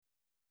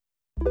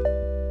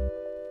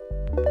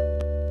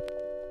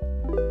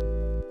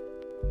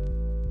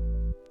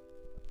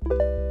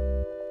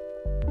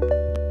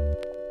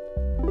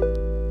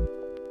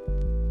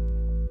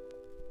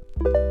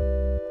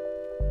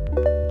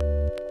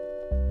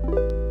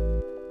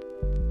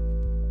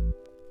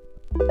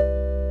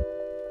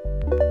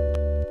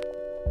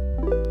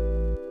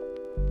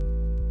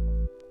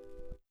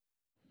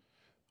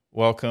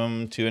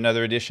Welcome to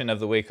another edition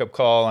of the Wake Up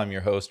Call. I'm your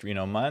host,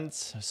 Reno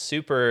Muntz.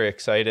 Super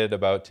excited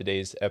about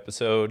today's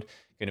episode.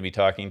 Going to be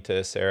talking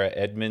to Sarah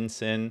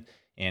Edmondson.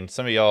 And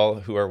some of y'all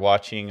who are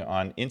watching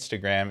on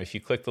Instagram, if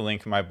you click the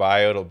link in my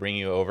bio, it'll bring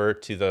you over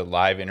to the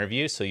live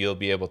interview, so you'll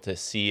be able to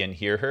see and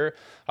hear her.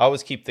 I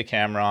always keep the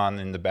camera on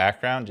in the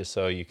background just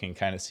so you can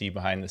kind of see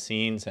behind the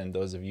scenes, and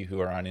those of you who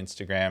are on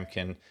Instagram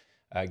can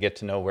get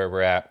to know where we're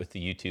at with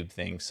the YouTube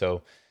thing.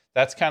 So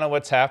that's kind of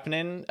what's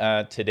happening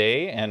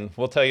today, and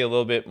we'll tell you a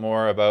little bit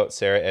more about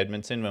Sarah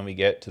Edmondson when we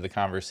get to the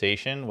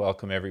conversation.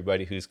 Welcome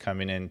everybody who's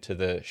coming into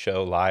the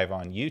show live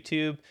on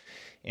YouTube.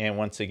 And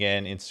once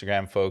again,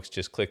 Instagram folks,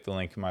 just click the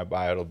link in my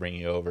bio, it'll bring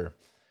you over.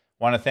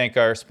 Want to thank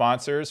our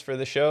sponsors for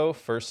the show.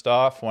 First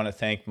off, want to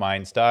thank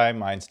Minds Dye.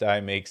 Minds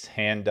Dye makes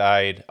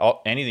hand-dyed,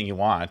 anything you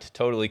want,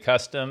 totally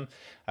custom.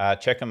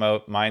 Check them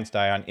out, Minds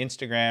Dye on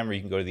Instagram, or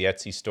you can go to the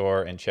Etsy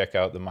store and check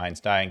out the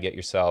Minds Dye and get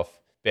yourself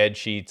bed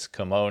sheets,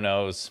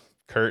 kimonos,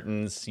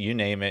 curtains, you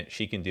name it.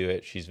 She can do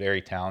it. She's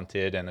very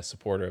talented and a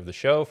supporter of the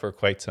show for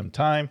quite some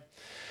time.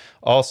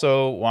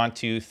 Also want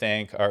to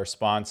thank our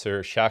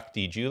sponsor,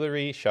 Shakti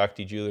Jewelry.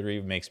 Shakti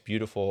Jewelry makes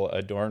beautiful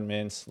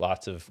adornments,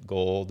 lots of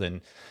gold and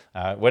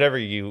whatever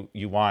you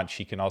want.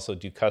 She can also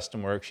do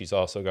custom work. She's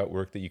also got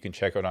work that you can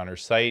check out on her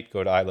site.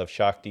 Go to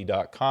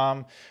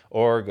iloveshakti.com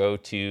or go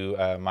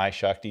to My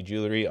Shakti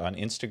Jewelry on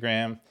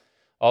Instagram.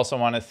 Also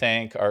want to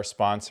thank our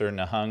sponsor,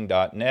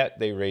 Nahung.net.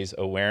 They raise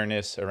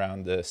awareness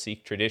around the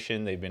Sikh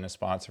tradition. They've been a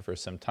sponsor for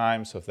some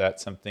time, so if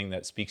that's something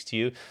that speaks to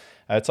you.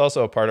 It's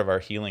also a part of our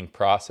healing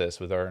process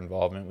with our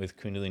involvement with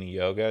Kundalini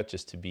Yoga,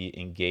 just to be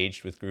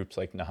engaged with groups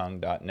like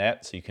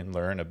Nahung.net so you can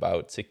learn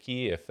about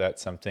Sikhi if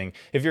that's something.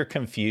 If you're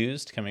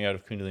confused coming out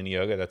of Kundalini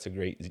Yoga, that's a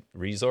great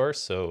resource,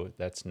 so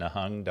that's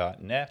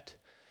Nahung.net.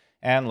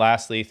 And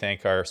lastly,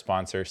 thank our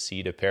sponsor,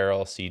 Seed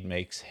Apparel. Seed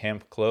makes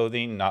hemp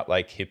clothing, not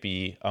like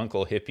hippie,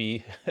 Uncle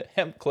Hippie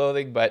hemp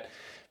clothing, but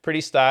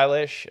pretty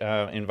stylish,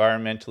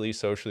 environmentally,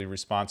 socially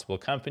responsible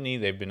company.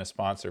 They've been a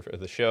sponsor for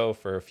the show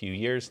for a few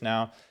years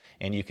now,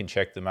 and you can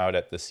check them out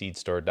at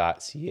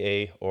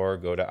theseedstore.ca or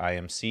go to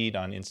IamSeed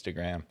on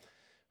Instagram.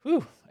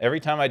 Whew, every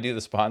time I do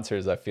the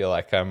sponsors, I feel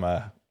like I'm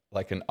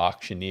like an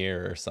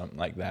auctioneer or something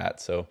like that.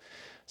 So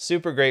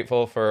super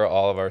grateful for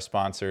all of our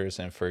sponsors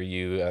and for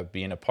you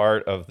being a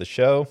part of the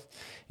show.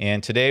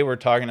 And today we're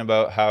talking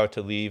about how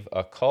to leave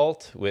a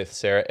cult with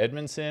Sarah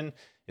Edmondson.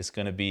 It's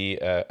going to be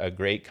a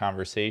great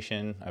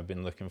conversation. I've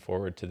been looking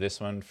forward to this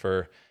one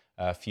for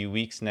a few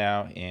weeks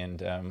now, and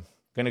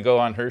going to go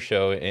on her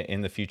show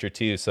in the future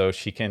too, so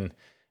she can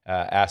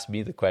ask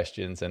me the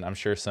questions, and I'm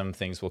sure some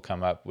things will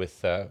come up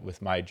with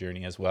my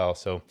journey as well.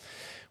 So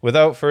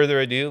without further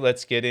ado,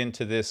 let's get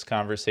into this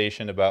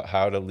conversation about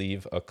how to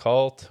leave a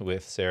cult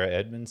with Sarah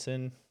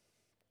Edmondson.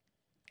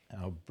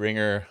 I'll bring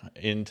her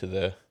into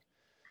the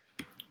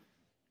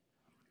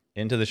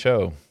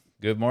show.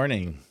 Good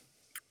morning.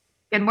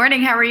 Good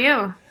morning. How are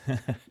you?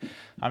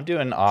 I'm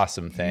doing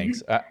awesome,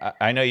 thanks.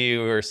 I know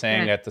you were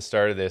saying at the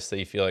start of this that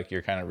you feel like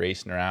you're kind of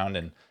racing around,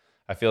 and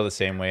I feel the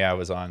same way. I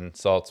was on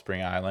Salt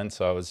Spring Island,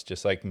 so I was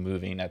just like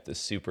moving at the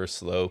super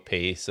slow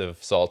pace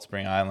of Salt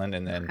Spring Island,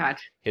 and then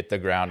hit the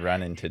ground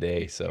running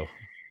today. So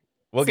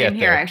we'll Same get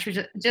here, there.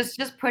 actually,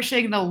 just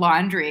pushing the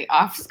laundry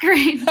off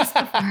screen just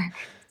before.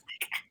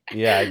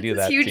 Yeah, I do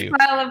that huge too.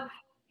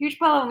 Huge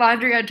pile of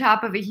laundry on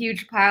top of a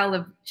huge pile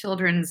of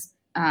children's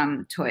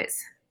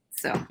toys.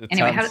 So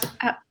anyway,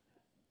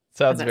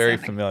 sounds very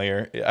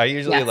familiar. I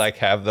usually like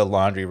have the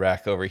laundry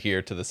rack over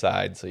here to the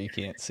side so you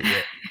can't see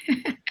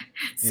it.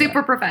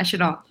 Super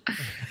professional.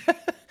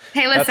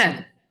 Hey,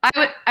 listen,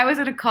 I was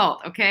in a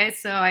cult, okay?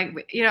 So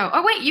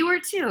oh wait, you were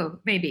too,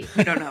 maybe.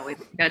 We don't know. We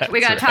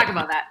got to talk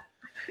about that.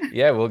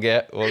 Yeah, we'll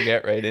get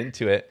right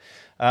into it.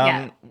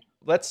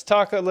 Let's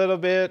talk a little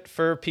bit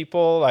for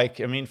people.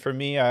 Like, I mean, for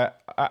me,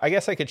 I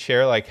guess I could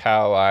share like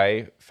how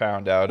I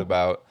found out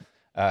about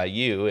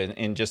you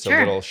in just a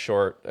little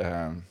short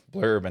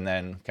blurb, and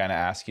then kind of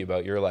ask you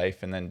about your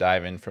life and then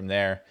dive in from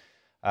there.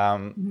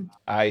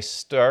 I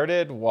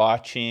started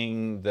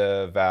watching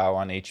The Vow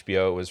on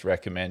HBO. It was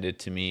recommended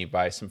to me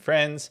by some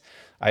friends.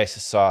 I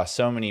saw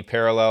so many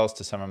parallels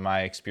to some of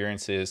my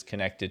experiences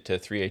connected to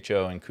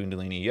 3HO and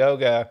Kundalini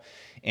Yoga.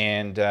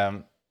 And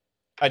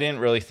I didn't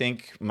really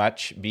think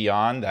much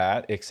beyond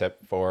that,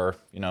 except for,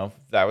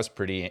 that was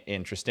pretty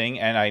interesting.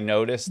 And I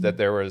noticed that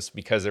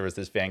because there was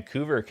this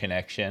Vancouver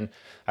connection,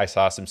 I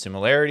saw some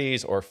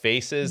similarities or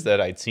faces that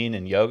I'd seen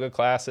in yoga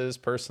classes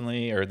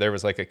personally, or there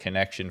was like a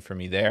connection for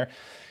me there.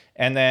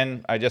 And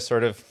then I just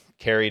sort of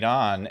carried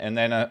on. And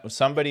then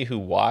somebody who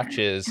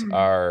watches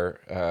our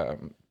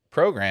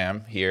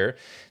program here,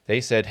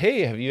 they said,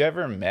 "Hey, have you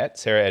ever met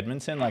Sarah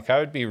Edmondson? Like, I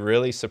would be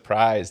really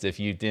surprised if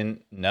you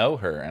didn't know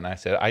her." And I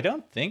said, "I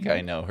don't think I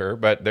know her,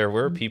 but there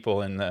were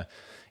people in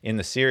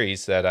the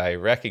series that I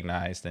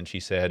recognized." And she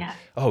said,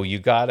 "Oh, you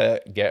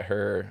gotta get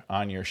her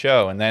on your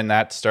show." And then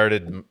that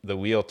started the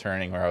wheel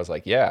turning, where I was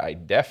like, "Yeah, I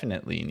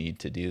definitely need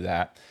to do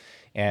that."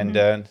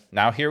 And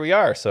now here we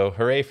are. So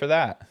hooray for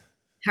that.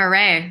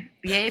 Hooray.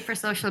 Yay for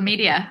social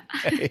media.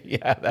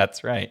 Yeah,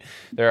 that's right.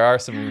 There are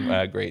some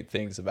great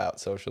things about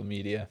social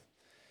media.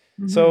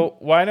 Mhm. So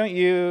why don't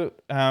you,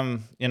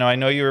 I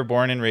know you were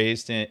born and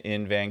raised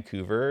in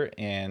Vancouver,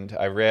 and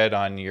I read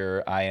on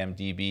your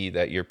IMDb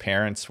that your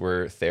parents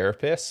were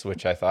therapists,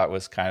 which I thought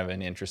was kind of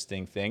an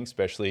interesting thing,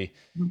 especially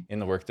in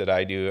the work that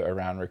I do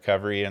around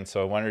recovery. And so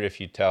I wondered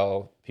if you'd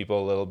tell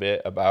people a little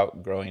bit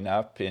about growing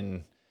up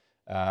in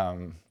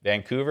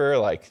Vancouver.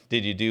 Like,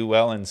 did you do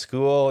well in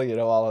school?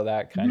 All of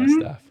that kind of Mhm.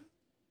 stuff.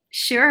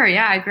 Sure.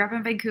 Yeah. I grew up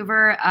in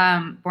Vancouver,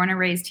 born and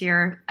raised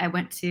here. I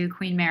went to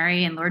Queen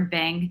Mary and Lord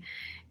Byng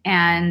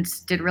and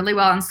did really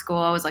well in school.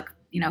 I was like,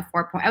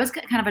 4 point. I was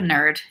kind of a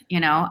nerd.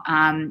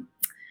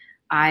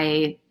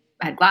 I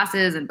had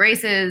glasses and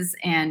braces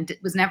and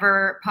was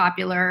never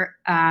popular,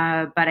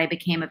 but I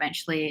became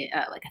eventually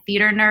like a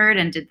theater nerd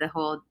and did the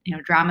whole,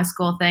 drama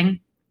school thing.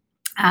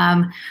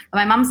 But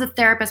my mom's a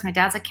therapist, my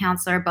dad's a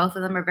counselor. Both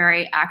of them are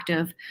very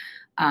active,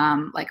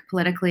 like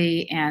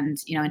politically and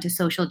into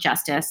social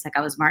justice. Like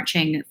I was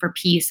marching for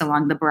peace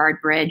along the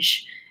Burrard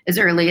Bridge as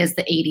early as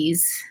the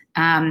 '80s.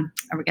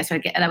 Or I guess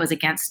that was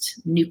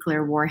against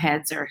nuclear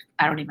warheads, or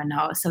I don't even know.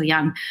 I was so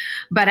young,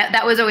 but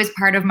that was always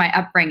part of my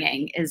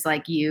upbringing. Is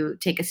like you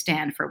take a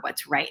stand for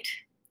what's right,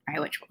 right,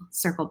 which we'll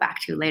circle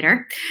back to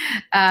later.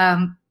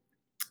 Um,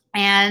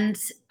 and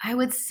I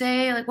would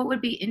say, like, what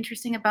would be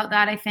interesting about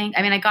that? I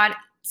mean, I got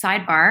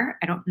sidebar.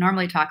 I don't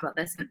normally talk about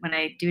this when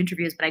I do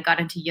interviews, but I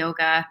got into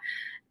yoga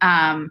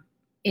um,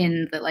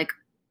 in the like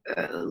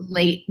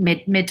late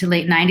mid to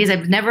late '90s.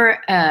 I've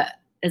never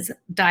as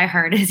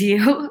diehard as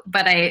you,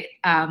 but I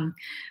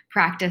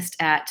practiced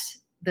at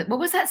what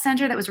was that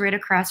center that was right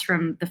across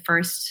from the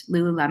first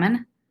Lululemon?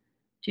 Do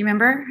you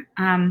remember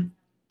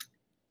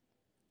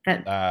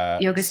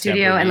that yoga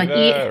studio? Semper And like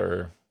Viva,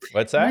 or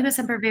what's I believe that? it's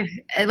Semper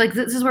Fi. Like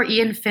this is where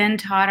Ian Finn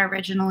taught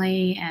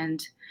originally,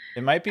 and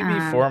It might be um,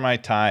 before my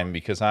time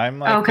because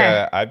I'm oh, like,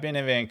 okay, I've been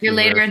in you're Vancouver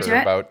later for into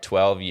it. about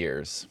 12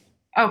 years.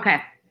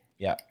 Okay,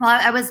 Yeah. well,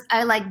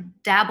 I like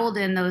dabbled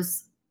in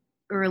those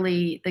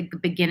early, like the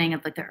beginning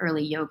of like the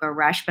early yoga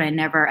rush, but and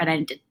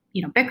I did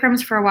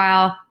Bikrams for a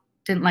while.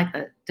 Didn't like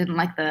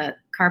the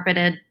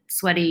carpeted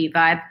sweaty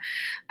vibe,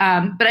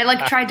 but I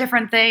like tried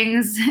different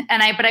things,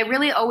 but I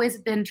really always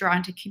been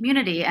drawn to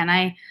community, and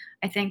I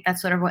think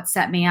that's sort of what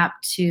set me up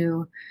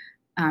to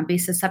be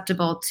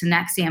susceptible to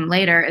Nexium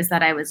later. Is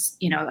that I was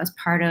as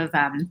part of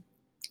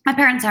my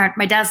parents aren't,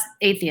 my dad's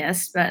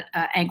atheist, but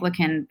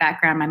Anglican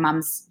background. My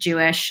mom's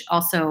Jewish,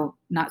 also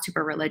not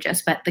super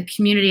religious, but the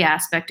community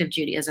aspect of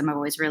Judaism I've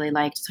always really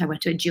liked. So I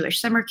went to a Jewish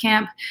summer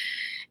camp,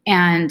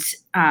 and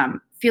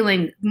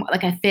feeling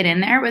like I fit in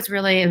there was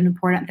really an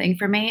important thing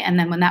for me. And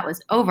then when that was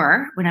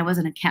over, when I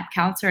wasn't a camp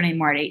counselor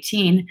anymore at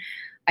 18,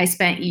 I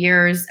spent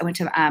years, I went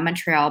to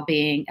Montreal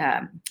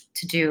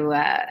to do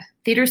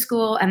theater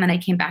school. And then I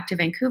came back to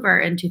Vancouver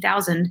in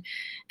 2000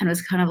 and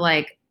was kind of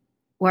like,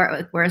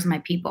 where's my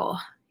people?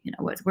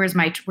 Where's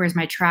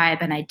my tribe?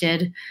 And I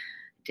did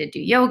do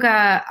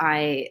yoga.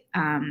 I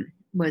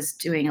was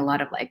doing a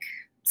lot of like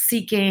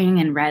seeking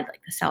and read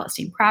like the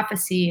Celestine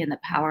Prophecy and the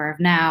Power of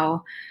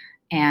Now,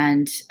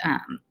 and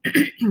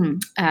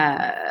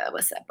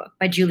what's that book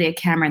by Julia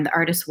Cameron, The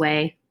Artist's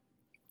Way.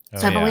 Oh,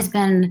 So yeah.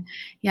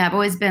 I've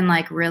always been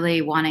like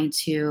really wanting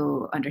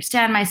to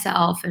understand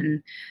myself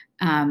and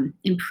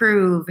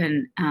improve,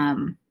 and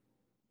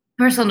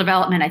personal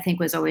development I think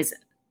was always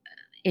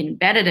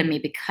embedded in me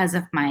because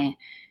of my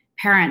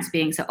parents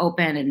being so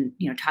open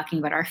and talking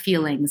about our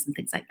feelings and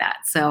things like that.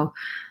 So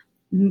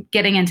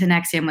getting into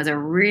Nexium was a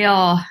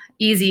real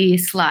easy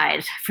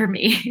slide for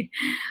me.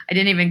 I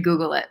didn't even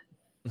Google it.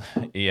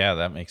 Yeah,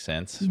 that makes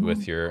sense Mhm.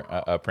 with your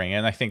upbringing.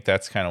 And I think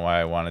that's kind of why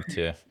I wanted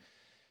to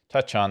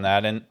touch on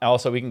that. And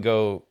also, we can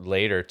go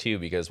later too,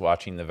 because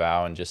watching The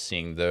Vow and just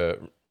seeing the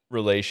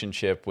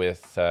relationship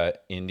with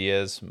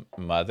India's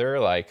mother,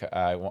 like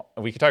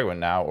we could talk about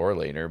now or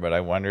later, but I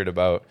wondered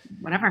about,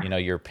 Whatever.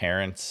 your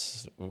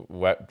parents.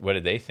 What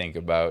did they think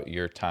about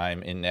your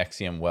time in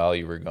Nexium while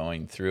you were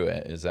going through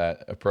it? Is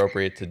that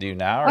appropriate to do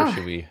now, or Oh,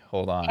 should we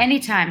hold on?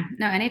 anytime.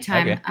 No,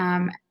 anytime. Okay.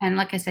 And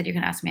like I said, you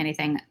can ask me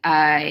anything.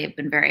 I've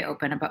been very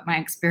open about my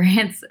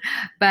experience.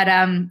 But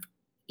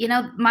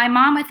my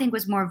mom, I think,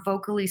 was more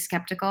vocally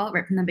skeptical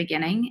right from the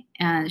beginning.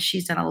 And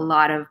she's done a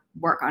lot of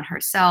work on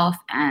herself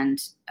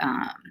and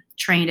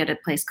trained at a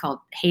place called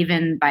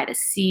Haven by the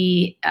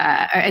Sea,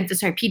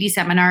 sorry, PD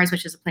Seminars,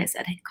 which is a place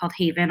called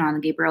Haven on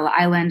Gabriela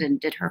Island,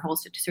 and did her whole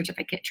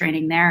certificate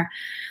training there.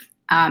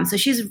 So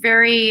she's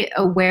very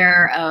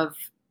aware of,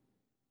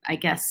 I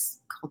guess,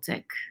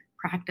 cultic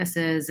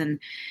practices, and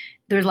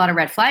there was a lot of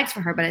red flags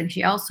for her. But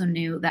she also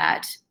knew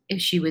that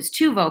if she was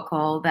too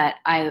vocal, that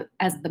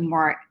as the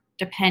more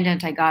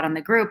dependent I got on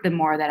the group, the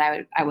more that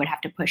I would have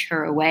to push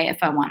her away if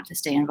I wanted to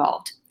stay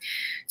involved.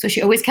 So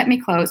she always kept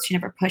me close. She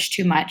never pushed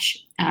too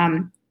much.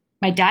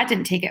 My dad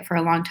didn't take it for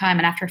a long time,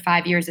 and after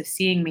 5 years of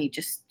seeing me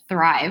just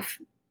thrive,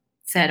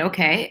 said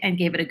okay and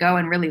gave it a go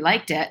and really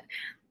liked it.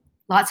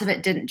 Lots of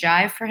it didn't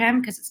jive for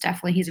him because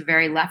he's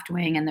very left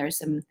wing, and there's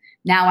some,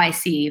 now I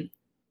see,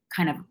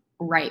 kind of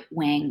right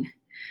wing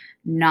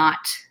not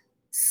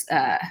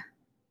uh,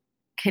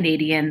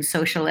 Canadian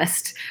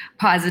socialist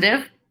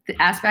positive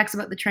aspects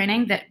about the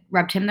training that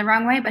rubbed him the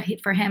wrong way. But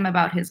for him,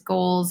 about his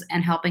goals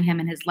and helping him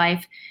in his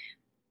life,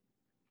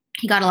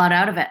 he got a lot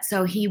out of it.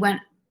 So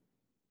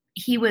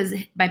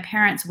my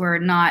parents were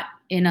not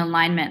in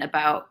alignment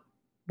about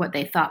what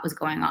they thought was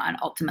going on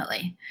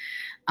ultimately.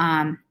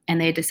 And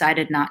they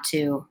decided not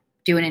to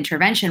do an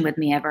intervention with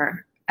me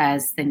ever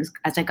as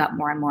I got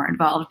more and more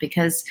involved,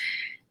 because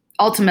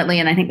ultimately,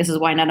 and I think this is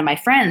why none of my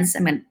friends,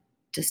 I'm going to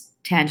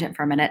just tangent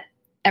for a minute,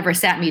 ever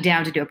sat me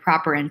down to do a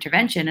proper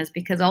intervention, is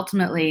because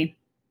ultimately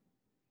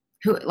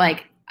it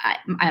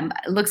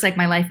looks like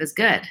my life is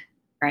good,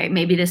 right?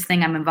 Maybe this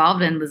thing I'm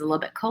involved in was a little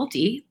bit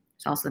culty.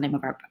 It's also the name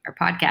of our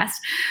podcast.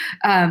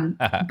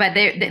 But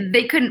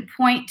they couldn't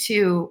point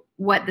to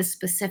what the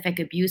specific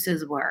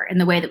abuses were in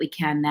the way that we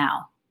can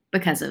now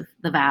because of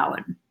the vow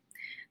and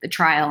the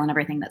trial and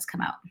everything that's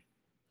come out.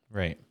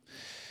 Right.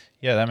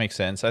 Yeah, that makes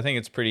sense. I think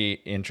it's pretty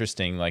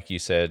interesting. Like you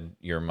said,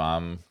 your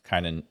mom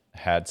kind of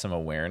had some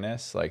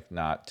awareness, like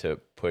not to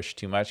push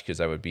too much because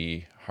that would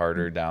be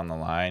harder down the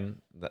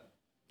line.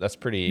 That's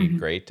pretty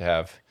great to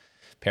have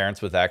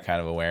parents with that kind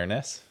of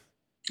awareness.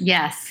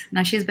 Yes.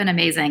 No, she's been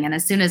amazing. And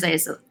as soon as I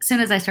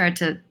started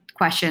to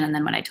question, and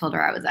then when I told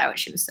her I was out,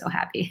 she was so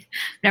happy.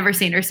 Never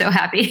seen her so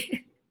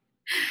happy.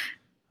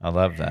 I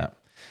love that.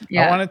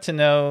 Yeah. I wanted to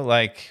know,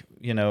 like,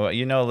 you know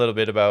a little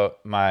bit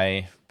about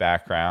my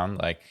background.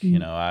 Like,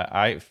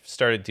 I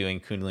started doing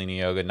Kundalini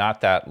yoga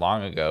not that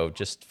long ago,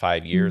 just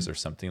 5 years or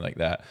something like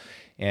that.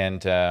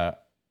 And,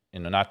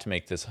 not to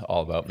make this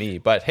all about me,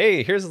 but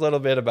hey, here's a little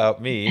bit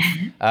about me.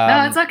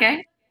 No, it's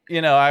okay.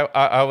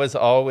 I was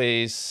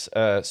always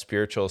a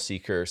spiritual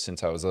seeker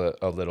since I was a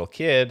little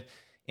kid.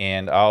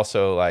 And I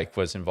also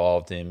was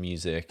involved in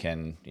music,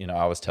 and, I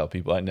always tell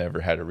people I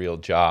never had a real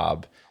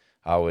job.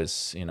 I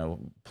was,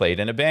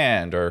 played in a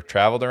band or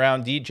traveled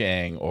around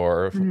DJing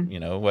or,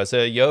 was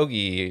a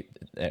yogi,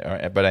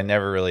 but I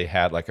never really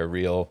had a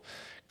real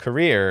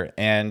career.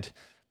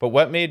 But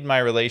what made my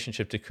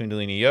relationship to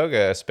Kundalini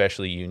yoga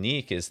especially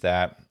unique is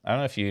that, I don't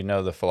know if you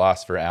know the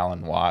philosopher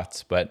Alan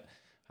Watts, but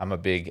I'm a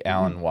big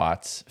Alan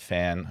Watts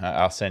fan.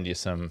 I'll send you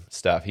some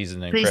stuff. He's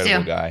an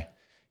incredible guy.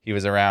 He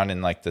was around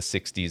in the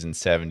 60s and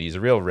 70s, a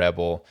real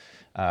rebel,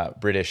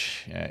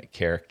 British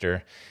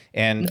character.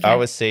 And I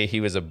always say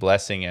he was a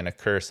blessing and a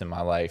curse in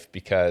my life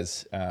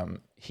because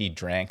he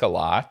drank a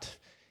lot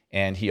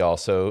and he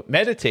also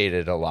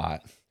meditated a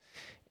lot.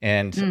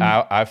 And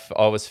I've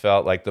always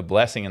felt like the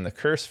blessing and the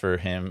curse for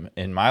him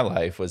in my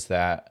life was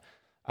that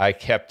I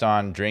kept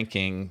on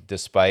drinking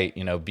despite,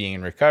 being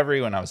in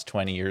recovery when I was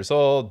 20 years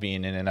old,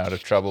 being in and out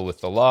of trouble with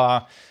the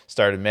law,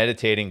 started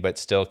meditating, but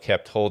still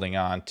kept holding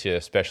on to,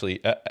 especially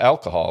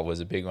alcohol was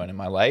a big one in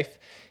my life.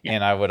 Yeah.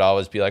 And I would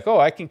always be like, oh,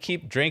 I can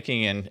keep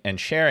drinking and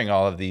sharing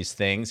all of these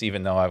things,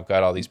 even though I've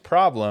got all these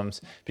problems,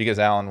 because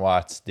Alan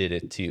Watts did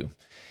it too.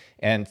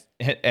 And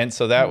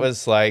so that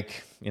was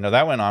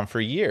that went on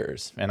for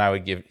years. And I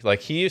would give,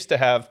 he used to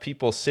have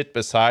people sit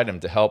beside him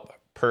to help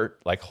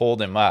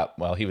hold him up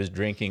while he was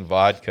drinking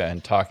vodka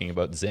and talking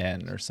about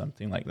Zen or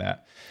something like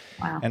that.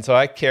 Wow. And so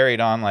I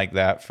carried on like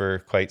that for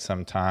quite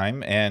some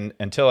time. And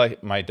until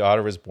my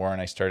daughter was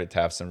born, I started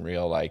to have some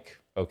real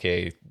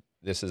okay,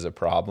 this is a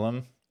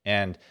problem.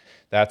 And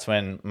that's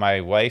when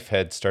my wife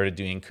had started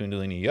doing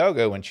Kundalini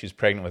yoga when she was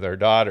pregnant with our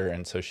daughter.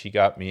 And so she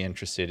got me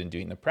interested in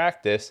doing the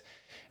practice.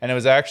 And it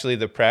was actually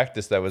the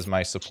practice that was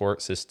my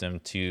support system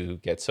to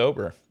get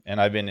sober.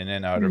 And I've been in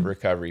and out of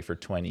recovery for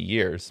 20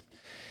 years.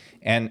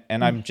 And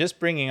I'm just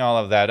bringing all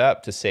of that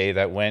up to say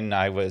that when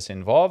I was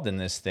involved in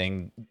this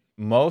thing,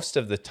 most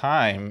of the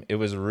time it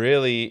was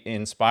really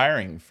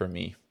inspiring for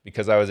me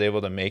because I was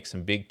able to make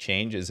some big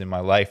changes in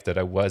my life that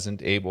I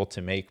wasn't able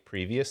to make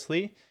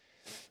previously.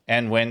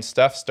 And when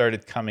stuff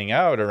started coming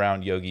out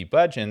around Yogi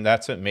Bhajan,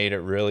 that's what made it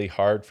really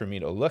hard for me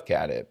to look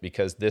at it,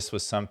 because this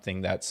was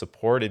something that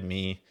supported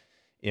me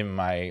in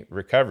my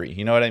recovery.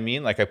 You know what I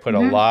mean? I put a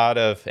lot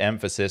of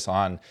emphasis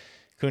on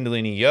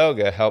Kundalini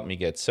yoga helped me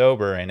get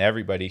sober, and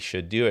everybody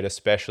should do it,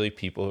 especially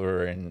people who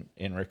are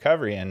in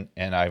recovery.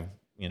 And I've,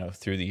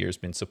 through the years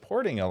been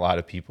supporting a lot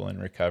of people in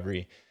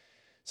recovery.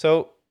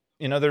 So,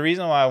 the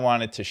reason why I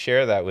wanted to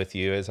share that with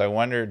you is I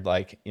wondered,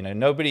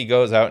 nobody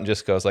goes out and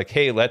just goes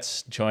hey,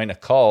 let's join a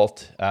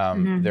cult.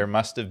 There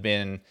must have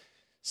been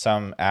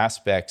some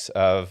aspects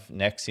of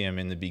NXIVM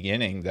in the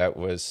beginning that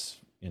was,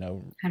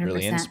 100%.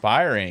 Really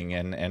inspiring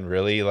and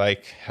really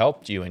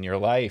helped you in your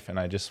life. And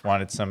I just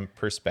wanted some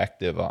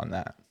perspective on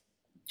that.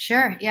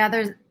 Sure. Yeah.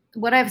 There's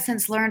what I've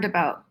since learned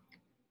about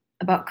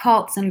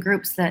cults and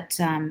groups that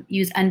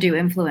use undue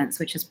influence,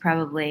 which is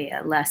probably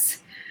a less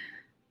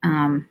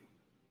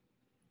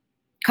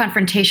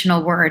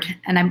confrontational word.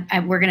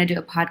 And we're going to do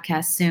a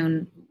podcast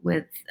soon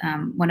with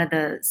one of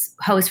the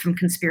hosts from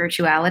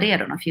Conspirituality. I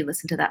don't know if you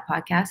listened to that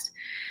podcast.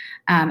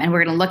 And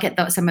we're going to look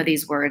at some of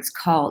these words: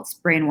 cults,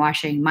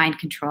 brainwashing, mind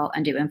control,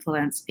 undue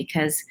influence,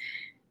 because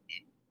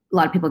a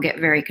lot of people get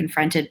very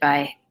confronted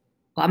by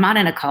well, I'm not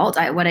in a cult.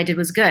 What I did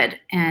was good.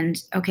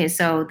 And okay,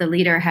 so the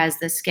leader has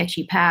this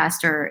sketchy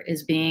past or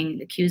is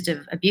being accused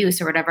of abuse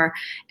or whatever,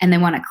 and they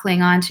want to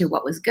cling on to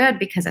what was good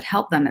because it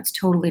helped them. It's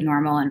totally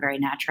normal and very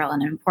natural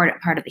and an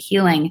important part of the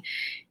healing.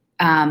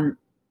 Um,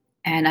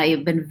 and I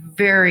have been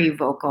very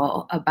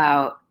vocal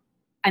about,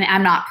 and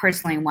I'm not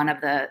personally one of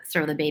the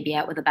throw the baby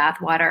out with the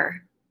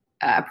bathwater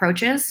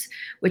approaches,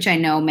 which I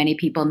know many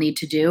people need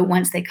to do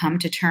once they come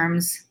to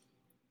terms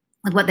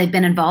with what they've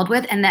been involved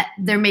with, and that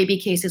there may be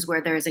cases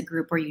where there is a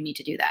group where you need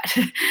to do that.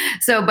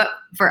 So, but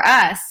for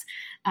us,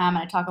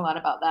 I talk a lot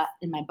about that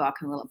in my book,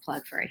 and a little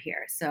plug for it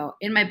here. So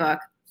in my book,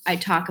 I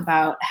talk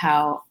about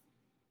how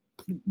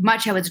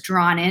much I was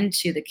drawn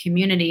into the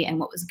community and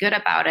what was good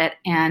about it.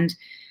 And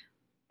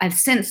I've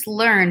since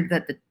learned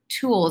that the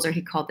tools, or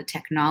he called the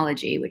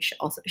technology, which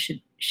also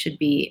should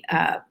be,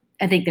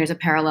 I think there's a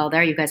parallel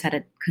there. You guys had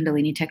a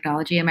Kundalini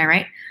technology, am I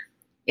right?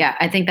 Yeah,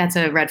 I think that's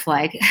a red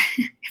flag.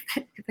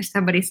 There's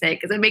somebody say,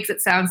 because it makes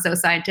it sound so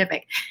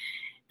scientific.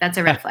 That's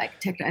a red flag.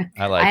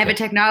 I like I have it. a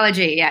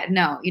technology. Yeah,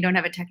 no, you don't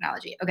have a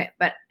technology. Okay,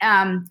 but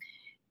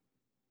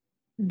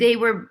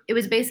it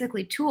was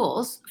basically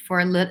tools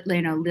for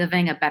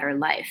living a better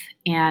life.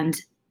 And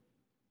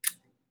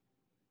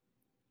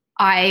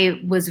I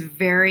was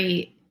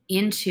very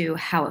into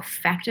how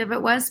effective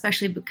it was,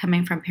 especially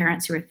coming from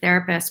parents who are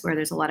therapists, where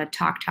there's a lot of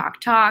talk,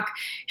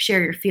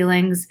 share your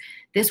feelings.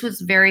 This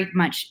was very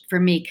much, for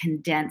me,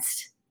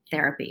 condensed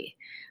therapy.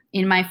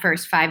 In my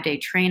first 5-day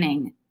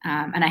training,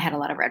 and I had a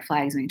lot of red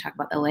flags, and we can talk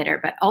about that later,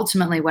 but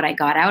ultimately what I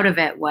got out of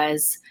it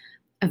was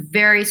a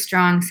very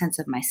strong sense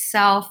of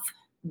myself,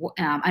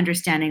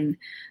 understanding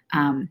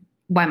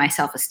why my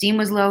self-esteem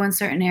was low in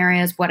certain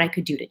areas, what I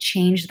could do to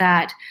change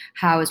that,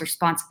 how I was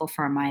responsible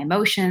for my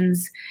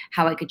emotions,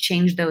 how I could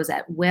change those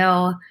at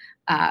will.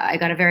 I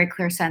got a very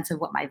clear sense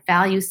of what my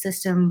value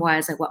system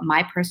was, like what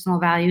my personal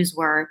values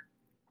were.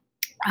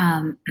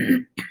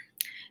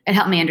 It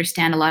helped me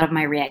understand a lot of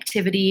my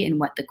reactivity and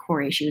what the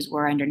core issues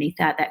were underneath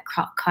that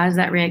caused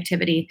that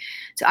reactivity.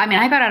 So, I mean,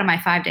 I got out of my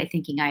 5-day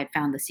thinking I had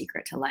found the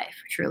secret to life,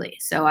 truly.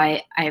 So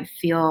I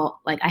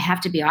feel like I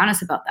have to be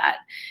honest about that.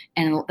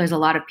 And there's a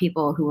lot of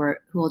people who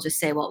will just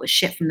say, well, it was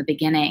shit from the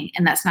beginning.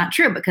 And that's not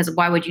true, because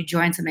why would you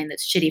join something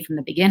that's shitty from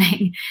the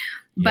beginning?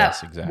 But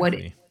Yes,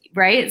 exactly.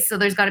 right? So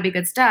there's got to be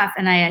good stuff.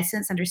 And I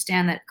since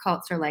understand that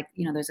cults are like,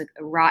 there's a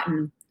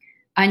rotten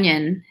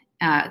onion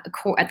at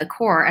the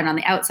core, and on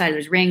the outside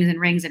there's rings and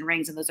rings and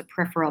rings, and those are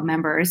peripheral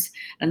members.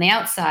 And on the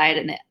outside,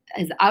 and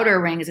the outer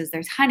rings, is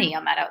there's honey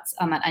on that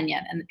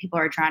onion, and the people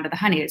are drawn to the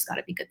honey. There's got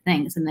to be good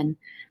things. And then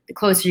the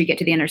closer you get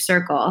to the inner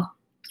circle,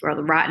 it's where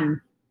the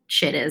rotten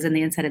shit is, in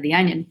the inside of the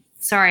onion.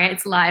 Sorry,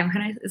 it's live.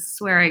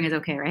 Swearing is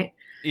okay, right?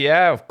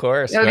 Yeah, of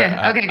course. Okay,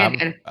 I,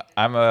 good.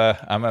 I'm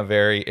a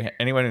very,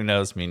 anyone who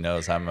knows me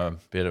knows I'm a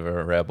bit of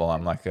a rebel.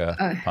 I'm like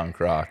a punk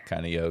rock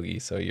kind of yogi,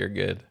 so you're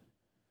good.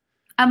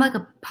 I'm like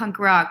a punk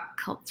rock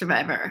cult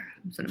survivor.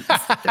 I'm sort of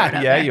just throw it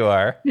out Yeah, there. you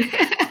are.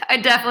 I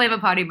definitely have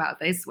a potty mouth.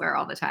 I swear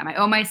all the time. I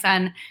owe my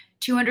son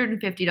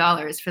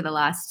 $250 for the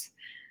last,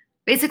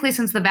 basically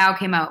since the vow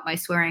came out. My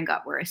swearing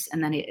got worse,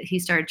 and then he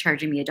started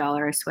charging me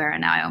 $1 a swear,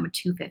 and now I owe him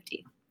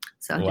 $250.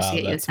 So just to Wow,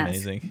 get you a that's sense,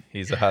 amazing.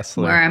 He's a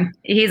hustler.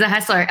 he's a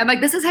hustler. I'm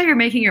like, this is how you're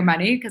making your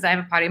money, because I have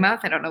a potty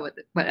mouth. I don't know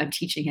what I'm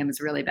teaching him is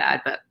really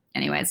bad, but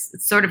anyways,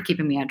 it's sort of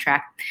keeping me on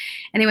track.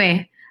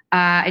 Anyway,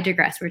 I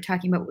digress. We were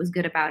talking about what was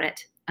good about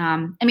it.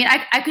 I mean,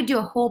 I could do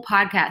a whole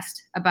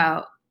podcast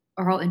about,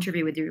 or whole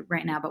interview with you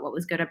right now about what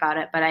was good about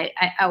it. But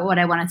what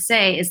I want to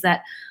say is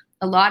that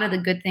a lot of the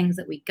good things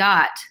that we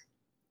got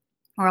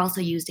were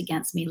also used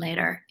against me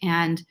later.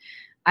 And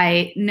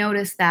I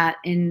noticed that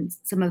in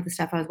some of the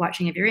stuff I was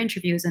watching of your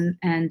interviews,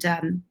 and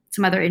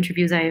some other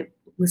interviews I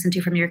listened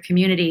to from your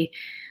community,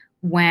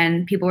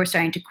 when people were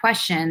starting to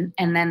question,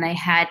 and then they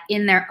had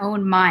in their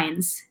own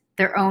minds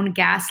their own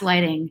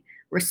gaslighting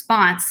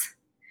response,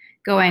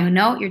 going,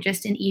 no, you're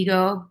just in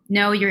ego.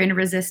 No, you're in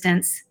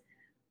resistance.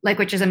 Like,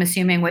 which is, I'm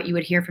assuming, what you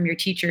would hear from your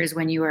teachers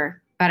when you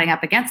were butting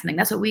up against something.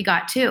 That's what we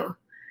got too.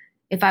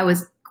 If I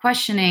was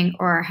questioning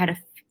or had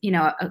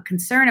a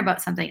concern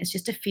about something, it's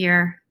just a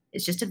fear.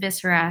 It's just a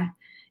viscera.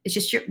 It's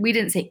just we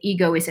didn't say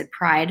ego, we said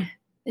pride.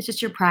 It's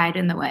just your pride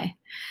in the way.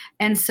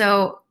 And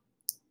so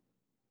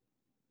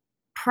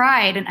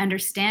pride and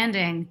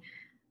understanding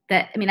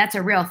that, I mean, that's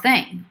a real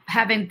thing.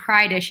 Having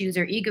pride issues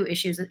or ego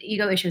issues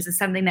is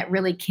something that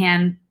really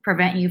can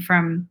prevent you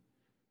from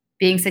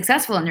being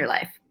successful in your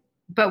life.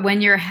 But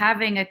when you're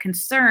having a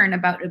concern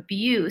about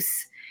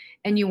abuse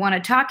and you want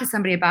to talk to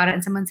somebody about it,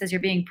 and someone says you're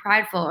being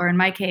prideful, or in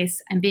my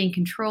case, I'm being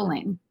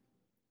controlling,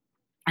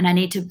 and I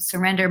need to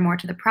surrender more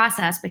to the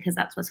process because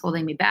that's what's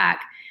holding me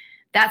back,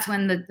 that's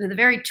when the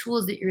very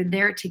tools that you're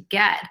there to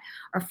get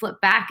are flipped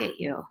back at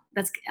you.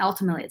 That's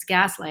ultimately, it's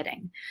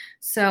gaslighting.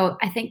 So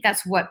I think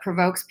that's what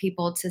provokes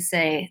people to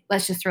say,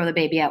 let's just throw the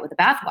baby out with the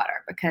bathwater,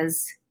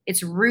 because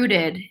it's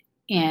rooted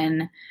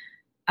in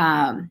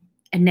a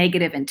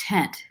negative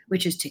intent,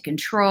 which is to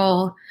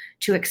control,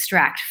 to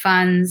extract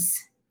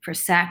funds for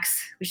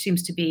sex, which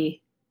seems to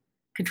be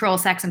control,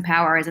 sex, and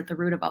power is at the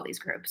root of all these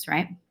groups,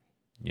 right?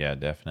 Yeah,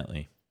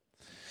 definitely.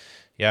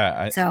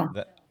 Yeah, So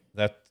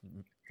that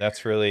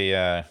that's really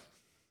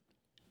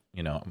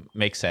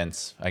makes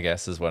sense, I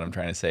guess, is what I'm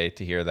trying to say,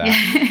 to hear that.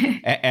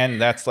 yeah. And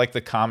that's like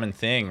the common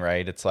thing,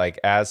 right? It's like,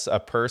 as a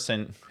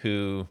person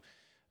who,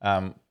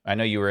 I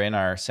know you were in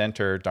our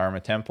center, Dharma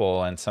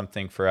Temple, and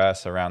something for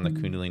us around the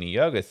Mhm. Kundalini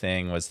yoga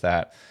thing was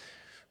that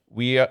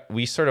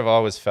we sort of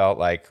always felt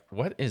like,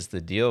 what is the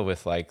deal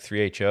with like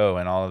 3HO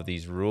and all of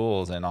these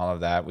rules and all of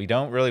that? We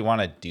don't really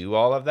want to do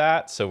all of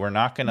that, so we're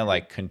not going to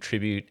like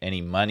contribute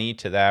any money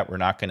to that. We're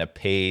not going to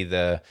pay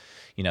the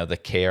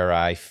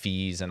KRI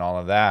fees and all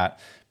of that,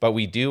 but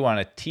we do want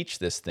to teach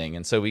this thing.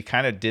 And so we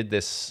kind of did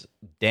this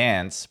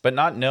dance, but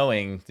not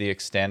knowing the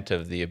extent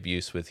of the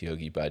abuse with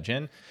Yogi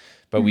Bhajan.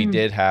 But we Mhm.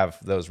 did have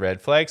those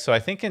red flags. So I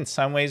think in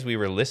some ways we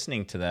were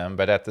listening to them,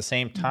 but at the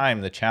same time,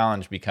 the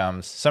challenge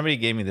becomes, somebody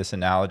gave me this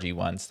analogy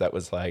once that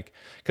was like,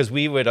 because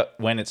we would,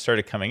 when it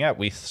started coming up,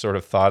 we sort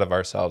of thought of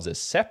ourselves as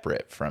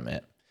separate from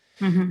it.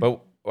 Mhm.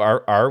 But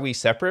are we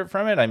separate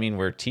from it? I mean,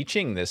 we're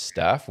teaching this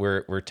stuff.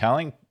 We're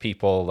telling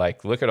people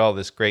like, look at all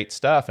this great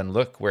stuff and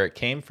look where it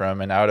came from.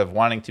 And out of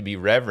wanting to be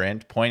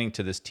reverent, pointing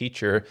to this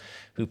teacher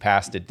who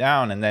passed it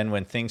down. And then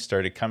when things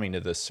started coming to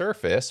the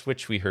surface,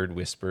 which we heard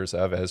whispers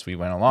of as we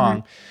went Mhm.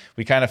 along,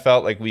 we kind of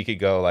felt like we could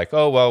go like,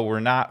 oh, well,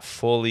 we're not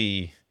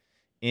fully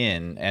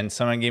in. And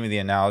someone gave me the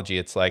analogy.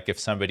 It's like if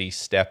somebody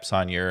steps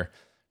on your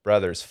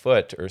brother's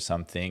foot or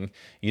something,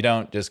 you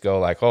don't just go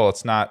like, oh,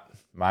 it's not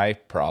my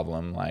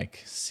problem,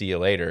 like, see you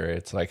later.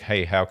 It's like,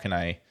 hey, how can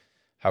I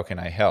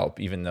help,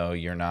 even though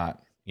you're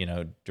not,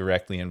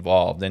 directly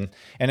involved. And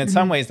in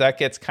some Mhm. ways that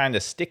gets kind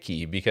of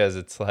sticky, because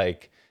it's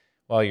like,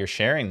 well, you're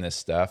sharing this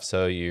stuff,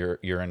 so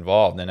you're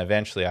involved. And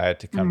eventually I had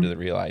to come to Mhm. the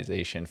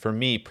realization, for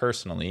me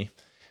personally,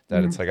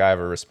 that it's Mhm. like I have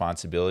a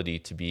responsibility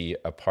to be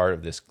a part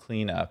of this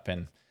cleanup.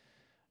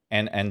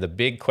 And the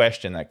big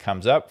question that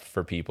comes up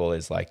for people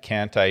is like,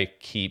 can't I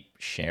keep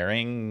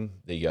sharing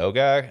the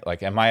yoga?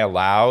 Like, am I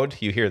allowed?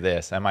 You hear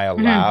this? Am I Mhm.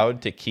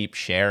 allowed to keep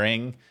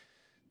sharing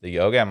the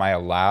yoga? Am I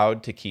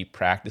allowed to keep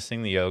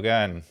practicing the yoga?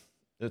 And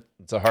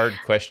it's a hard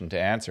question to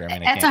answer. I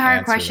mean, I It's a can't hard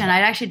answer question. that.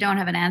 I actually don't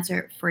have an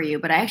answer for you,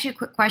 but I actually, a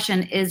quick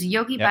question: is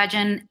Yogi Yeah.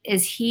 Bhajan,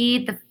 is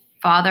he the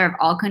father of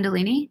all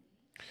Kundalini?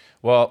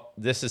 Well,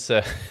 this is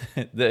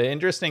the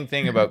interesting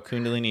thing about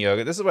Kundalini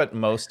yoga. This is what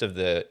most of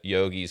the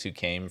yogis who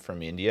came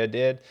from India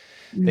did.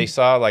 They Mhm.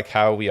 saw like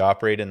how we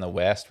operate in the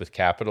West with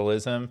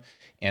capitalism,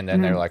 and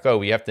then they're Mhm. like, "Oh,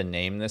 we have to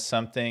name this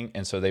something."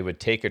 And so they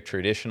would take a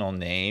traditional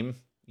name.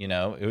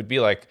 It would be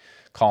like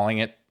calling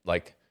it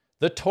like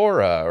the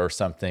Torah or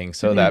something,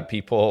 so Mhm. that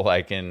people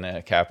like in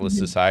a capitalist Mhm.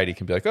 society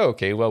can be like, "Oh,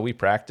 okay, well, we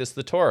practice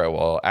the Torah."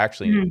 Well,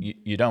 actually, Mhm.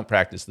 you don't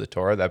practice the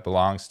Torah. That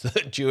belongs to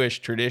the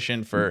Jewish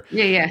tradition for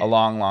Yeah, yeah. a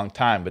long, long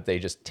time, but they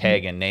just Mhm.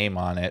 tag a name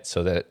on it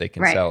so that they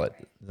can Right. sell it.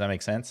 Does that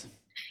make sense?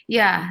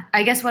 Yeah.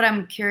 I guess what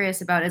I'm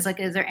curious about is like,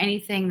 is there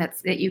anything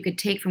that you could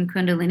take from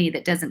Kundalini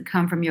that doesn't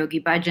come from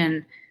Yogi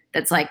Bhajan,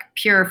 that's like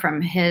pure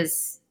from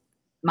his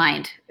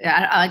mind?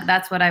 Like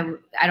that's what I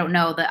don't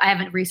know, that I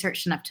haven't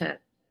researched enough to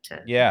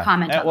Yeah.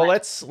 comment on Well,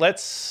 that.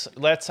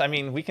 let's. I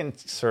mean, we can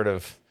sort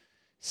of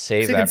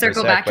save So we can that for a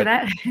circle sec, back to but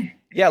that.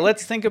 yeah,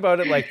 let's think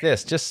about it like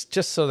this, just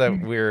so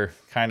that we're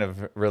kind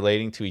of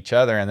relating to each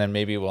other, and then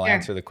maybe we'll Sure.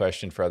 answer the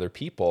question for other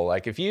people.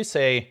 Like if you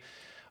say,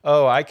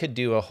 "Oh, I could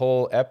do a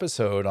whole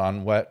episode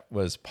on what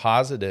was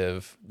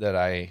positive that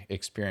I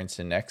experienced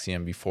in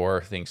Nexium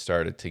before things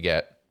started to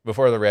get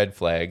before the red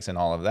flags and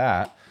all of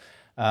that."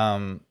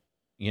 Um,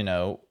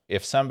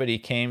 if somebody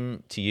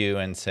came to you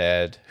and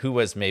said, who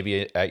was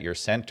maybe at your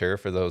center,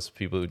 for those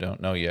people who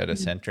don't know, you had a Mhm.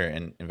 center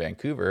in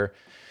Vancouver,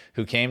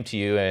 who came to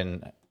you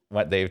and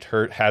what they've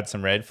heard had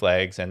some red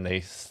flags, and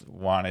they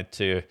wanted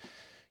to,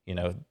 you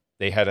know,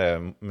 they had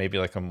a maybe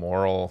like a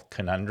moral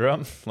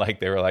conundrum. Like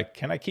they were like,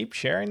 can I keep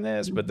sharing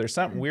this? But there's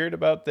something weird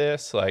about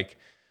this. Like,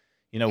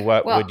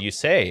 what Well, would you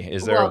say?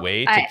 Is there a well,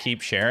 way to I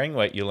keep sharing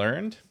what you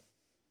learned?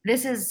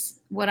 this is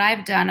what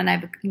I've done, and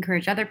I've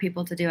encouraged other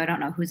people to do. I don't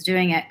know who's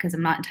doing it because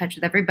I'm not in touch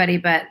with everybody,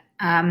 but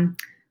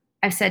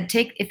I've said,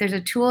 take, if there's a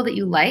tool that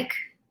you like,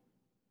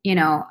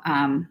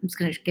 I'm just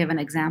going to give an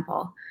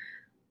example.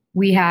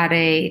 We had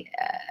a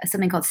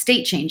something called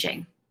state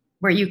changing,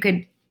 where you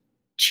could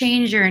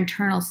change your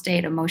internal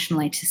state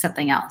emotionally to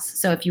something else.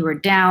 So if you were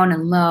down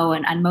and low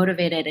and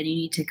unmotivated and you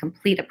need to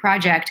complete a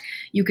project,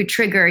 you could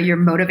trigger your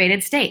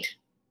motivated state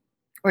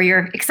or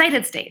your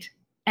excited state.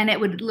 And it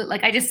would,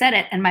 like I just said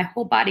it, and my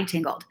whole body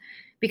tingled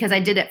because I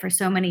did it for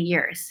so many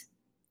years.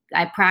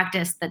 I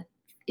practiced the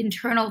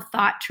internal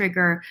thought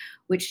trigger,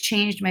 which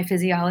changed my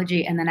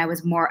physiology. And then I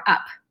was more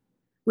up,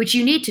 which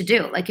you need to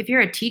do. Like if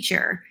you're a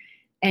teacher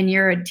and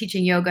you're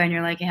teaching yoga and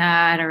you're like,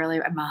 yeah, I don't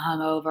really, I'm a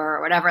hungover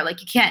or whatever, like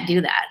you can't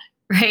do that,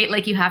 right?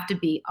 Like you have to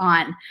be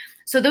on.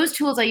 So those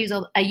tools I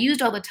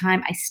used all the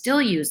time. I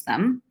still use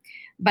them,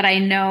 but I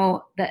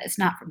know that it's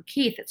not from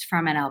Keith, it's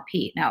from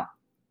NLP. Now,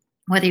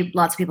 whether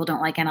lots of people don't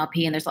like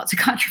NLP and there's lots of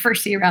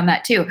controversy around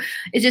that too.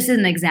 It's just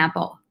an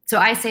example. So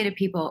I say to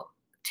people,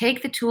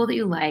 take the tool that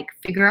you like,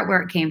 figure out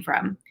where it came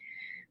from.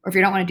 Or if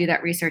you don't want to do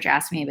that research,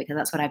 ask me because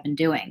that's what I've been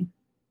doing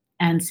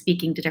and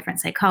speaking to different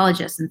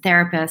psychologists and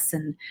therapists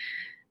and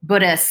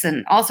Buddhists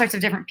and all sorts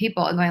of different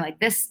people, and going like,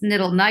 this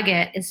little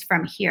nugget is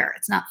from here.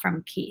 It's not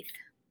from Keith.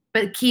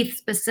 But Keith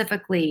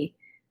specifically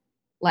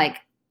like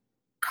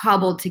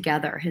cobbled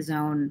together his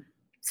own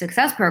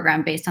success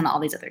program based on all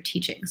these other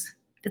teachings.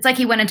 It's like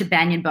he went into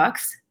Banyan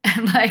books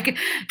and like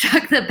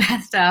took the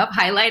best stuff,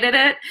 highlighted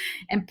it,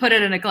 and put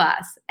it in a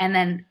class, and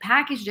then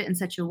packaged it in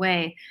such a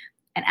way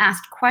and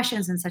asked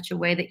questions in such a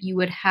way that you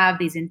would have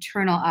these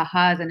internal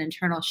ahas and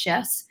internal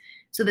shifts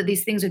so that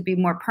these things would be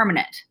more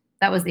permanent.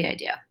 That was the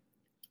idea.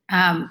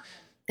 Um,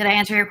 did I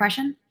answer your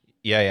question?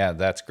 Yeah,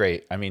 that's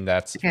great. I mean,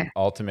 that's Okay.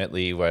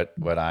 ultimately what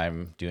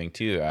I'm doing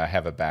too. I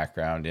have a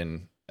background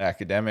in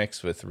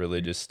academics with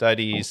religious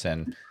studies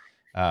and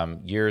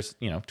years,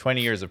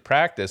 20 years of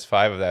practice,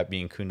 five of that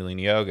being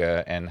Kundalini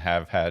yoga, and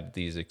have had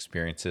these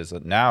experiences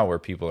now where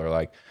people are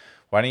like,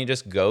 why don't you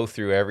just go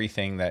through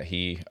everything that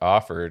he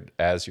offered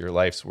as your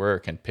life's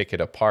work and pick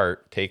it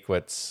apart, take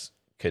what's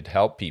could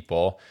help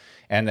people,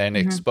 and then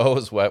Mm-hmm.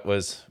 expose what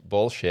was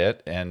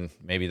bullshit, and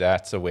maybe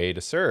that's a way to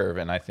serve.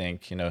 And I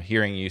think,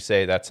 hearing you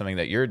say that's something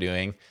that you're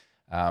doing,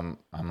 I'm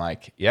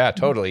like, yeah,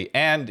 totally.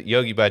 And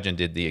Yogi Bhajan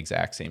did the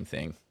exact same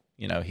thing.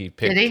 He Did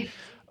picked he?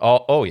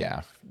 all, oh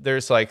yeah,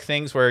 there's like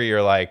things where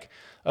you're like,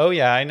 oh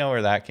yeah, I know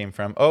where that came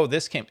from. Oh,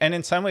 this came, and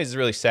in some ways it's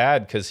really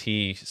sad because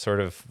he sort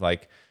of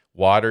like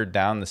watered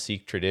down the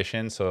Sikh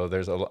tradition.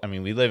 So I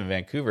mean, we live in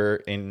Vancouver.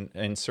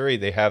 In Surrey,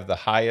 they have the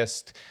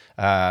highest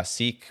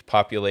Sikh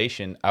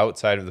population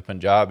outside of the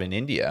Punjab in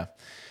India.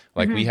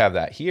 Like we Mm-hmm. have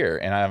that here,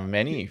 and I have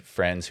many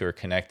friends who are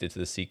connected to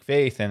the Sikh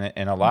faith, and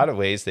in a lot of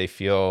ways, they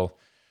feel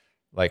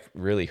like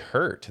really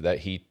hurt that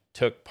he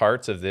took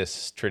parts of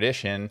this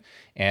tradition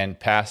and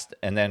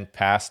then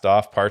passed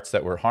off parts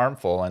that were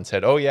harmful and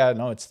said, "Oh yeah,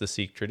 no, it's the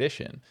Sikh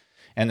tradition."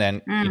 And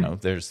then, Mm.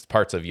 there's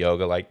parts of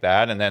yoga like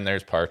that, and then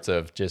there's parts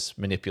of just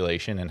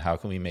manipulation and how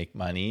can we make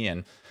money.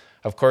 And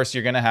of course,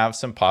 you're going to have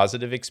some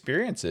positive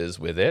experiences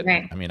with it.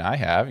 Right. I mean, I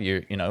have,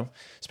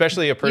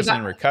 especially a You've person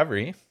in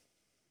recovery,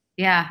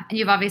 Yeah, and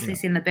you've you obviously know,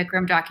 seen the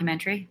Bikram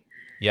documentary.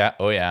 yeah.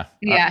 Oh, yeah.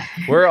 Yeah.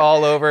 We're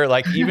all over.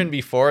 Like even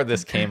before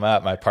this came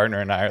up, my partner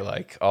and I are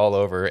like all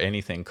over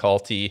anything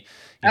culty.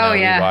 Oh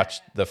We yeah.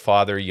 watched the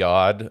Father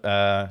Yod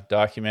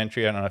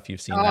documentary. I don't know if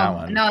you've seen that Oh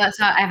one. no, that's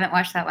not. I haven't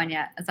watched that one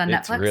yet. It's on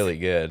It's Netflix. really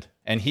good.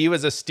 And he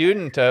was a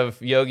student of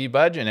Yogi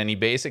Bhajan, and he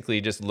basically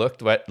just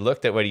looked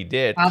at what he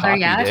did, Father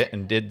copied Yad. it,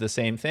 and did the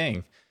same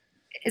thing.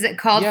 Is it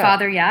called Yeah.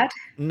 Father Yad?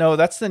 No,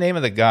 that's the name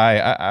of the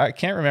guy. I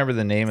can't remember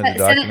the name of the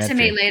Send it to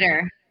me documentary.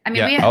 later. I mean,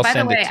 Yeah, we. I'll By the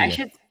send it way,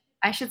 to you.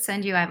 I should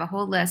send you. I have a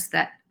whole list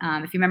that,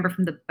 if you remember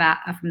from the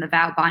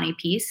Val Bonnie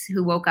piece,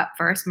 who woke up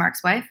first,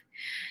 Mark's wife.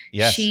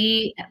 Yes.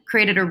 She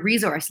created a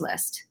resource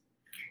list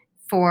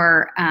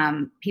for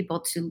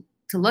people to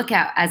look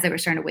at as they were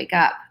starting to wake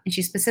up. And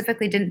she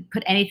specifically didn't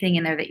put anything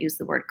in there that used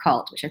the word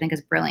cult, which I think is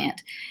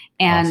brilliant.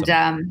 And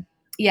Awesome.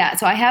 yeah,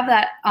 so I have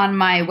that on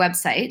my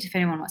website if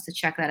anyone wants to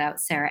check that out,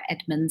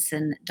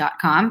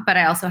 saraedmondson.com. But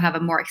I also have a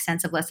more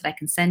extensive list that I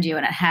can send you,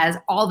 and it has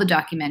all the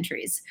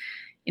documentaries,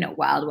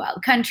 Wild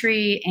Wild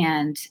Country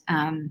and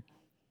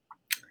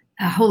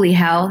Holy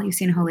Hell. You've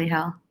seen Holy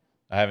Hell?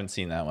 I haven't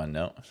seen that one.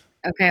 No.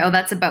 Okay. Oh,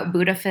 that's about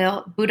Buddha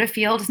Field. Buddha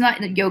Field. It's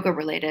not yoga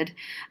related.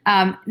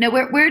 No,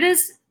 where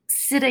does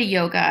Siddha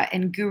Yoga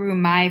and Guru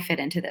Mai fit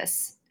into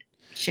this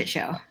shit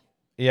show?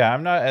 Yeah,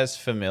 I'm not as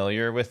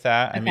familiar with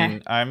that. I Okay.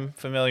 mean, I'm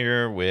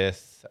familiar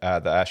with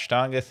the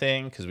Ashtanga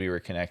thing because we were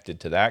connected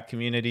to that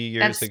community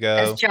years That's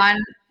ago.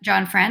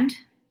 John Friend.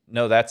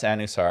 No, that's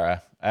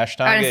Anusara. Oh,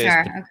 Ashtanga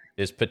Sarah.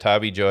 is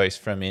Patabi Joyce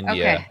from Okay.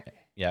 India.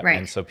 Yeah, and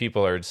Right. so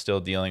people are still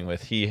dealing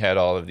with. He had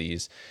all of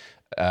these.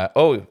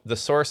 The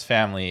Source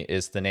Family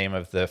is the name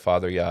of the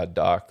Father Yod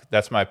doc.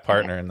 That's my Okay.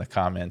 partner in the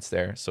comments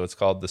there. So it's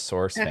called the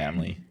Source Okay.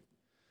 Family.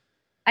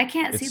 I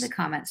can't see the It's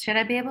comments. Should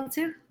I be able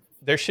to?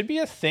 There should be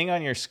a thing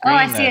on your Oh,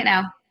 I screen see it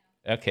that.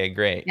 now. Okay,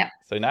 great. Yep.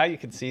 So now you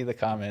can see the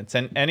comments.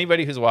 And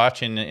anybody who's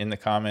watching in the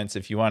comments,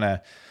 if you want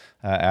to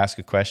ask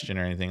a question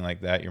or anything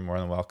like that, you're more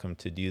than welcome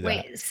to do that.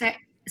 Wait,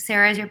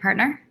 Sarah is your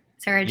partner?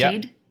 Sarah Yep.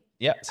 Jade?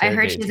 Yeah. I Sarah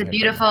heard she Jade's has a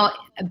my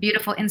partner.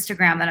 beautiful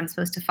Instagram that I'm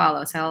supposed to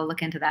follow, so I'll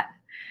look into that.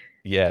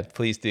 Yeah,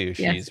 please do.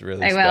 Yes, She's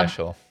really I will.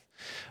 special.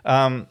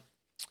 Um,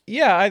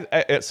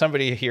 yeah,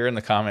 somebody here in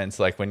the comments,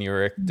 like when you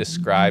were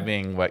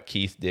describing what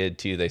Keith did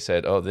too, they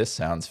said, "Oh, this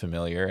sounds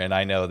familiar," and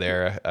I know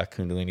they're a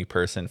Kundalini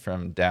person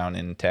from down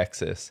in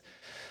Texas.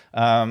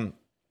 Um,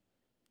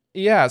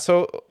 yeah.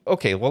 So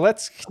okay, well,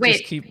 let's just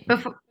Wait, keep.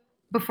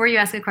 before you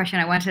ask a question,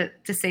 I wanted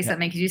to say Yeah.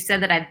 something because you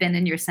said that I've been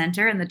in your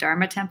center in the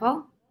Dharma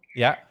Temple.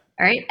 Yeah.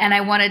 All right. And I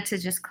wanted to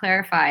just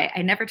clarify.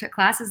 I never took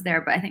classes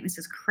there, but I think this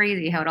is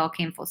crazy how it all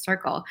came full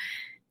circle.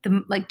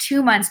 Like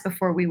 2 months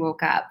before we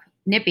woke up,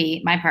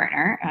 Nippy, my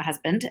partner,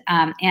 husband,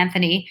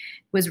 Anthony,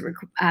 was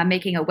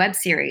making a web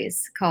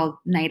series called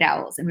Night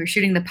Owls, and we were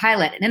shooting the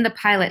pilot. And in the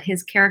pilot,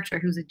 his character,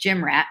 who's a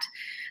gym rat,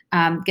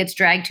 gets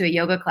dragged to a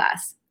yoga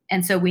class,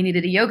 and so we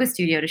needed a yoga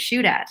studio to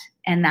shoot at,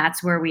 and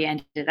that's where we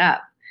ended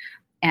up.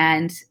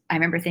 And I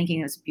remember thinking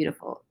it was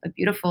a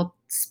beautiful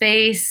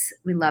space.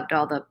 We loved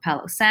all the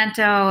Palo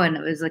Santo, and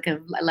it was like I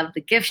loved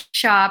the gift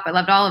shop. I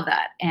loved all of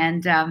that.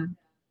 And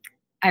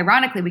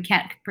ironically, we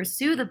can't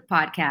pursue the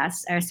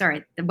podcast, or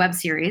sorry, the web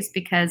series,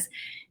 because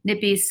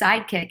Nippy's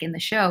sidekick in the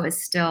show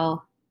is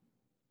still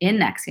in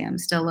NXIVM,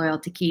 still loyal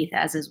to Keith,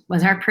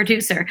 was our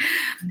producer.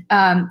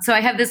 So I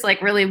have this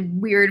like really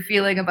weird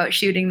feeling about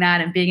shooting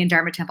that and being in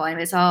Dharma Temple.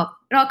 Anyway, it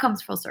all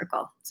comes full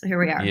circle. So here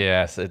we are.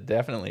 Yes, it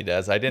definitely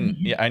does. I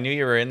knew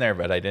you were in there,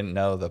 but I didn't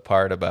know the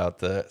part about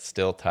the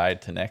still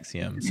tied to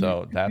NXIVM.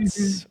 So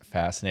that's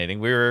fascinating.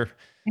 We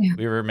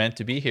were meant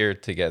to be here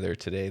together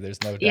today.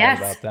 There's no doubt Yes.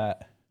 about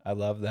that. I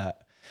love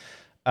that.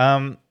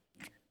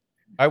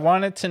 I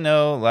wanted to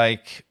know,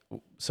 like,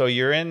 so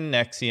you're in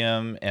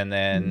NXIVM, and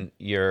then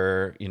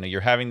you're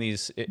having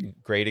these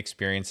great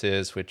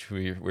experiences, which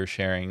we're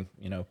sharing,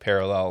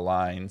 parallel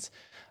lines.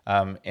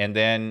 And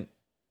then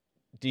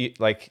do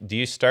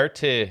you start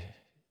to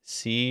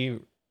see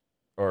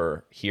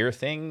or hear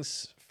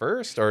things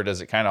first, or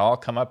does it kind of all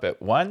come up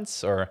at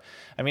once? Or,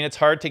 I mean, it's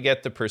hard to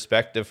get the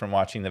perspective from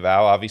watching The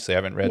Vow. Obviously, I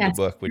haven't read the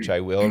book, which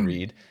I will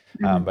read.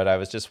 But I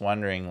was just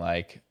wondering,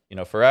 like,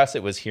 for us,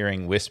 it was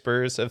hearing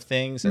whispers of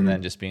things and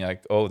then just being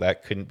like, oh,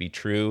 that couldn't be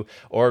true.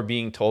 Or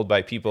being told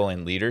by people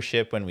in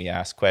leadership when we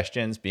ask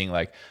questions, being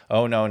like,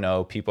 oh,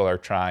 no, people are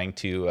trying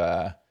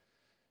to,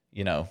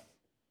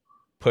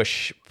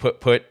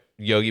 put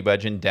Yogi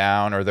Bhajan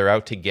down, or they're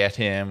out to get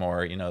him,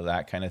 or,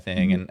 that kind of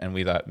thing. And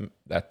we thought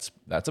that's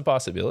a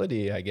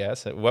possibility, I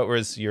guess. What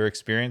was your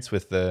experience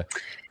with the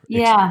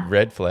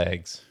red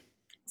flags?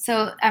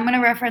 So I'm going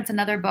to reference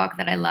another book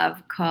that I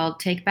love called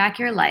Take Back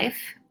Your Life.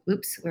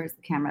 Oops, where's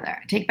the camera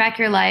there? Take Back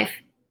Your Life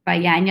by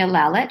Janja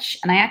Lalich.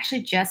 And I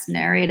actually just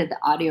narrated the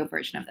audio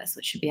version of this,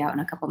 which should be out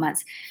in a couple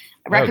months.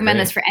 I recommend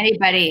this for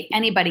anybody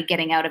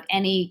getting out of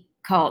any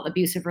cult,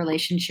 abusive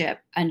relationship,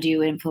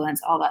 undue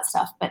influence, all that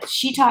stuff. But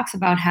she talks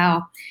about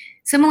how,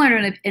 similar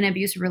to an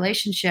abusive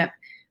relationship,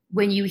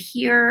 when you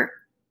hear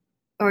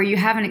or you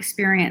have an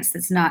experience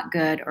that's not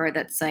good, or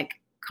that's like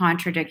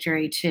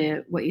contradictory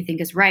to what you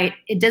think is right,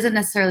 it doesn't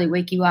necessarily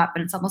wake you up.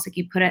 And it's almost like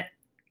you put it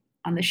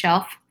on the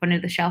shelf, put it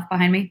on the shelf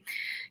behind me,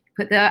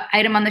 put the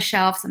item on the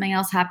shelf, something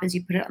else happens,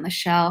 you put it on the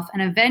shelf,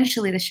 and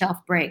eventually the shelf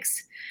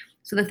breaks.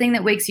 So the thing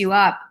that wakes you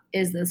up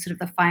is the sort of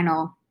the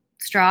final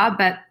straw.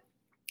 But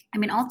I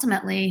mean,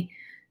 ultimately,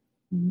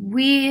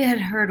 we had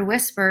heard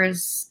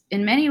whispers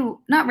in many,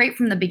 not right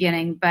from the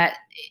beginning, but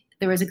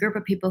there was a group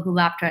of people who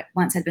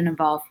once had been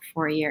involved for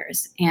 4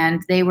 years,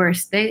 and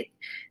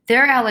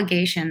their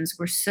allegations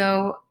were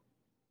so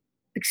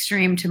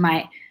extreme to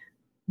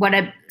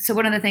so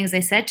one of the things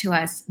they said to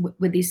us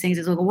with these things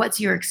is, well, what's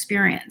your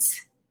experience?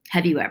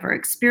 Have you ever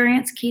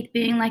experienced Keith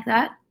being like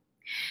that?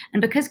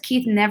 And because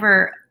Keith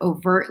never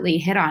overtly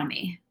hit on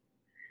me,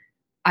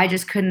 I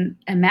just couldn't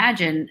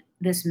imagine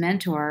this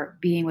mentor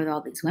being with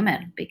all these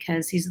women,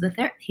 because he's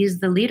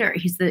the leader.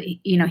 We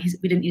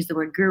didn't use the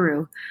word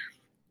guru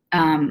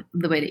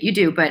the way that you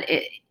do, but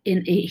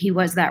he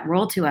was that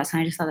role to us.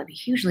 And I just thought that'd be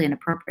hugely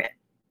inappropriate.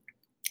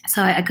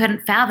 So I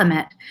couldn't fathom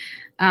it.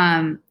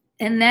 And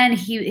then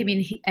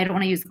I don't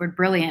want to use the word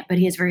brilliant, but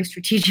he is very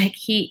strategic.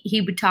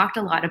 He talked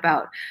a lot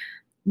about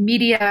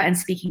media and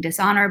speaking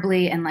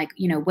dishonorably. And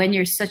when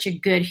you're such a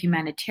good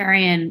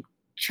humanitarian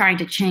trying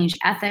to change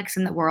ethics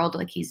in the world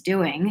like he's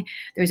doing,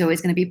 there's always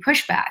going to be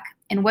pushback.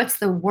 And what's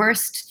the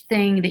worst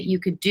thing that you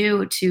could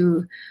do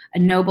to a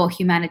noble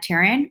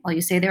humanitarian? Well,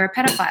 you say they're a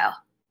pedophile.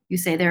 You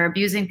say they're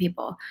abusing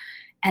people.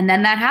 And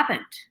then that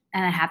happened.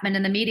 And it happened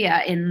in the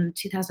media in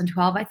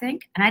 2012, I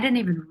think. And I didn't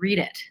even read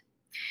it,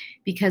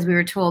 because we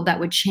were told that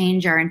would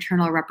change our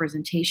internal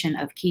representation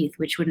of Keith,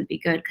 which wouldn't be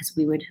good, because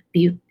we would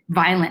be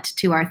violent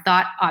to our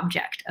thought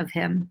object of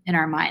him in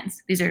our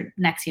minds. These are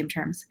NXIVM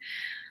terms.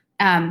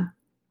 And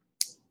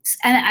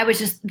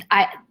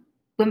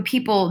when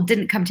people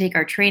didn't come take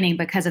our training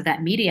because of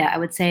that media, I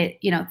would say,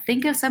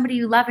 think of somebody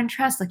you love and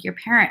trust, like your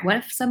parent. What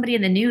if somebody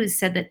in the news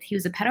said that he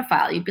was a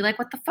pedophile? You'd be like,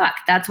 what the fuck?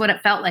 That's what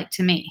it felt like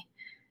to me.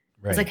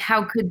 Right. It's like,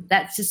 how could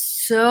that's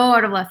just so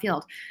out of left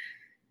field?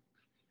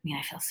 I mean,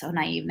 I feel so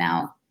naive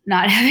now,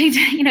 not having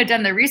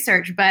done the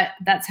research, but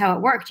that's how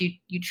it worked.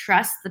 You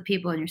trust the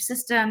people in your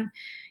system.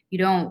 You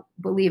don't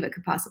believe it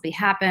could possibly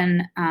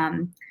happen.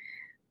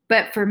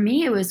 But for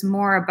me, it was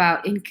more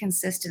about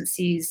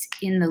inconsistencies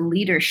in the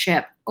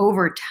leadership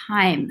over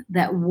time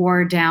that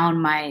wore down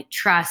my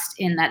trust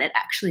in that it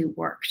actually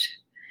worked.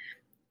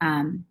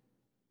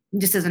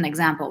 Just as an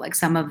example, like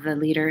some of the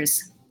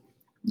leaders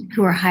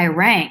who are high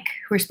rank,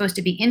 who are supposed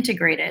to be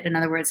integrated, in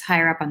other words,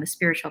 higher up on the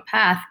spiritual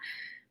path,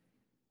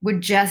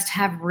 would just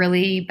have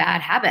really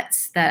bad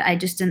habits that I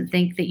just didn't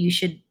think that you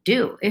should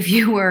do if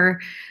you were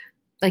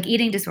like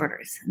eating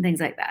disorders and things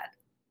like that.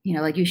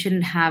 You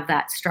shouldn't have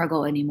that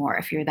struggle anymore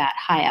if you're that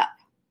high up,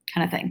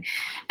 kind of thing.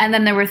 And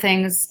then there were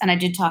things, and I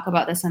did talk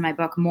about this in my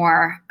book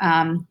more,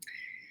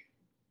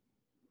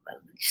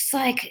 just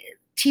like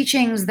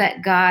teachings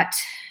that got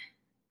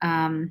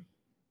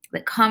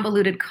like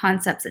convoluted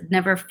concepts that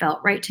never felt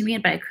right to me,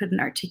 but I couldn't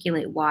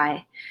articulate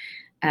why.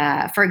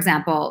 For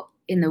example,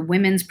 in the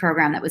women's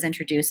program that was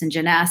introduced in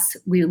Jeunesse,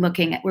 we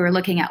were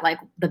looking at like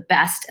the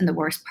best and the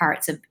worst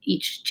parts of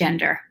each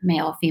gender,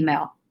 male,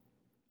 female.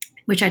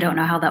 which I don't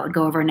know how that would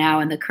go over now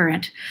in the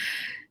current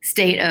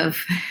state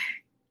of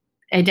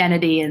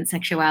identity and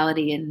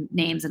sexuality and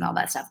names and all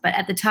that stuff. But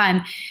at the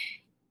time,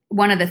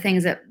 one of the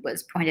things that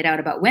was pointed out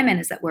about women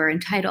is that we're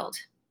entitled,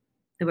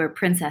 that we're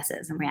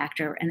princesses and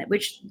reactor, and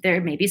which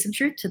there may be some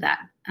truth to that.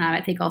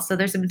 I think also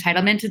there's some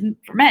entitlement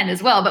for men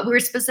as well, but we were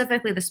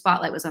specifically, the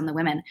spotlight was on the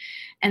women.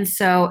 And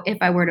so if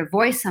I were to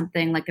voice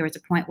something, like there was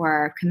a point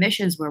where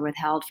commissions were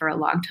withheld for a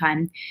long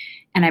time,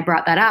 and I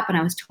brought that up and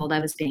I was told I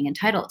was being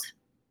entitled.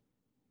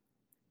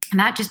 And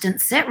that just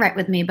didn't sit right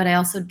with me, but I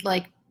also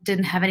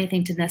didn't have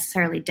anything to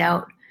necessarily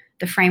doubt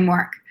the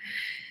framework.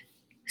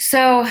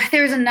 So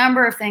there's a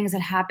number of things that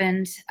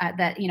happened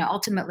that,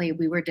 ultimately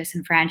we were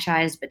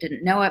disenfranchised, but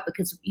didn't know it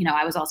because,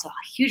 I was also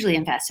hugely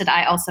invested.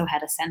 I also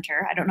had a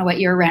center. I don't know what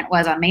your rent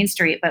was on Main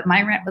Street, but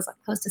my rent was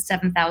close to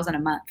 $7,000 a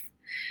month.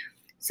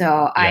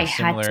 So I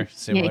had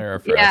similar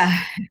for us.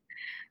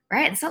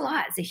 Right. It's a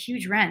lot. It's a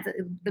huge rent.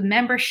 The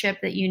membership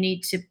that you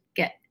need to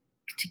get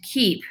to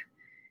keep.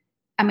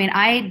 I mean,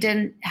 I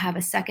didn't have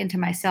a second to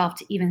myself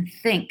to even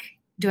think,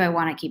 do I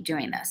want to keep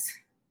doing this?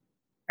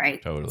 Right.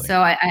 Totally.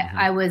 So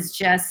I was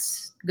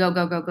just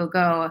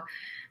go.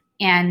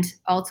 And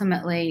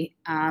ultimately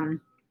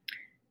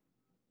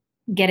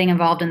getting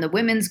involved in the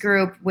women's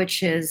group,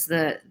 which is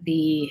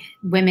the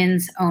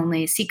women's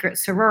only secret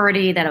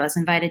sorority that I was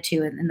invited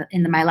to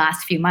in my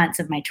last few months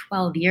of my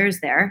 12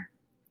 years there,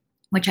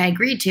 which I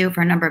agreed to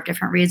for a number of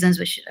different reasons,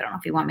 which I don't know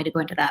if you want me to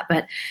go into that,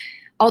 but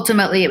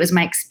ultimately it was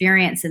my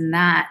experience in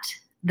that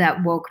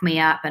woke me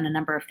up, and a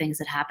number of things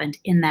that happened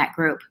in that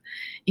group,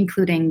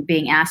 including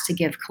being asked to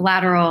give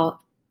collateral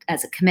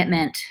as a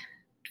commitment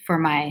for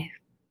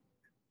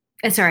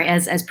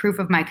as proof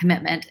of my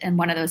commitment. And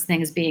one of those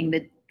things being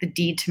the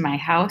deed to my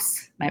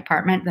house, my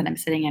apartment that I'm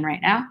sitting in right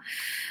now,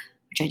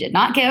 which I did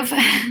not give.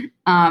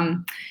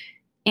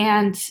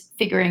 And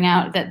figuring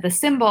out that the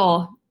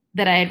symbol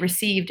that I had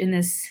received in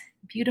this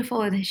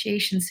beautiful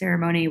initiation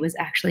ceremony was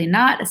actually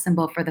not a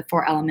symbol for the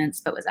 4 elements,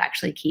 but was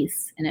actually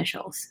Keith's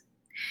initials.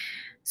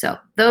 So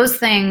those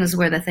things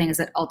were the things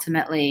that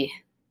ultimately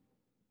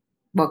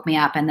woke me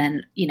up. And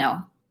then,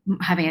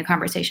 having a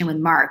conversation with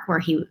Mark where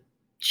he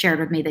shared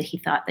with me that he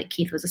thought that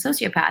Keith was a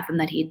sociopath and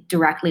that he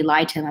directly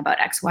lied to him about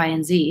X, Y,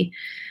 and Z.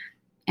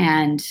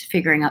 And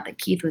figuring out that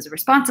Keith was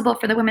responsible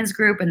for the women's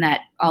group and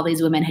that all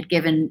these women had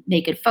given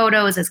naked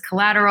photos as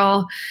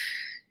collateral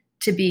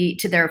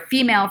to their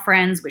female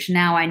friends, which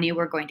now I knew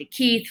were going to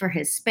Keith for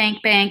his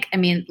spank bank. I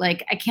mean, I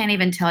can't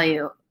even tell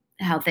you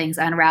how things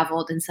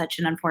unraveled in such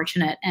an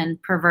unfortunate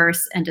and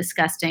perverse and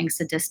disgusting,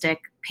 sadistic,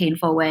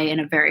 painful way in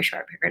a very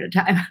short period of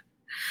time.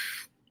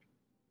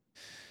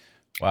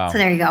 Wow. So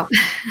there you go.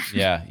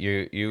 Yeah,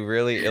 you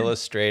really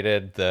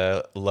illustrated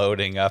the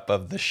loading up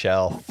of the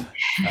shelf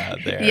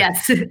there.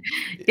 Yes.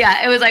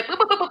 Yeah, it was like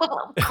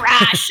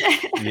crash.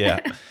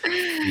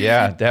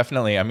 Yeah,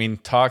 definitely. I mean,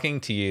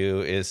 talking to you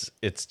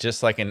it's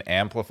just like an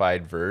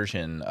amplified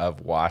version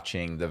of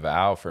watching The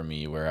Vow for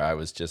me, where I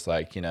was just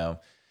like,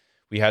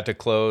 we had to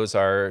close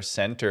our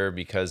center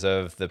because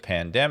of the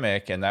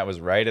pandemic. And that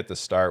was right at the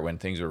start when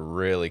things were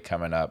really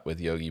coming up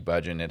with Yogi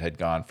Bhajan. It had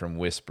gone from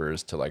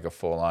whispers to a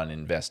full-on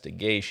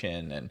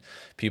investigation and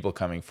people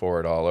coming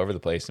forward all over the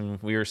place.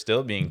 And we were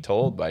still being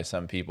told by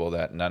some people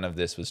that none of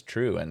this was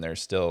true. And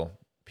there's still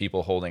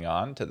people holding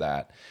on to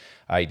that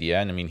idea.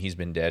 And I mean, he's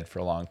been dead for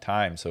a long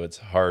time, so it's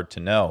hard to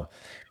know.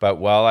 But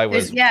while I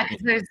was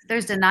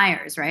there's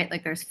deniers, right?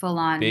 There's full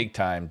on big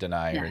time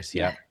deniers.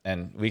 Yeah.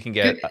 And we can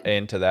get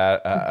into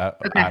that.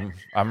 Okay.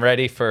 I'm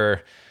ready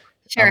for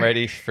Sure. I'm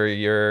ready for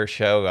your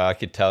show. I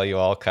could tell you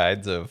all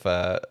kinds of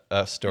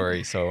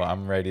stories, so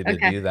I'm ready to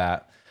do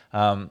that.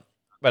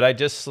 But I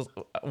just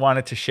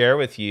wanted to share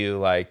with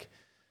you, it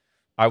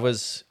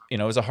was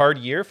a hard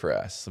year for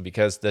us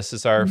because this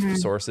is our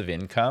source of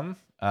income.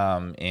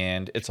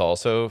 And it's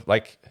also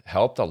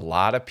helped a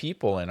lot of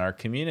people in our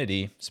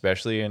community,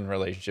 especially in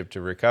relationship to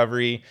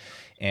recovery.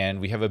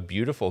 And we have a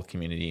beautiful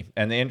community.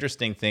 And the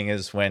interesting thing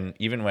is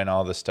even when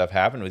all this stuff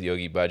happened with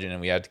Yogi Bhajan and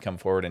we had to come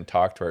forward and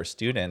talk to our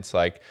students,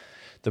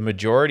 the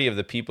majority of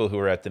the people who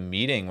were at the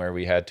meeting where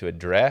we had to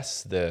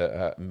address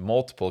the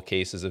multiple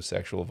cases of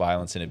sexual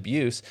violence and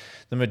abuse,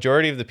 the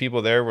majority of the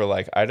people there were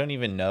like, I don't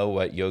even know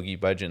what Yogi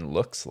Bhajan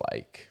looks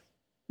like.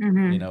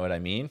 You know what I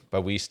mean?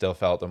 But we still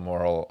felt a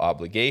moral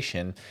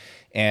obligation.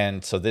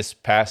 And so this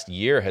past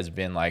year has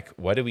been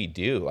what do we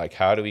do?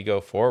 How do we go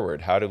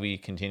forward? How do we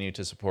continue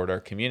to support our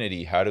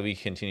community? How do we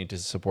continue to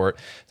support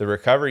the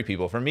recovery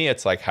people? For me,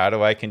 it's how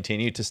do I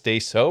continue to stay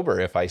sober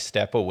if I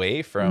step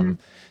away from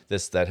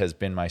this that has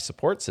been my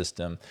support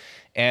system?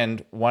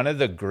 And one of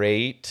the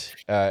great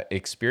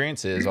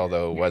experiences,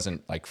 although it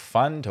wasn't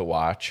fun to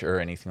watch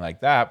or anything like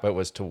that, but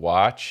was to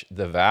watch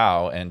The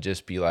Vow and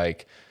just be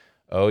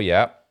oh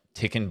yeah,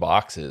 ticking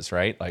boxes,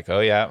 right? Oh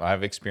yeah,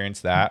 I've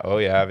experienced that. Oh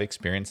yeah, I've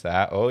experienced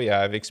that. Oh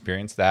yeah, I've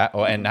experienced that.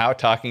 Oh, and now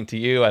talking to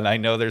you, and I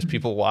know there's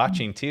people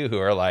watching too who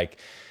are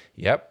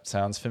yep,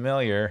 sounds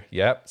familiar.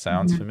 Yep,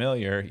 sounds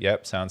familiar.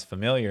 Yep, sounds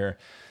familiar.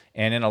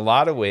 And in a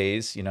lot of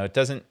ways, it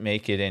doesn't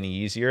make it any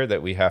easier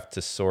that we have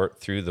to sort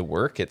through the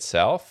work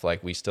itself.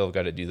 Like, we still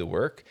got to do the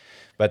work.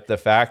 But the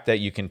fact that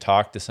you can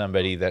talk to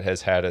somebody that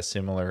has had a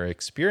similar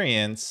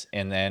experience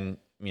and then,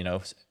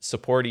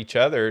 support each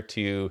other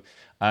to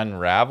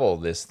unravel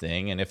this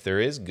thing. And if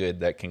there is good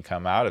that can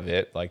come out of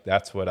it, like,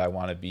 that's what I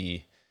want to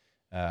be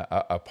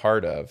a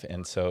part of.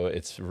 And so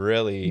it's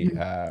really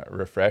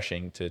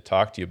refreshing to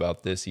talk to you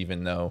about this,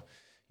 even though,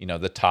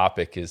 the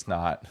topic is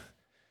not,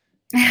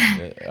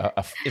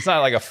 it's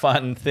not like a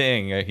fun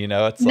thing, it's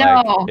like,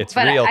 No, it's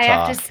but real I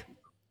have talk. to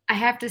I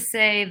have to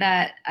say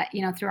that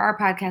through our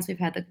podcast we've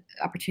had the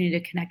opportunity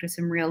to connect with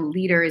some real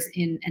leaders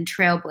and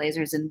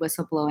trailblazers in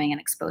whistleblowing and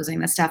exposing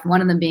this stuff. One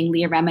of them being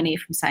Leah Remini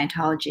from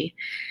Scientology,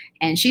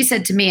 and she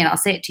said to me, and I'll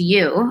say it to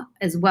you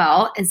as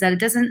well, is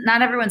that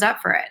not everyone's up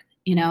for it.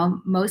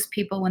 Most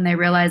people, when they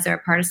realize they're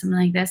a part of something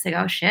like this, they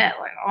go, "Oh, shit,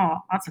 like, oh,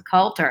 that's a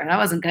cult, or that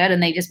wasn't good,"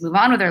 and they just move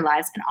on with their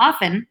lives. And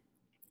often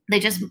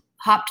they just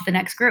hop to the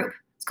next group.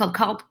 It's called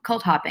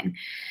cult hopping.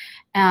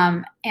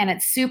 And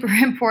it's super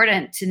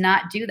important to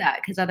not do that,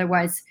 because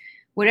otherwise,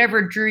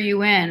 whatever drew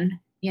you in,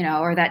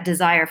 or that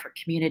desire for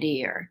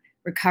community or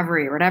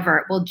recovery or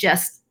whatever, you'll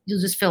just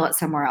fill it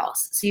somewhere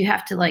else. So you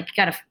have to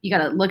you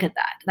gotta look at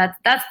that.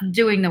 That's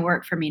doing the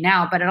work for me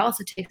now. But it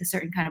also takes a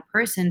certain kind of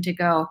person to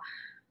go,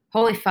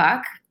 holy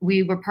fuck,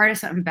 we were part of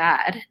something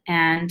bad,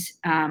 and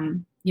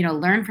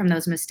learn from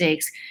those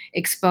mistakes,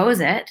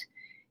 expose it.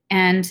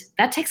 And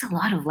that takes a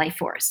lot of life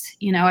force.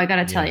 I got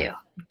to tell you,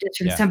 just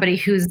from somebody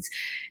who's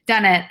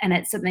done it. And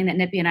it's something that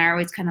Nippy and I are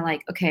always kind of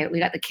like, okay, we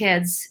got the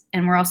kids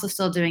and we're also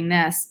still doing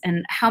this.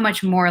 And how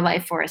much more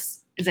life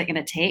force is it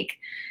going to take?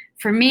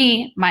 For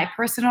me, my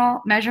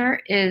personal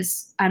measure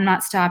is I'm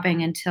not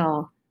stopping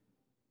until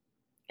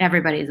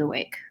everybody's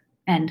awake.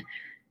 And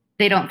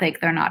they don't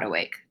think they're not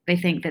awake. They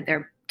think that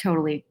they're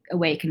totally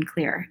awake and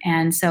clear.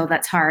 And so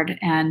that's hard.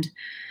 And,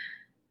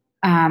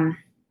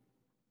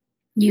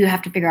 you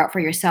have to figure out for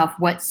yourself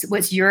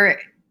what's your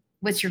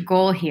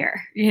goal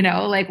here.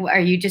 Are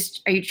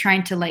you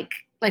trying to like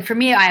for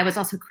me, I was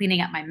also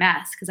cleaning up my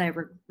mess because I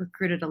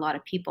recruited a lot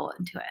of people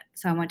into it.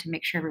 So I wanted to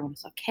make sure everyone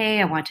was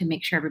okay. I wanted to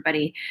make sure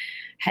everybody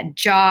had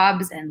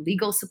jobs and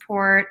legal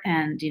support,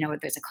 and if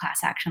there's a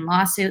class action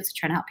lawsuit, so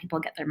trying to help people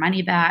get their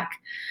money back.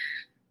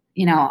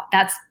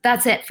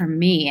 That's it for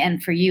me.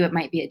 And for you, it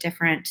might be a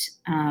different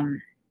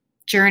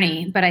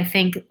journey, but I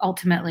think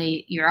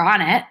ultimately you're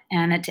on it.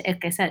 And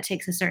like I said, it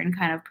takes a certain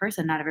kind of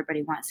person. Not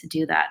everybody wants to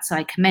do that. So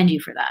I commend you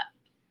for that.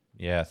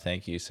 Yeah,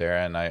 thank you,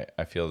 Sarah. And I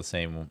feel the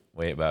same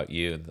way about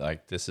you.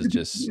 Like, this is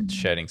just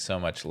shedding so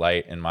much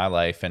light in my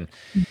life.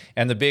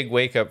 And the big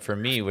wake up for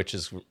me,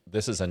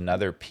 this is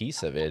another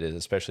piece of it, is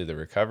especially the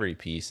recovery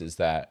piece, is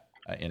that,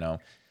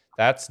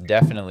 that's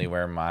definitely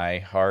where my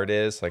heart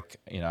is. Like,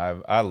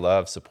 I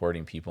love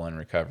supporting people in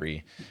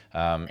recovery,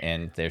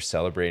 and they're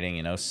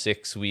celebrating,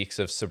 6 weeks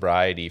of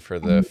sobriety for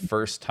the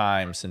first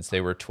time since they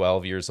were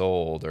 12 years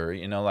old, or,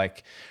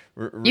 like,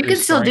 you can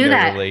still do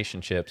that.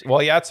 Relationships.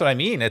 Well, yeah, that's what I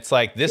mean. It's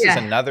like, this is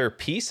another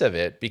piece of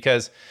it,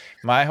 because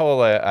my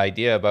whole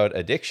idea about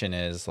addiction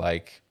is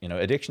like,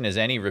 addiction is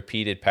any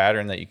repeated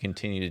pattern that you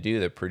continue to do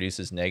that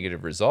produces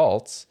negative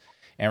results.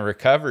 And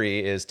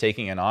recovery is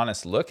taking an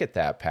honest look at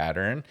that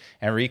pattern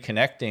and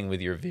reconnecting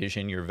with your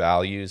vision, your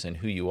values, and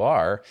who you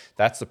are.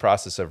 That's the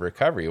process of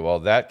recovery. Well,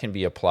 that can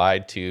be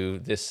applied to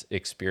this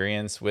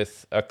experience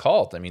with a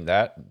cult. I mean,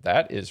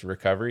 that is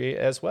recovery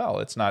as well.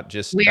 It's not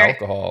just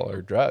alcohol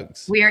or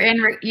drugs.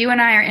 You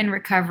and I are in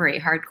recovery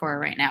hardcore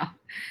right now.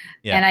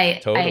 Yeah,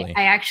 and totally.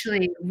 I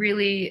actually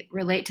really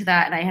relate to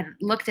that. And I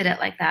hadn't looked at it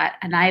like that.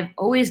 And I've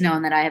always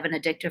known that I have an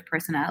addictive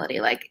personality.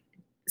 Like,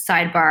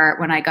 sidebar,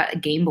 when I got a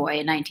Game Boy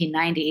in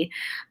 1990,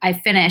 I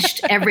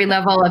finished every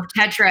level of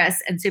Tetris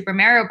and Super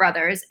Mario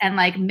Brothers, and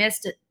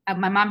missed it.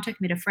 My mom took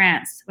me to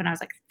France when I was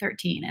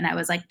 13, and I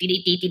was like, dee,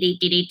 dee, dee, dee,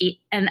 dee, dee,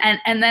 dee. And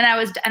then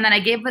I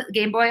gave the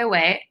Game Boy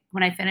away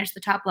when I finished the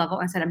top level.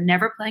 I said, I'm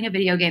never playing a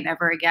video game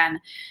ever again,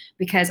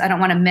 because I don't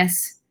want to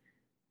miss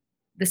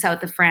the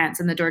south of France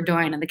and the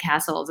Dordogne and the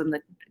castles,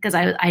 because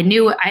I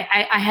knew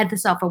I had the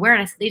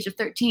self-awareness at the age of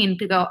 13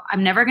 to go,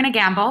 I'm never going to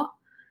gamble.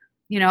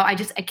 I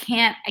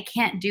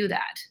can't do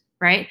that.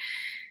 Right.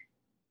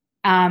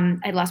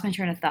 I lost my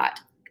train of thought.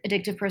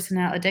 Addictive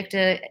personality,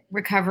 addicted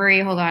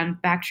recovery. Hold on.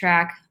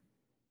 Backtrack.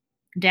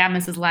 Damn,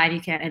 this is live. You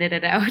can't edit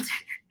it out.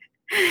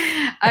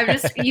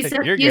 You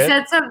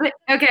said something.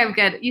 Okay, I'm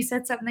good. You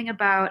said something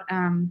about,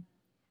 and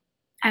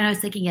I was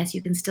thinking, yes,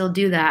 you can still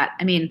do that.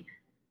 I mean,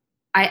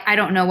 I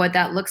don't know what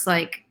that looks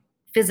like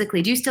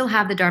physically. Do you still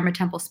have the Dharma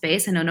Temple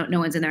space? I know no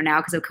one's in there now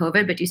because of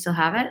COVID, but do you still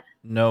have it?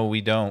 No, we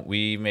don't.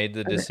 We made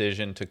the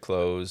decision to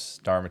close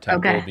Dharma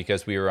Temple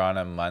because we were on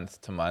a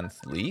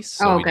month-to-month lease,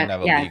 so we didn't have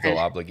a legal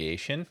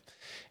obligation.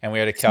 And we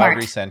had a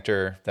Calgary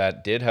center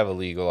that did have a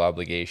legal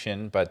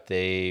obligation, but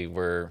they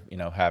were,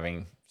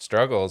 having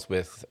struggles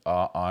with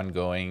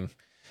ongoing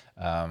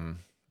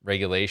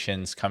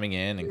regulations coming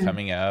in and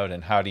coming out,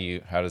 and how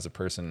does a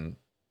person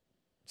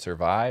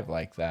survive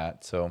like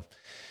that? So,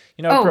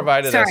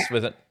 provided us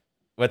with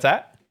what's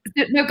that?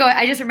 No, go.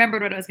 I just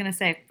remembered what I was going to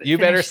say. But You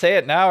better finish. say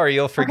it now or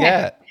you'll Okay.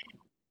 forget.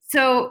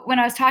 So when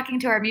I was talking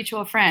to our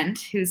mutual friend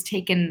who's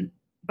taken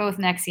both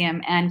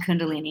Nexium and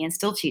Kundalini and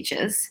still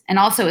teaches, and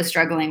also is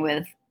struggling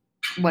with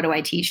what do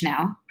I teach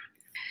now,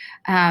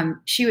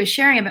 she was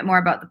sharing a bit more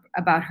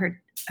about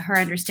her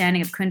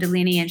understanding of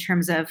Kundalini in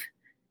terms of,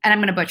 and I'm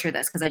going to butcher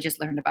this because I just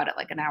learned about it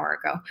like an hour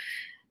ago,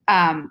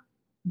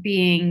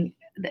 being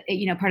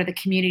part of the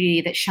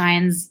community that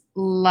shines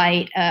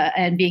light,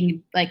 and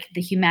being like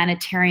the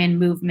humanitarian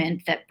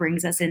movement that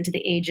brings us into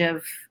the age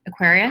of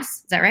Aquarius.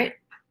 Is that right?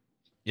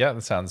 Yeah,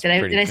 that sounds Did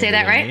pretty I say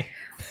that right? Kundalini.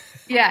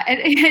 Yeah,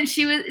 and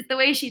she was, the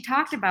way she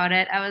talked about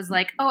it, I was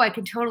like, oh, I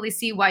can totally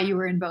see why you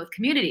were in both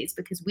communities,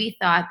 because we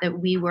thought that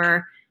we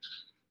were,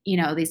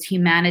 these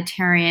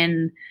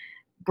humanitarian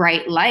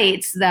bright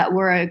lights that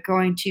were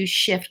going to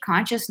shift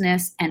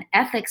consciousness and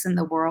ethics in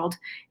the world,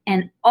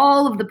 and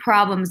all of the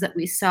problems that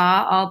we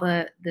saw, all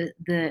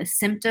the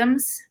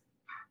symptoms,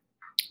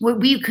 what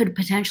we could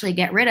potentially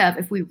get rid of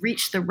if we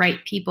reached the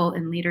right people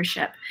in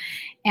leadership.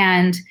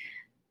 And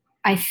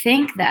I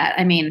think that,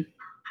 I mean,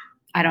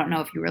 I don't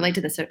know if you relate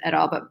to this at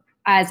all, but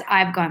as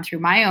I've gone through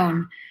my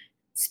own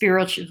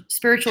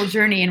spiritual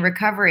journey and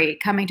recovery,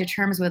 coming to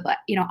terms with,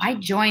 I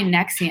joined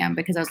Nexium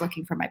because I was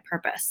looking for my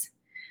purpose.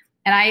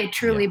 And I Yeah.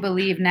 truly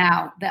believe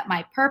now that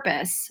my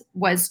purpose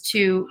was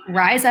to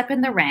rise up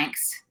in the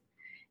ranks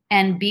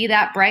and be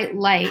that bright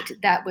light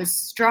that was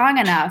strong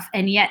enough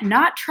and yet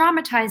not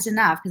traumatized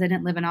enough, because I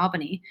didn't live in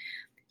Albany,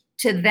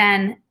 to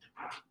then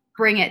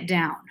bring it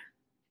down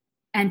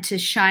and to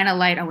shine a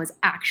light on what's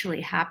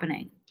actually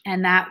happening.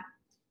 And that,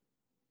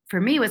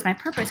 for me, was my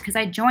purpose, because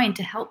I joined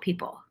to help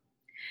people.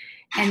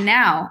 And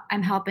now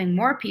I'm helping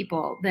more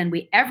people than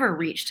we ever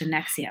reached in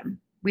Nexium.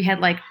 We had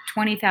like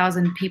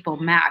 20,000 people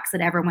max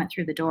that ever went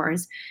through the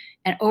doors,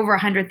 and over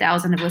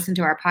 100,000 have listened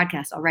to our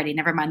podcast already,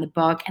 never mind the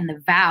book and the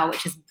vow,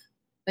 which is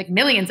like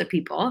millions of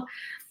people.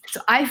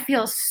 So I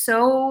feel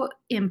so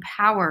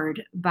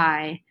empowered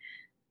by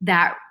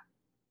that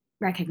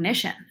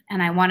recognition.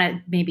 And I want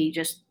to maybe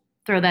just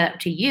throw that up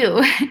to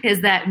you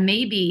is that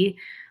maybe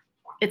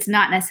it's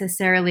not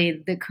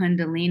necessarily the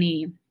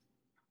Kundalini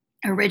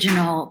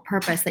original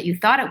purpose that you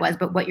thought it was,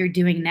 but what you're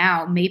doing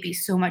now may be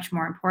so much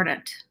more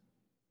important.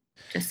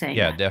 Just saying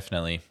Yeah, that.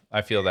 definitely.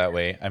 I feel that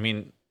way. I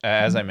mean,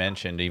 as I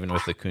mentioned, even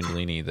with the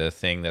Kundalini, the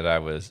thing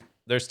that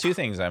there's two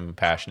things I'm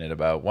passionate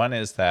about. One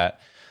is that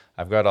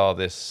I've got all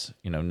this,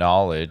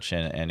 knowledge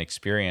and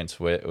experience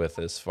with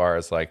as far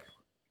as like,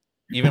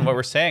 even what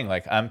we're saying,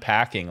 like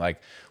unpacking,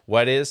 like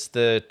what is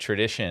the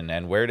tradition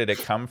and where did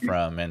it come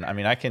from? And I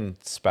mean, I can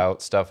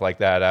spout stuff like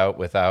that out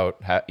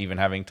without even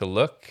having to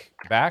look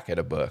back at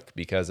a book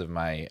because of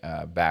my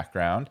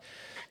background.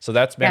 So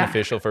that's Yeah.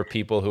 beneficial for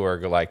people who are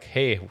like,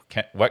 hey,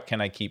 what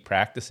can I keep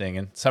practicing?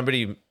 And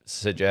somebody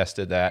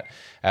suggested that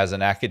as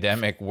an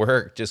academic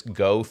work, just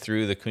go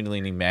through the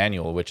Kundalini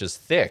manual, which is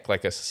thick,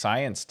 like a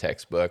science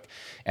textbook,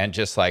 and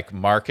just like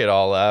mark it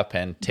all up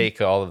and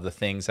take all of the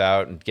things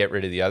out and get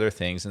rid of the other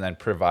things and then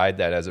provide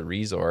that as a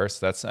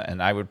resource.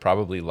 And I would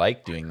probably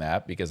like doing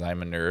that because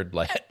I'm a nerd,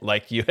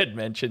 like you had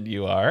mentioned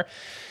you are.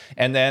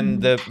 And then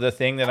the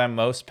thing that I'm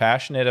most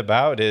passionate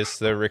about is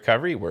the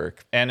recovery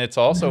work. And it's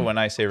also, when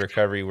I say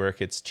recovery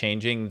work, it's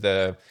changing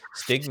the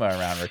stigma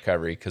around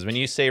recovery. Because when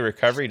you say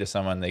recovery to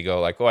someone, they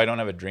go like, oh, I don't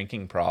have a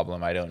drinking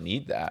problem, I don't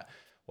need that.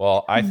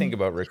 Well, I think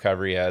about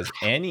recovery as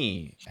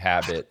any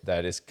habit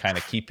that is kind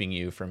of keeping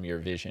you from your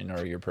vision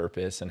or your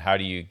purpose, and how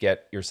do you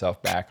get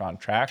yourself back on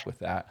track with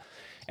that?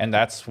 And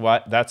that's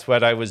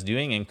what I was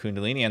doing in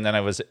Kundalini, and then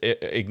I was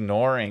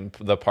ignoring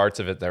the parts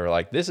of it that were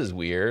like, this is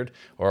weird,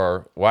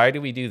 or why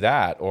do we do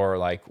that, or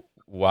like,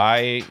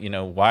 why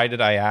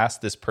did I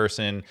ask this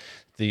person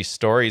these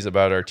stories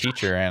about our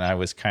teacher and I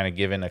was kind of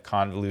given a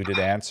convoluted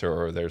answer,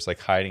 or there's like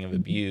hiding of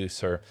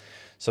abuse, or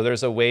so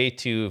there's a way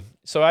to,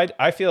 so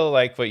I feel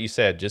like what you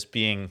said, just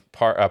being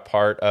a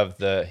part of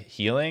the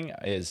healing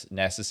is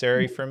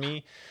necessary for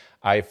me.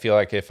 I feel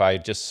like if I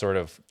just sort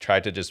of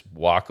tried to just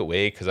walk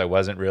away because I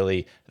wasn't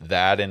really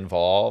that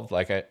involved,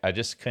 like I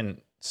just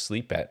couldn't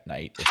sleep at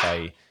night if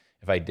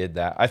I did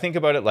that. I think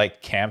about it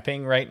like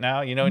camping right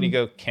now. You know, when you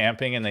go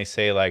camping and they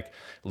say like,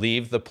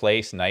 leave the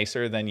place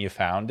nicer than you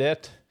found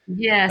it. That's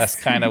Yes.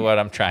 kind of what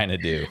I'm trying to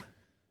do.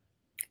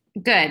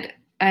 Good.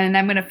 And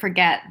I'm going to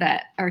forget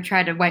that, or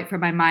try to wipe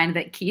from my mind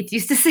that Keith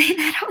used to say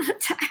that all the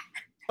time.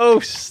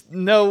 Oh,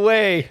 no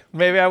way.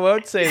 Maybe I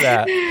won't say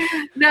that.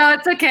 No,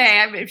 it's okay.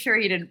 I'm sure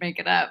he didn't make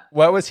it up.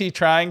 What was he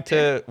trying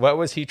to leave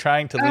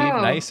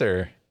Oh,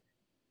 nicer?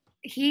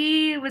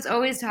 he was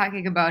always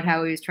talking about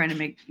how he was trying to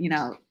make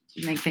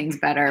things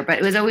better, but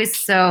it was always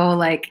so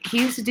like, he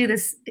used to do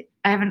this.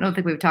 Don't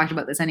think we've talked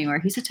about this anywhere.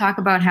 He used to talk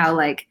about how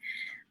like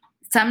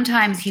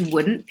sometimes he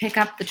wouldn't pick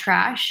up the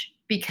trash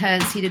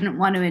because he didn't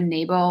want to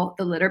enable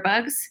the litter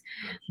bugs,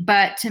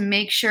 but to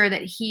make sure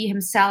that he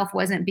himself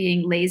wasn't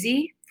being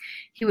lazy,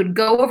 he would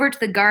go over to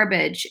the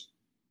garbage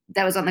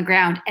that was on the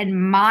ground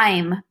and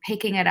mime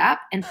picking it up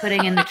and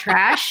putting in the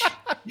trash.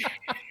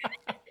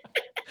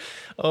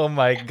 Oh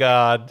my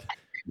God.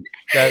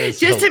 That is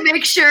just so. to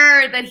make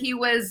sure that he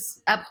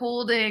was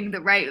upholding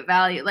the right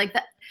value, like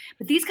that.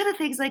 But these kind of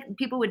things, like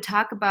people would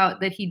talk about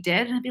that he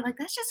did, and I'd be like,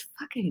 that's just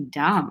fucking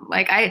dumb.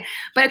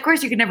 But of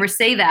course, you could never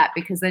say that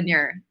because then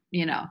you're,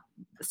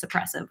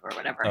 suppressive or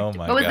whatever. Oh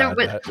my But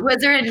God. was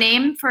there a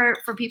name for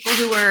people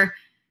who were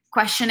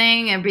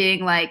questioning and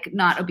being like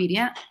not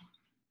obedient?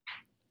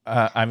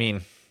 I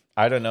mean,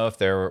 I don't know if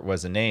there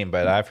was a name,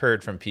 but I've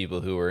heard from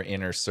people who were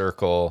inner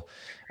circle,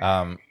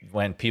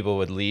 when people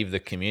would leave the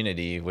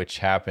community, which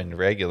happened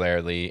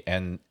regularly,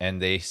 and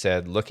they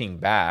said, looking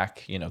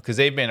back, because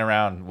they've been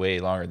around way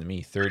longer than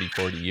me, 30,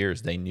 40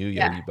 years, they knew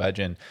Yeah. Yogi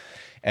Bhajan,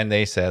 and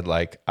they said,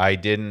 like, I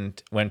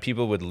didn't, when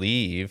people would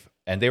leave,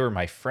 and they were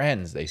my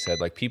friends, they said,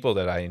 like, people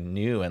that I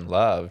knew and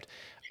loved,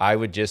 I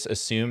would just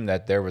assume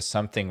that there was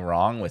something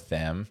wrong with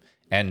them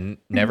and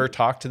never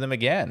talk to them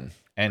again.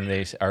 And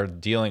they are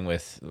dealing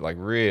with like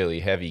really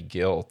heavy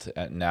guilt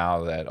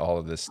now that all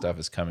of this stuff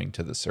is coming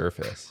to the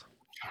surface.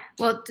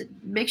 Well, to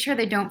make sure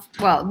they don't.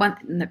 Well,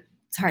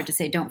 it's hard to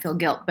say don't feel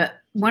guilt, but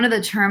one of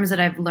the terms that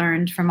I've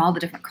learned from all the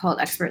different cult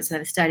experts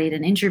that I've studied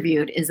and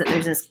interviewed is that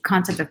there's this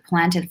concept of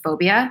planted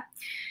phobia,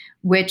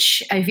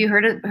 which have you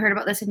heard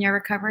about this in your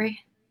recovery?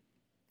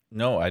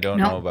 No, I don't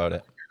know No. about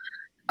it.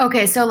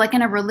 Okay, so like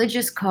in a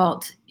religious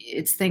cult,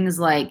 it's things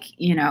like,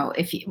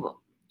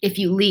 if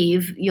you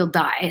leave, you'll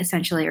die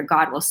essentially, or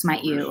God will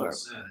smite you, or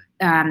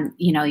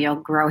you'll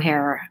grow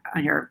hair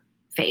on your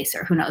face,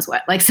 or who knows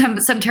what, like some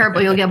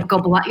terrible, you'll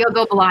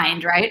go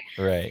blind, right?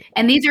 Right.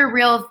 And these are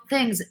real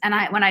things. And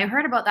when I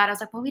heard about that, I was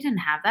like, well, we didn't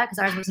have that because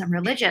ours wasn't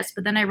religious.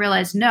 But then I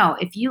realized, no,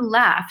 if you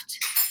left,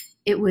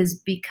 it was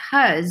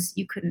because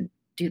you couldn't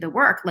do the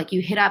work. Like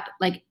you hit up,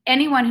 like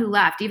anyone who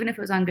left, even if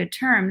it was on good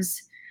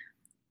terms,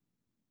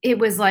 it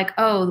was like,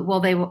 oh,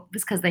 well,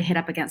 it's because they hit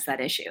up against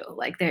that issue.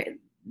 Like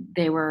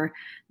they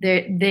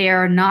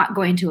are not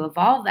going to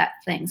evolve that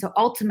thing. So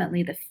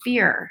ultimately the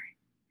fear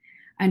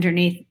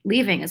underneath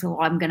leaving is, well,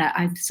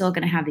 I'm still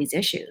gonna have these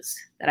issues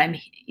that I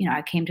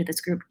came to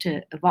this group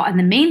to evolve. And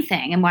the main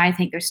thing, and why I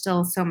think there's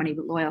still so many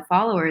loyal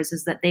followers,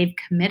 is that they've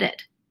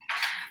committed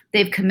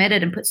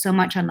and put so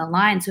much on the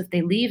line. So if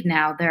they leave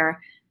now, they're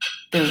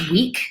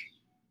weak,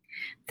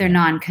 they're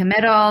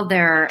non-committal,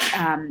 they're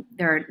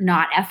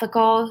not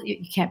ethical.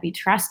 You can't be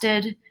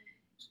trusted.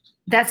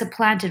 That's a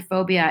planted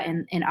phobia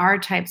in our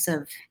types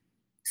of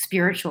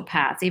spiritual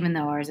paths, even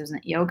though ours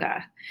isn't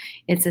yoga.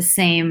 It's the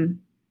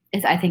same.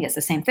 I think it's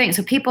the same thing.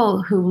 So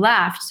people who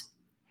left,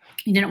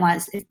 you didn't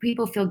want to, if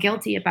people feel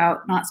guilty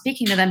about not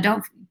speaking to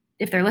them,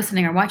 if they're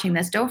listening or watching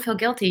this, don't feel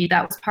guilty.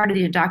 That was part of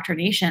the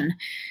indoctrination,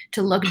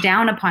 to look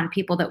down upon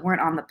people that weren't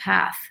on the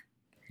path.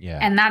 Yeah.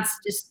 And that's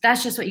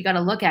just what you got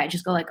to look at.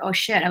 Just go like, oh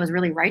shit, I was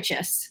really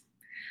righteous.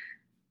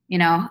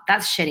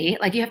 That's shitty.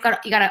 Like you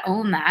got to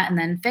own that and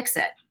then fix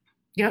it.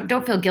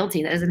 Don't feel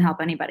guilty. That doesn't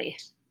help anybody.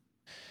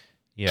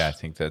 Yeah, I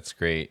think that's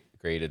great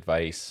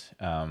advice.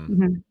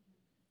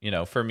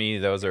 Mm-hmm. For me,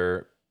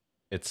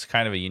 it's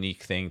kind of a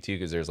unique thing too,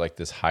 because there's like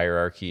this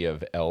hierarchy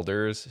of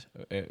elders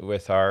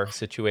with our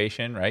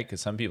situation, right?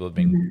 Because some people have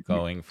been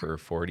going for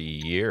 40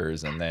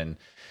 years, and then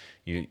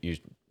you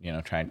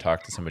try and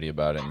talk to somebody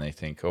about it, and they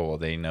think, oh, well,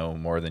 they know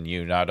more than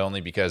you, not only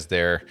because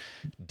they're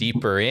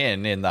deeper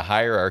in the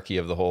hierarchy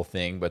of the whole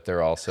thing, but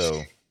they're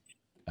also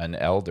an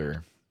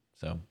elder.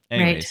 So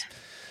anyways,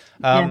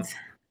 Yes.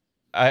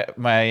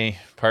 my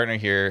partner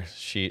here,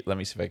 let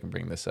me see if I can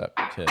bring this up.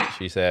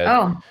 She said,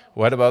 Oh,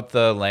 what about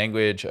the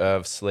language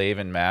of slave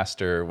and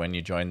master when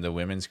you joined the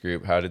women's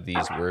group? How did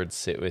these words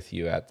sit with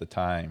you at the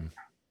time?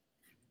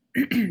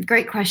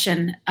 great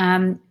question.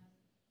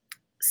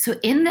 So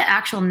in the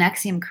actual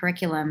NXIVM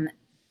curriculum,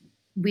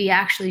 we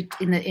actually,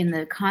 in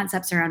the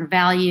concepts around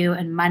value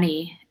and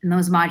money, in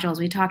those modules,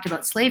 we talked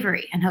about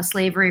slavery and how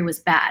slavery was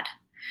bad,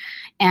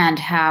 and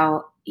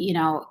how,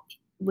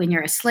 when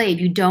you're a slave,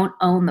 you don't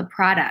own the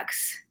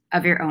products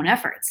of your own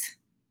efforts.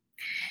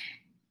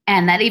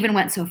 And that even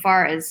went so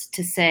far as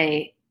to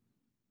say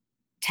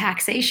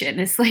taxation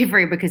is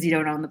slavery because you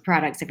don't own the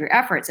products of your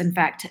efforts. In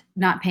fact,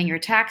 not paying your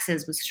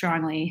taxes was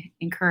strongly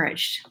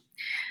encouraged.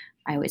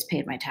 I always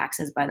paid my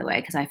taxes, by the way,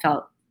 because I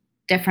felt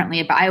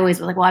differently. But I always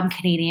was like, well, I'm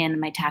Canadian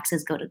and my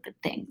taxes go to good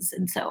things.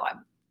 And so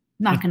I'm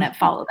not going to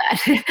follow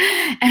that.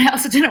 And I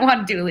also didn't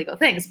want to do illegal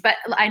things. But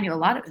I knew a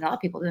lot of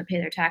people didn't pay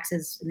their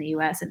taxes in the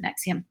US and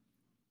NXIVM.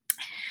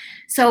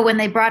 So when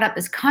they brought up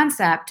this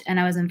concept and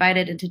I was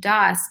invited into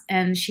DOS,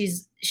 and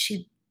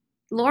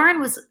Lauren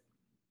was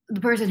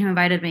the person who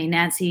invited me,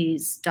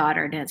 Nancy's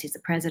daughter. Nancy's the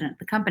president of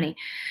the company.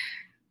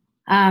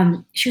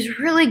 She was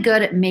really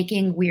good at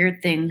making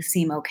weird things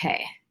seem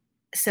okay.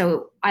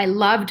 So I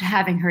loved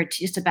having her,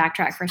 just to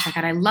backtrack for a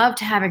second, I loved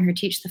having her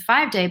teach the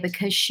 5-day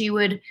because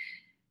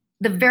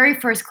the very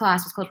first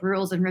class was called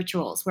Rules and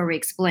Rituals, where we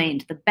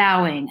explained the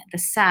bowing, the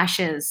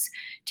sashes,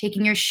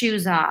 taking your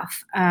shoes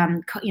off,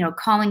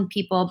 calling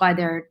people by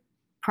their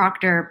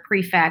proctor,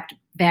 prefect,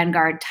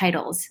 vanguard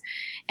titles,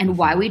 and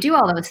why we do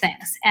all those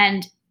things.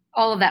 And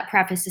all of that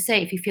preface to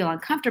say, if you feel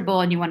uncomfortable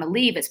and you want to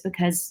leave, it's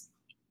because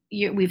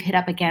we've hit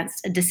up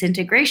against a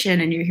disintegration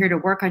and you're here to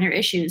work on your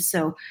issues.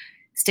 So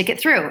stick it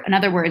through. In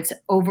other words,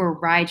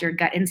 override your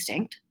gut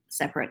instinct.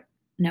 Separate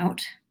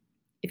note.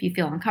 If you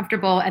feel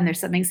uncomfortable and there's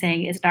something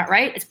saying it's not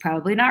right, it's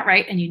probably not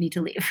right, and you need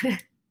to leave.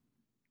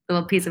 A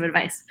little piece of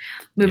advice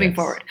moving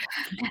forward.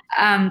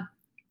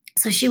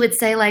 So she would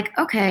say, like,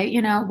 okay,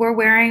 we're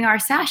wearing our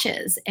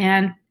sashes,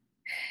 and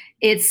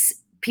it's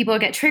people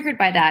get triggered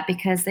by that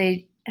because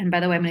they. And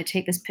by the way, I'm going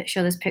to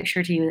show this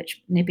picture to you that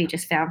Nippy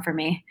just found for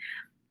me.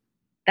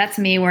 That's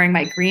me wearing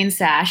my green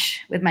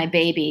sash with my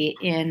baby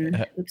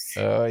in. Oops.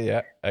 Oh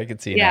yeah, I can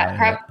see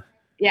now.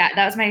 Yeah,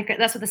 that's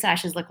what the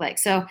sashes look like.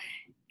 So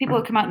people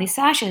would come out in these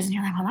sashes, and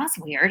you're like, well, that's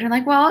weird. And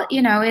like, well,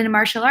 in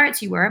martial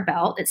arts, you wear a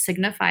belt. It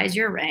signifies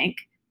your rank.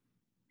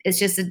 It's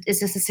just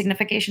a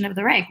signification of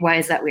the rank. Why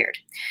is that weird?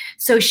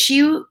 So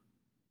she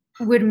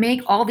would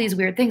make all these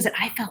weird things that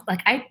I felt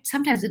like I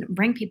sometimes didn't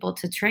bring people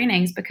to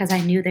trainings because I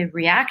knew they'd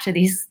react to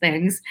these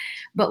things.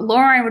 But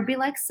Lauren would be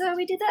like, so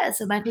we do this.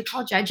 And like, we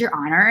call Judge Your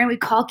Honor, and we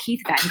call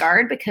Keith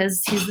Vanguard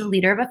because he's the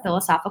leader of a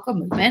philosophical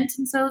movement.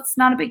 And so it's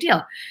not a big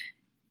deal.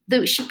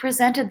 She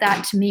presented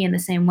that to me in the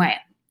same way.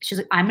 She's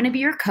like, I'm going to be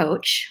your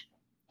coach.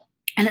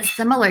 And it's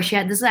similar.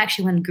 This is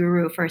actually when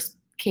guru first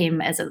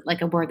came as a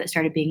word that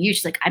started being used.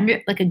 She's like, I'm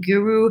like a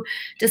guru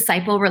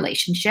disciple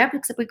relationship,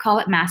 except we call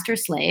it master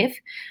slave.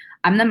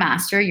 I'm the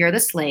master, you're the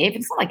slave.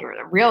 It's not like you're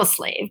the real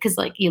slave because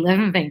like you live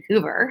in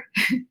Vancouver.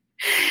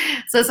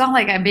 So it's not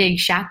like I'm being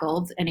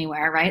shackled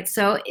anywhere, right?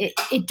 So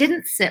it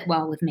didn't sit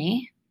well with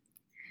me,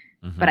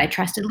 but I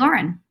trusted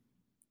Lauren.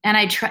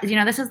 And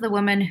this is the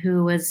woman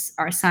who was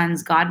our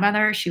son's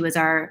godmother. She was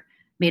our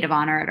maid of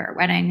honor at our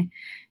wedding,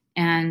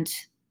 and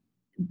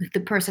the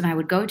person I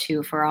would go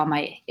to for all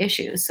my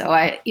issues. So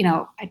I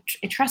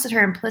trusted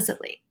her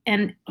implicitly.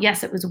 And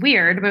yes, it was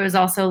weird, but it was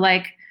also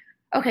like,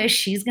 okay,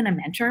 she's going to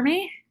mentor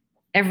me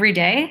every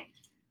day.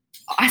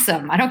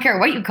 Awesome. I don't care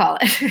what you call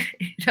it.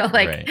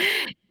 Right.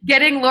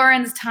 Getting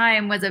Lauren's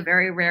time was a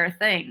very rare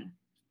thing.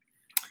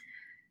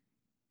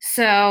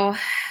 So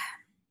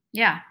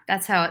yeah,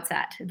 that's how it's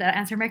at. Did that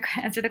answer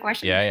the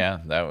question? Yeah.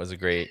 That was a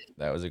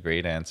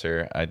great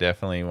answer. I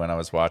definitely, when I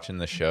was watching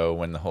the show,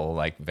 when the whole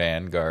like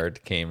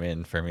Vanguard came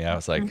in for me, I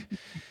was like,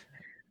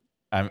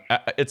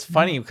 it's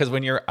funny because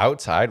when you're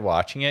outside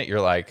watching it, you're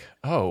like,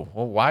 oh,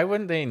 well, why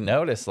wouldn't they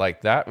notice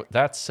like that?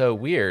 That's so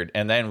weird.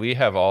 And then we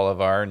have all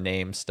of our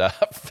name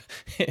stuff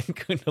in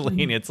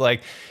Kundalini. It's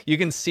like, you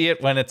can see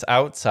it when it's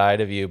outside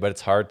of you, but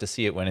it's hard to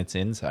see it when it's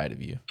inside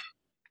of you.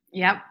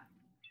 Yep.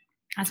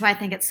 That's why I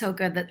think it's so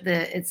good that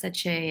it's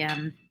such a,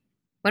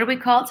 what do we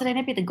call it today,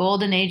 Nippy? The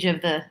golden age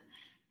of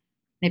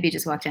Nippy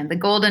just walked in, the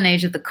golden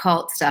age of the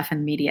cult stuff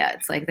in media.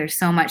 It's like there's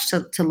so much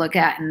to look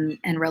at and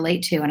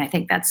relate to. And I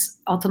think that's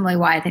ultimately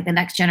why I think the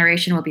next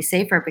generation will be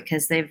safer,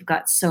 because they've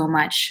got so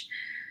much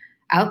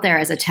out there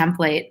as a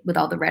template with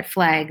all the red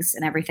flags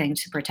and everything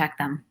to protect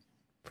them.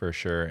 For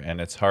sure.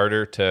 And it's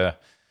harder to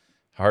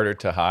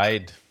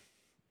hide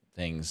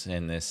things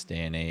in this day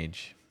and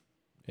age,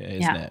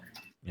 isn't it?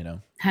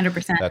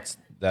 100%.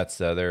 That's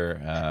the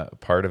other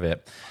part of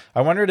it.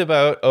 I wondered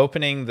about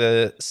opening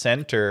the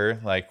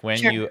center, like when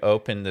you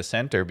opened the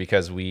center,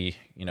 because we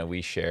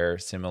share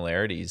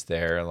similarities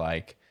there.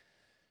 Like,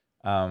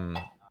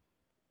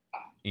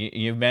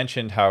 you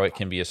mentioned how it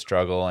can be a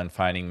struggle and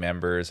finding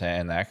members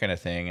and that kind of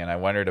thing. And I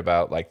wondered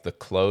about like the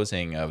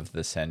closing of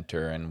the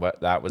center and what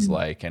that was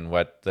like, and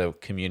what the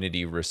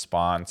community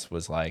response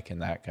was like,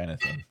 and that kind of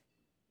thing.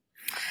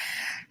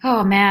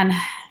 Oh man.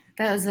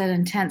 That was an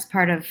intense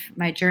part of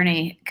my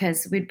journey,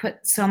 because we'd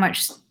put so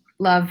much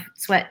love,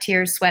 sweat,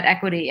 tears, sweat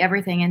equity,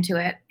 everything into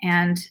it.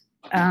 And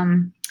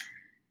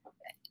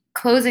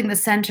closing the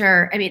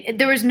center, I mean,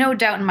 there was no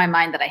doubt in my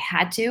mind that I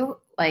had to,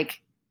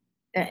 like,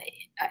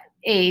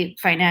 A,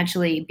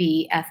 financially,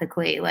 B,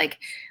 ethically. Like,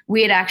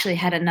 we had actually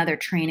had another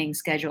training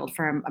scheduled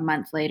for a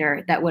month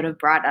later that would have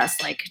brought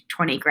us like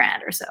 20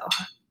 grand or so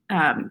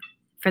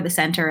for the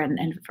center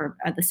and for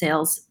the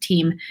sales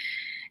team.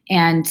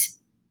 And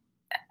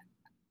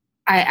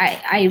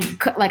I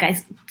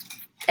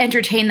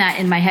entertained that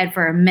in my head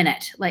for a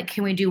minute. Like,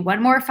 can we do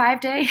one more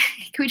 5-day?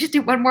 Can we just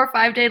do one more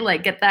 5-day,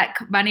 like get that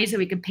money so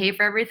we could pay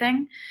for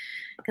everything?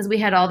 Because we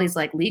had all these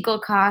like legal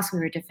costs. We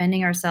were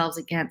defending ourselves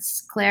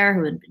against Claire,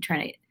 who had been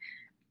trying to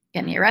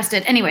get me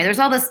arrested. Anyway, there's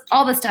all this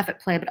stuff at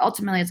play, but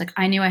ultimately it's like,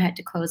 I knew I had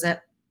to close it.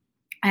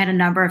 I had a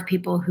number of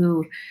people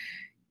who,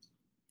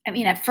 I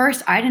mean, at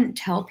first I didn't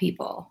tell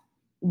people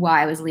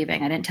why I was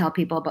leaving. I didn't tell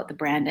people about the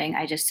branding.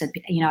 I just said,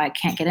 I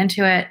can't get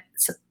into it.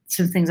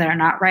 Some things that are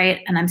not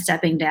right, and I'm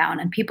stepping down.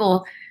 And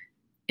people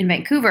in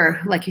Vancouver,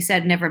 like you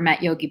said, never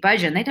met Yogi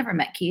Bhajan. They never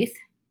met Keith.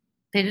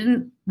 They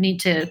didn't need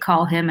to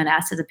call him and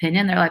ask his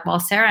opinion. They're like, well,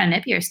 Sarah and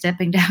Nippy are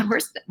stepping down.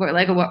 We're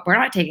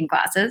not taking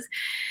classes.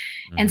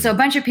 And so a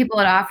bunch of people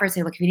had offered,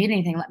 say, look, if you need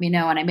anything, let me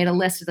know. And I made a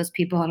list of those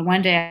people. And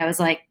one day I was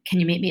like,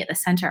 can you meet me at the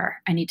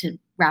center? I need to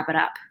wrap it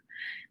up.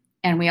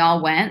 And we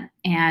all went.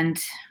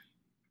 And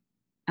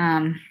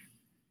I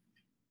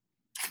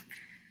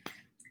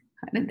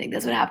didn't think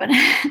this would happen.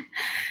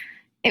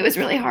 It was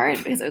really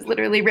hard because I was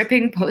literally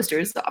ripping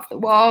posters off the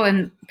wall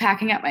and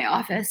packing up my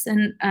office.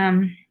 And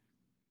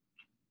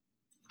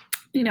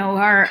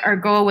our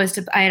goal was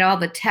I had all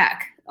the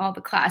tech, all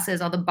the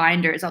classes, all the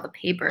binders, all the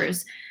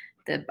papers,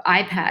 the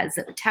iPads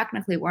that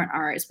technically weren't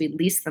ours. We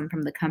leased them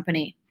from the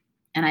company,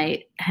 and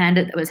I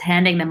was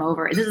handing them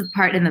over. This is the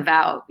part in the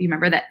vow. You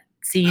remember that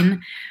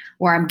scene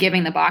where I'm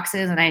giving the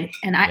boxes, and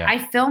Yeah. I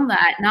filmed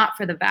that not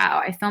for the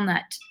vow. I filmed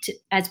that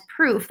as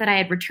proof that I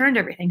had returned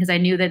everything, because I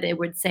knew that they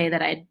would say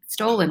that I'd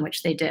stolen,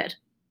 which they did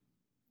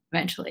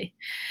eventually.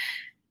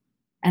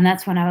 And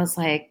that's when I was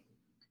like,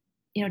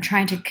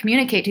 trying to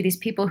communicate to these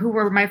people who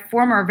were my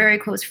former very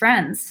close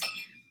friends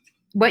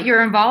what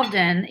you're involved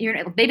in.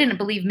 They didn't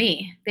believe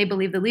me. They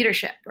believed the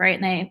leadership, right?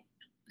 And they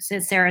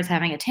said Sarah's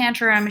having a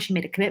tantrum. She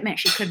made a commitment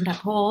she couldn't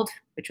uphold,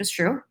 which was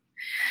true.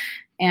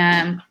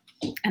 And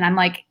I'm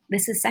like,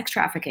 this is sex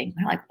trafficking.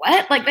 They're like,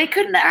 what? Like, they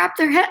couldn't wrap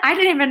their head. I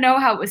didn't even know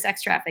how it was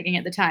sex trafficking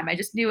at the time. I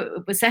just knew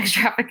it was sex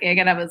trafficking,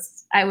 and I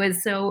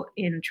was so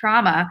in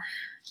trauma.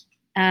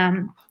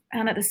 And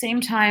at the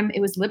same time, it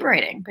was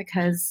liberating,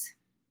 because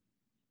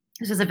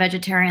this was a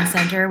vegetarian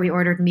center. We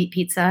ordered meat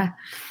pizza.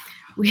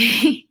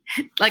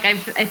 I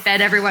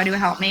fed everyone who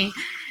helped me.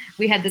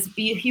 We had this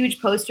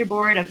huge poster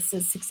board of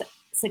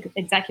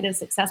executive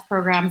success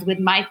programs with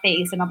my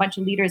face and a bunch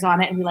of leaders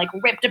on it, and we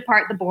ripped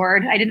apart the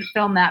board. I didn't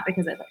film that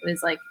because it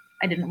was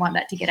I didn't want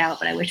that to get out,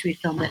 but I wish we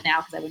filmed it now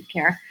because I wouldn't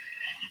care.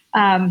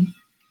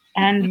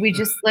 And we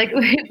just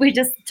we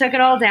just took it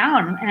all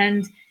down,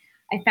 and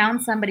I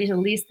found somebody to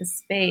lease the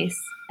space,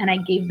 and I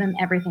gave them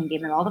everything.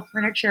 Gave them all the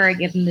furniture. I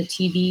gave them the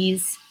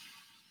TVs.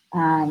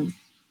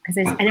 Because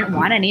I didn't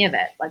want any of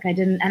it. I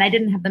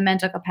didn't have the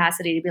mental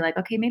capacity to be like,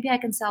 okay, maybe I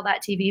can sell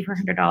that TV for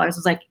 $100. I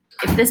was like,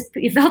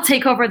 if they'll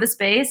take over the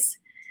space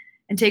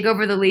and take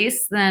over the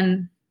lease,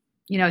 then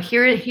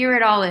here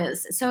it all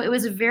is. So it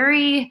was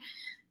very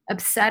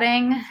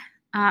upsetting,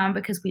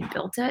 because we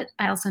built it.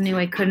 I also knew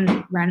I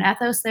couldn't run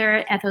Ethos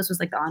there. Ethos was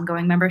the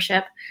ongoing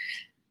membership,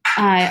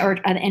 or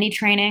at any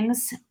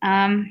trainings.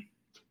 And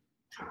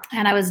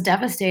I was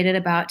devastated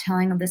about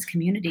telling this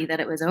community that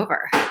it was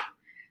over.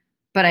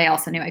 But I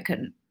also knew I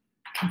couldn't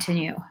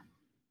continue.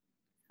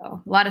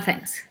 So a lot of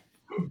things.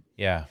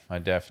 Yeah, I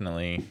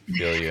definitely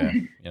feel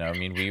you.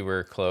 We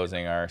were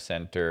closing our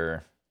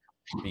center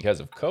because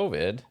of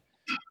COVID,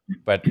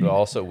 but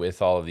also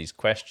with all of these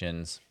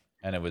questions,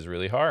 and it was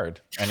really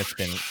hard. And it's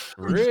been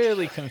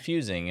really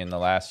confusing in the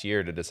last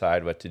year to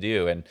decide what to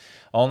do. And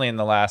only in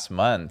the last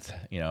month,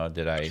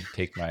 did I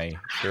take my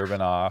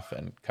turban off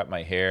and cut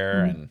my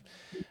hair and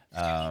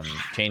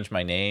change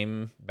my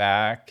name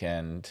back.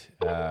 And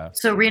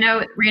so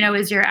Reno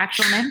is your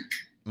actual name?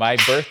 My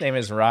birth name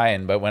is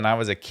Ryan, but when I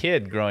was a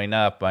kid growing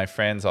up, my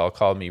friends all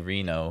called me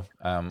Reno.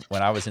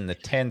 When I was in the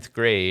 10th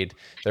grade,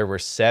 there were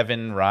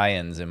 7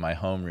 Ryans in my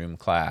homeroom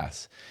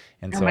class.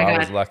 And so I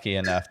was lucky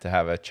enough to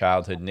have a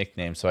childhood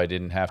nickname, so I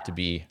didn't have to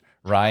be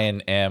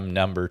Ryan M.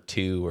 number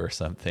 2 or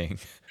something.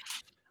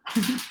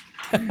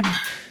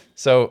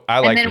 So I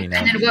like Reno.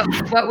 And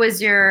then what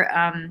was your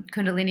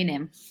Kundalini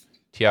name?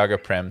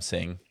 Tiaga Prem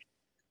Singh.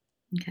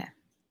 Okay.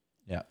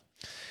 Yeah.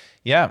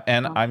 Yeah.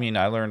 And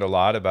I learned a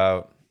lot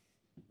about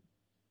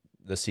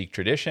the Sikh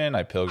tradition.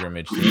 I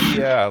pilgrimaged to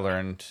India. I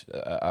learned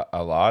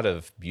a lot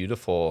of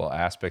beautiful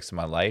aspects of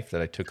my life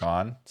that I took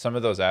on. Some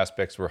of those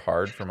aspects were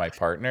hard for my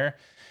partner,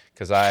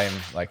 because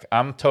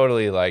I'm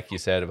totally, like you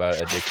said about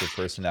addictive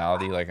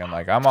personality.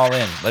 I'm all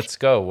in. Let's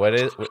go.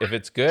 If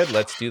it's good,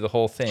 let's do the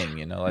whole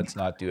thing. Let's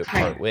not do it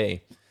part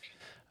way.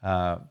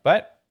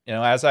 But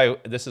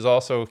this is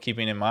also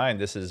keeping in mind,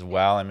 this is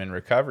while I'm in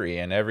recovery,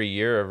 and every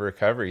year of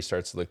recovery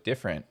starts to look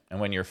different. And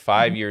when you're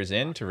 5 years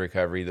into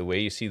recovery, the way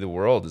you see the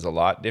world is a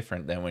lot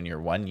different than when you're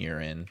 1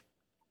 year in.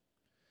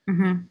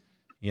 And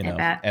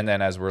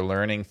then as we're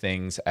learning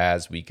things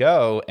as we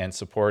go and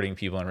supporting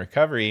people in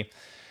recovery,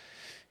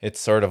 it's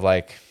sort of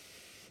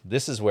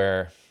this is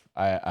where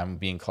I'm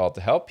being called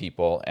to help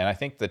people. And I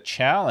think the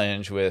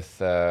challenge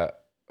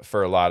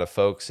for a lot of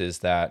folks is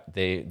that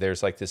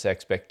there's this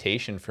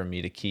expectation for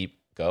me to keep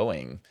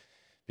going,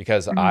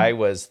 because I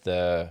was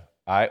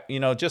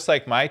just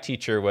like my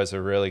teacher was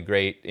a really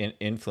great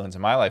influence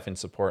in my life and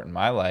support in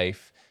my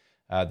life.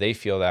 They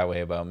feel that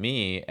way about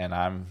me, and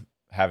I'm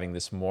having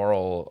this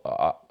moral,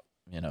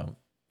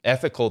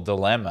 ethical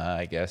dilemma,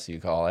 I guess you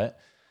call it.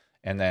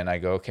 And then I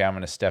go, okay, I'm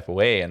going to step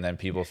away, and then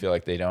people feel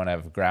like they don't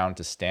have ground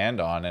to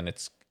stand on, and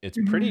it's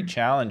pretty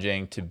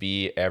challenging to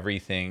be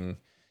everything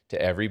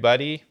to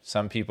everybody.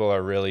 Some people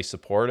are really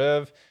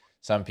supportive.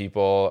 Some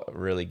people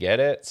really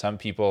get it. Some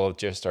people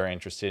just are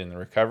interested in the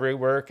recovery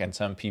work, and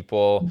some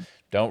people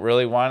don't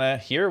really want to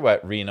hear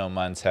what Reno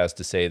Munz has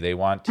to say. They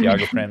want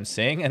Tiaga Prem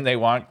Singh, and they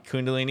want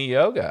Kundalini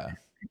yoga.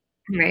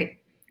 Right.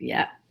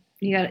 Yeah.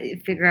 You got to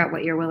figure out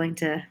what you're willing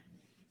to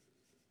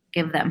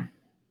give them.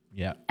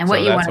 Yeah. And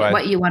what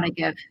you want to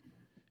give.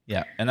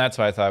 Yeah. And that's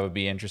why I thought it would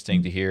be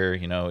interesting to hear,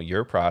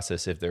 your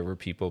process, if there were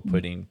people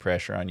putting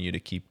pressure on you to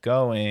keep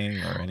going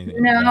or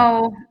anything.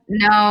 No.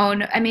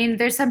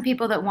 There's some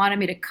people that wanted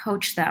me to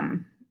coach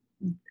them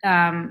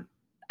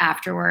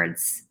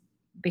afterwards,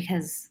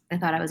 because I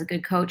thought I was a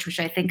good coach, which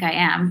I think I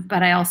am.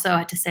 But I also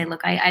had to say,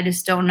 look, I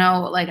just don't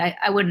know. Like,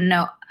 I wouldn't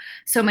know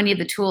so many of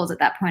the tools at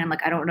that point. I'm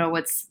like, I don't know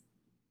what's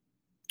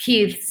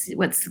key,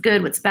 what's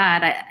good, what's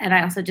bad. And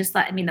I also just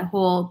thought, I mean, the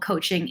whole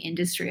coaching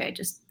industry, I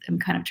just am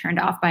kind of turned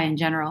off by in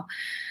general.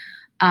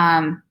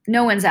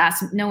 No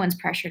one's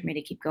pressured me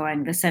to keep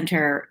going. The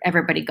center,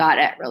 everybody got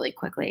it really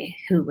quickly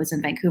who was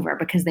in Vancouver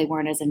because they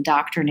weren't as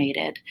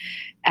indoctrinated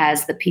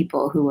as the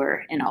people who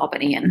were in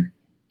Albany and,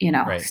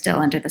 Right. still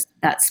under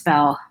that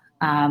spell.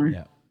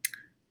 Yeah.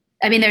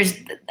 I mean,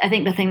 I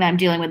think the thing that I'm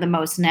dealing with the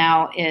most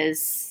now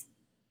is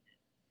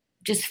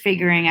just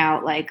figuring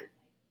out, like,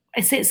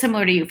 I say it's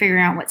similar to you,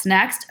 figuring out what's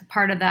next.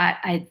 Part of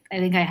that, I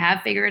think I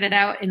have figured it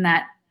out in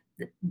that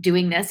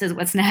doing this is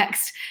what's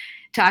next.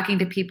 Talking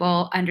to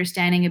people,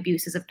 understanding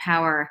abuses of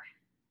power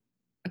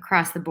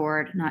across the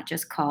board, not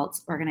just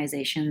cults,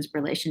 organizations,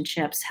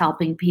 relationships,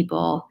 helping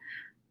people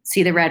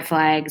see the red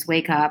flags,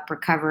 wake up,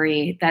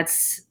 recovery. That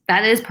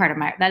is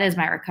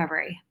my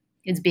recovery.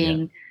 It's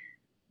Yeah.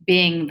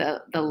 being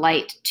the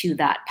light to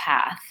that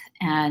path,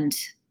 and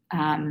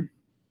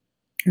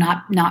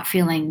not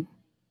feeling.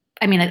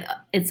 I mean,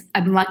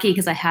 I'm lucky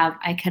because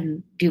I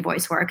can do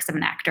voice work because I'm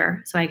an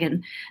actor, so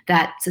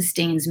that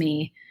sustains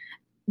me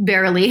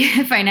barely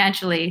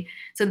financially.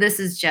 So this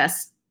is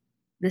just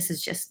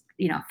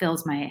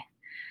fills my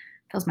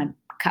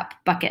cup,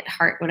 bucket,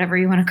 heart, whatever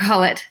you want to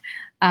call it.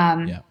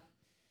 Um, Yeah.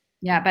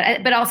 yeah,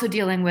 but also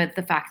dealing with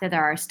the fact that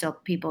there are still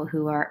people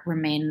who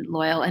remain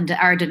loyal and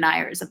are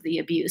deniers of the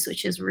abuse,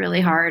 which is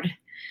really hard.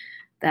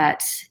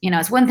 That,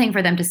 it's one thing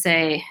for them to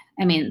say.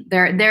 I mean,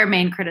 their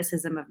main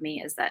criticism of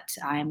me is that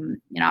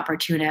I'm an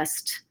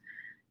opportunist.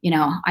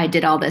 I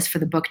did all this for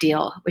the book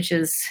deal, which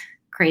is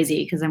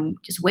crazy because I'm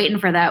just waiting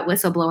for that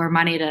whistleblower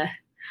money to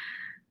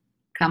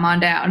come on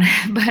down.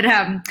 But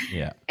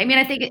Yeah. I mean,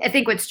 I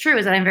think what's true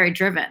is that I'm very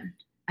driven.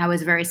 I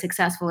was very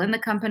successful in the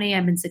company.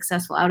 I've been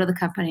successful out of the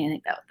company. I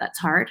think that's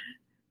hard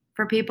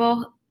for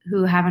people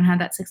who haven't had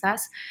that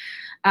success.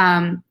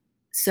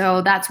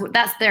 So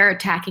that's their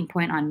attacking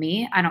point on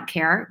me. I don't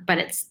care, but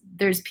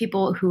there's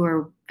people who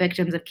are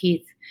victims of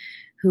Keith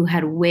who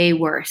had way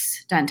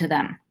worse done to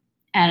them,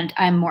 and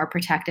I'm more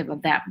protective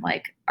of them.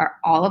 Like, are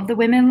all of the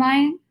women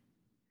lying?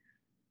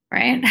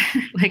 Right?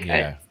 Like,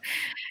 Yeah.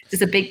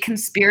 is a big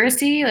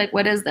conspiracy? Like,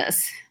 what is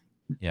this?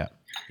 Yeah.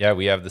 Yeah.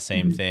 We have the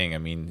same Mhm. thing. I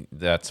mean,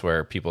 that's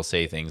where people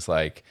say things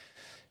like,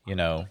 you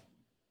know,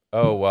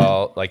 oh,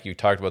 well, like you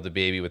talked about the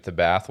baby with the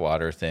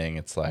bathwater thing.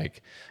 It's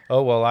like,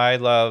 oh, well, I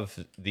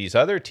love these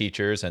other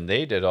teachers and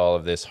they did all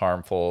of this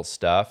harmful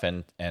stuff.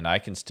 And I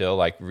can still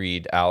like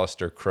read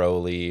Aleister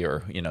Crowley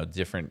or,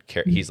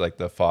 he's like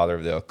the father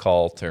of the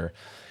occult or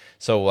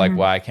so like, Mhm.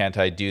 why can't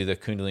I do the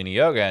Kundalini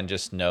yoga and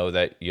just know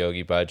that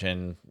Yogi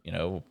Bhajan,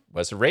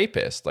 was a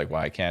rapist? Like,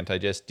 why can't I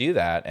just do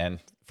that? And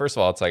first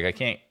of all, it's like, I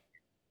can't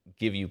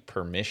give you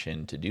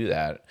permission to do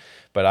that.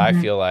 But I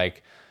Mhm. feel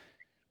like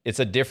it's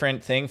a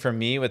different thing for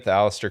me with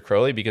Aleister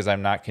Crowley because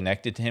I'm not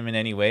connected to him in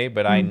any way,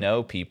 but I Mhm.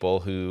 know people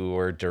who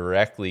were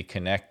directly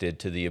connected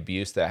to the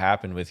abuse that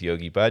happened with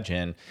Yogi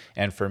Bhajan.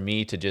 And for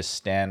me to just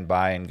stand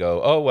by and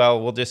go, oh, well,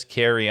 we'll just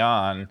carry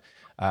on.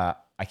 I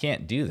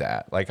can't do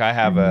that. Like I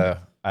have Mhm.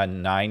 a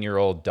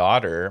 9-year-old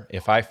daughter.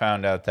 If I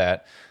found out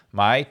that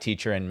my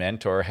teacher and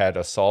mentor had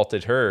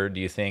assaulted her, do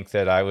you think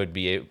that I would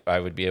be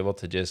able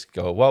to just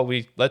go, well,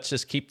 let's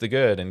just keep the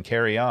good and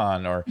carry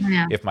on? Or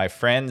Yeah. if my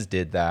friends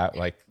did that,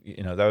 like,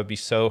 that would be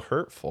so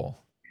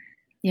hurtful.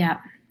 Yeah.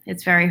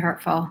 It's very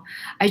hurtful.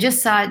 I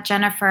just saw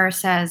Jennifer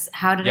says,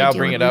 "How did I Yeah, I'll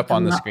deal bring with it up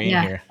on the screen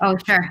yeah. here. Oh,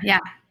 sure. Yeah.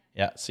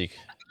 Yeah,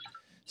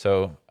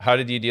 so how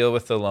did you deal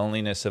with the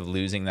loneliness of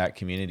losing that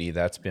community?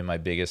 That's been my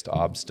biggest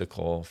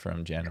obstacle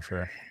from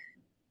Jennifer.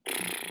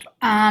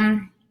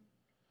 Um,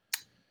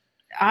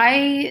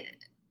 I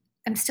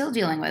am still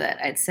dealing with it,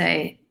 I'd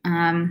say.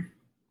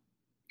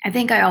 I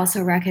think I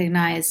also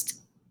recognized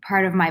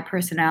part of my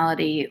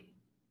personality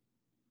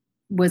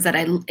was that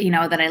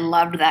that I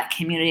loved that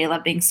community. I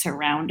loved being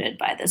surrounded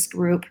by this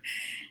group.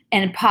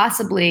 And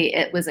possibly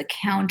it was a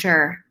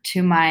counter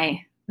to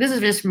this is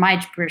just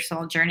my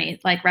personal journey,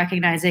 like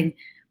recognizing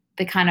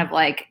the kind of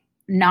like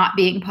not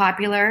being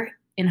popular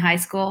in high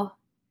school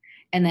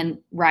and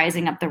then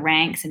rising up the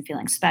ranks and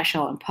feeling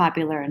special and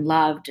popular and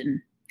loved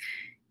and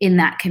in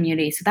that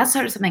community. So that's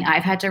sort of something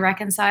I've had to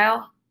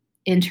reconcile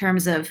in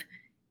terms of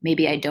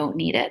maybe I don't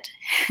need it.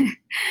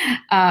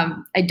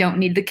 I don't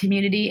need the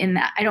community in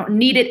that. I don't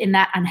need it in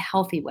that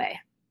unhealthy way,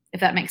 if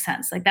that makes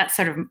sense. Like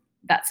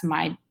that's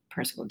my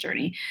personal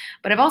journey.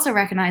 But I've also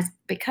recognized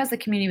because the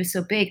community was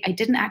so big, I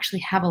didn't actually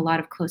have a lot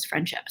of close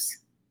friendships.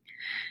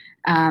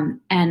 And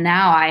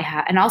now I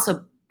have, and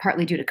also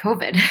partly due to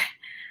COVID,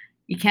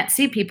 you can't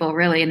see people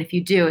really. And if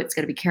you do, it's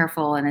going to be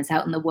careful and it's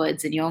out in the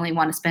woods and you only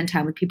want to spend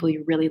time with people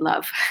you really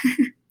love.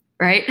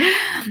 Right.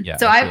 Yeah,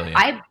 So I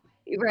feel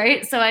you.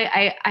 right. So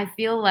I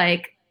feel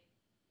like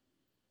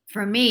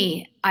for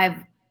me, I've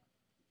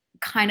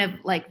kind of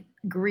like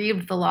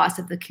grieved the loss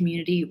of the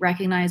community,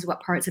 recognized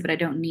what parts of it I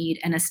don't need,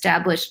 and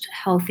established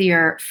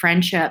healthier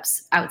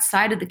friendships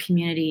outside of the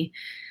community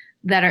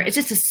that are, it's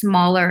just a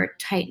smaller,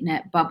 tight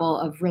knit bubble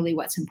of really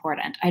what's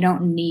important. I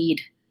don't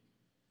need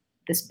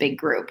this big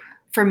group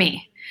for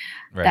me.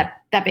 Right.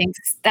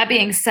 That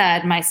being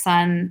said, my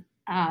son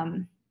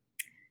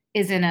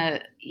is in a,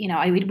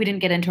 we didn't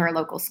get into our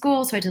local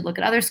school, so I had to look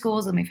at other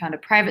schools, and we found a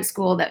private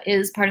school that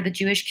is part of the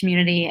Jewish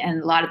community.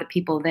 And a lot of the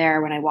people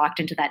there, when I walked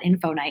into that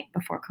info night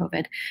before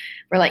COVID,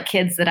 were like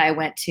kids that I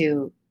went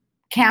to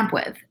camp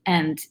with.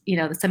 And,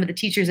 some of the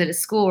teachers at his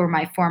school were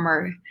my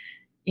former,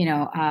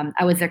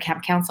 I was their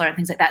camp counselor and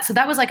things like that. So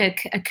that was like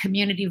a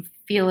community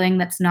feeling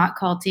that's not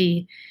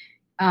culty.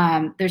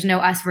 There's no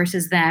us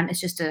versus them. It's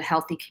just a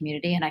healthy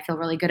community. And I feel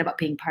really good about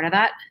being part of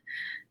that.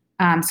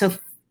 So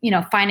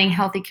finding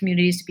healthy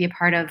communities to be a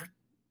part of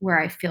where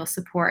I feel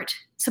support.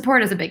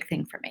 Support is a big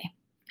thing for me.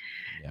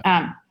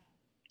 Yeah.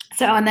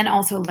 And then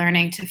also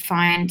learning to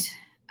find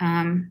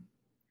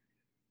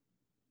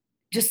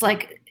just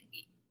like,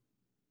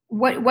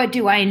 what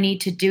do I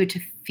need to do to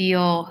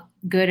feel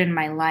good in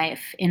my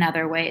life in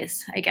other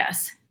ways, I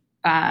guess.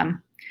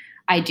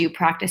 I do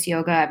practice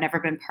yoga. I've never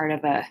been part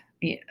of a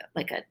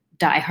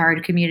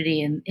diehard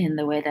community in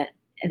the way that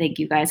I think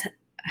you guys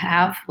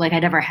have. Like, I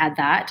never had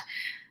that.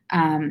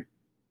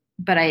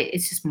 But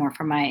it's just more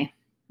for my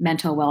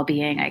mental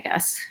well-being, I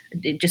guess.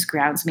 It just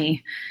grounds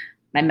me.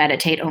 I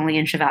meditate only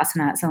in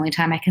Shavasana. It's the only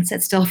time I can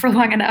sit still for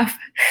long enough.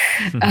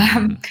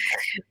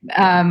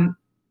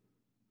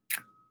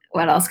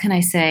 What else can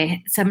I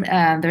say?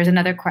 There's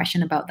another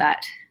question about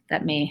that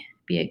may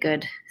be a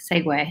good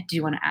segue. Do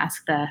you want to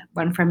ask the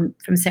one from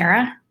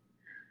Sarah?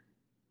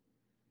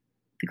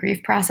 The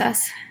grief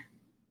process?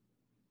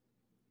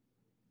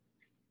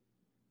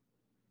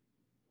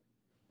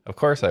 Of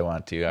course I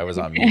want to. I was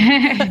on mute.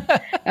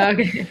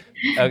 Okay.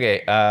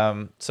 Okay.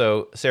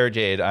 So Sarah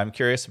Jade, I'm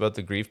curious about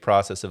the grief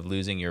process of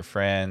losing your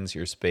friends,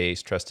 your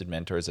space, trusted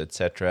mentors,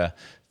 etc.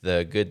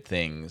 The good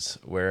things.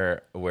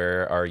 Where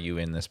are you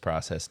in this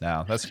process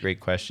now? That's a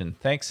great question.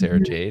 Thanks, Sarah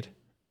Jade.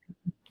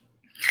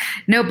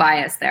 No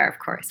bias there, of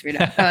course.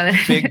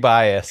 Big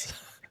bias.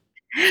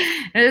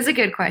 It is a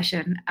good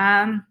question.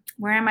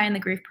 Where am I in the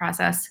grief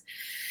process?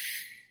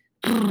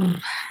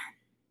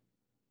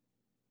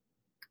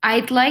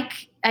 I've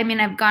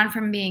gone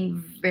from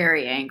being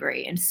very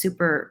angry and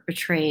super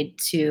betrayed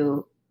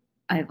to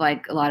I've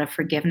like a lot of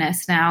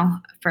forgiveness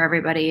now for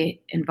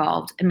everybody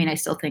involved. I mean, I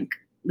still think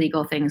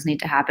legal things need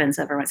to happen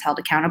so everyone's held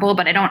accountable,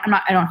 but I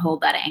don't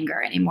hold that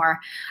anger anymore.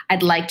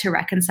 I'd like to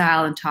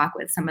reconcile and talk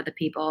with some of the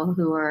people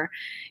who are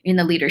in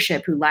the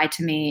leadership who lied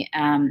to me,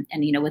 and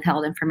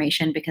withheld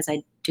information, because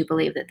I do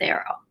believe that they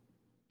are,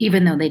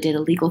 even though they did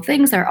illegal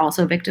things, they're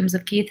also victims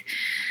of Keith.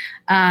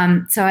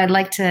 So I'd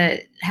like to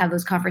have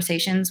those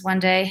conversations one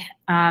day.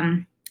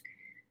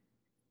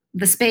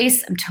 The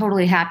space, I'm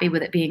totally happy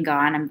with it being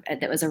gone.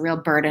 That was a real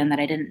burden that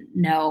I didn't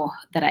know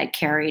that I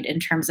carried in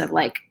terms of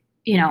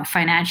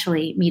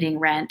financially meeting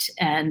rent,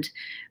 and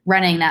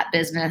running that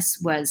business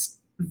was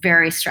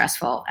very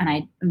stressful. And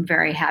I'm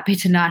very happy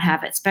to not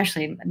have it,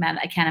 especially, man,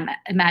 I can't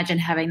imagine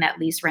having that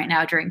lease right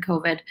now during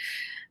COVID.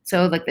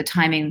 So the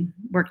timing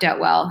worked out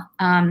well.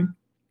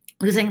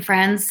 Losing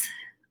friends,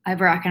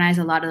 I've recognized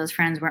a lot of those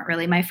friends weren't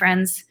really my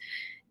friends.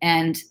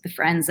 And the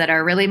friends that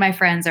are really my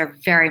friends are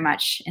very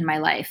much in my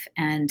life.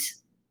 And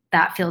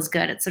that feels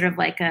good. It's sort of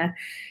like a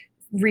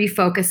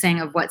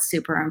refocusing of what's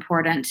super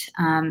important.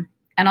 And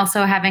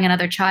also having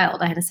another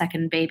child. I had a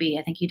second baby.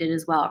 I think you did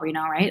as well,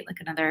 Reno, right?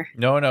 Another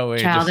No, we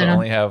just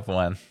only have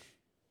one.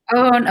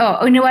 Oh, no.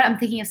 Oh, you know what? I'm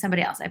thinking of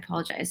somebody else. I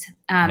apologize.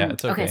 Yeah,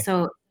 it's okay.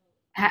 So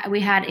we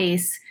had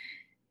Ace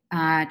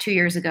 2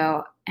 years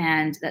ago,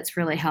 and that's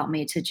really helped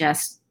me to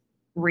just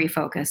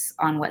refocus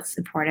on what's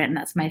important, and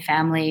that's my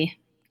family,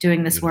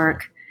 doing this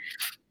work.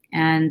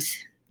 And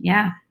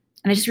yeah,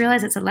 and I just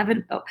realized it's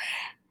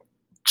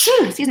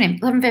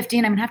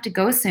 11:15. I'm gonna have to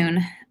go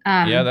soon.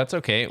 Yeah, that's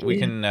okay. We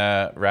can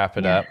wrap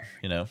it up.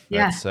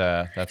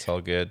 That's all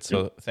good.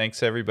 So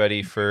thanks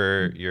everybody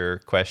for your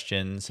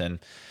questions. And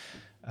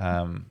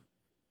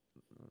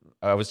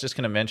I was just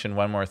going to mention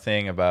one more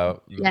thing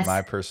about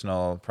my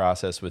personal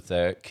process with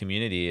the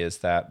community, is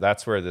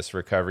that's where this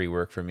recovery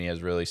work for me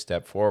has really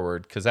stepped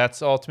forward, because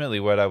that's ultimately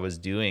what I was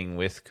doing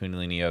with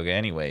Kundalini Yoga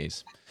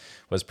anyways,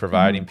 was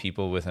providing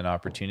people with an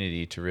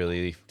opportunity to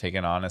really take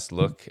an honest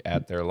look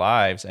at their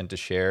lives and to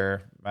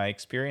share my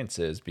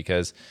experiences.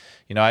 Because,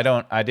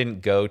 I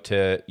didn't go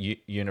to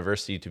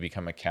university to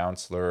become a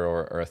counselor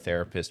or a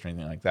therapist or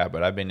anything like that,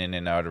 but I've been in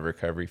and out of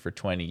recovery for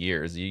 20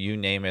 years. You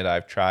name it,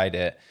 I've tried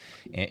it,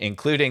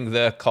 including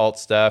the cult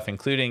stuff,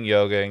 including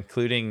yoga,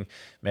 including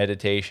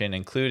meditation,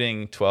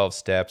 including 12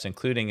 steps,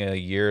 including a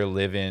year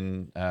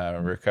live-in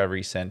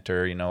recovery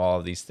center, all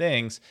of these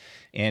things.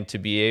 And to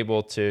be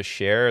able to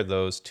share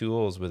those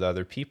tools with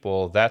other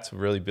people, that's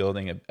really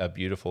building a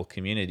beautiful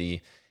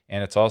community.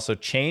 And it's also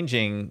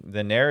changing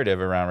the narrative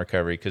around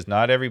recovery, because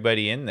not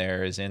everybody in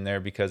there is in there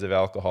because of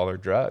alcohol or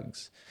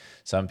drugs.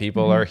 Some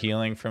people are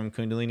healing from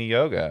Kundalini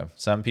Yoga.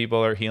 Some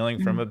people are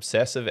healing from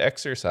obsessive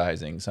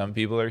exercising. Some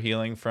people are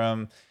healing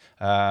from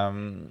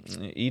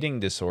eating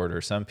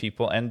disorder. Some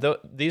people, and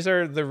these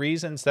are the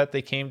reasons that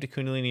they came to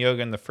Kundalini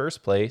Yoga in the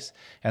first place.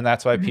 And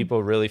that's why Mhm.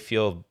 people really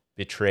feel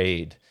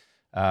betrayed,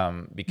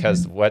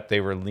 because Mhm. what they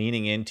were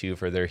leaning into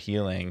for their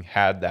healing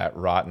had that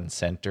rotten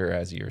center,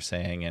 as you're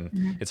saying. And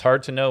Mhm. it's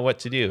hard to know what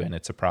to do, and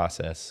it's a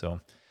process.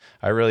 So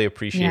I really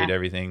appreciate Yeah.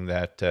 everything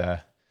that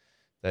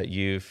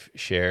you've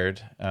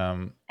shared. I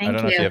Thank don't know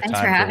if you you. have Thanks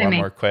for time for having one me.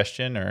 more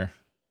question or.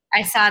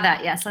 I saw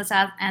that. Yes. Let's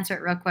answer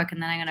it real quick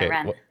and then I'm going to Okay,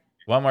 run.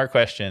 one more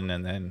question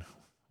and then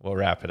we'll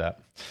wrap it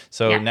up.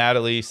 So Yeah.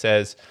 Natalie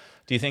says,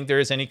 do you think there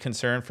is any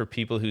concern for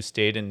people who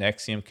stayed in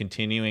Nexium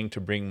continuing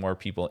to bring more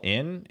people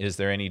in? Is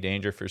there any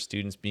danger for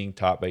students being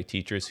taught by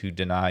teachers who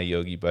deny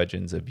Yogi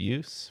Bhajan's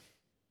abuse?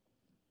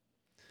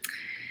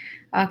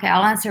 Okay.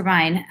 I'll answer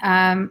mine.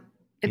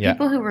 The Yeah.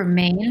 people who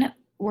remain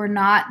were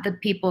not the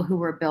people who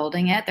were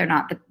building it. They're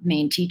not the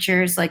main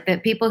teachers. Like the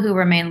people who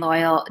remain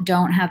loyal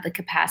don't have the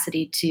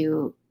capacity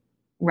to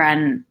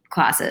run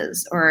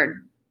classes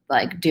or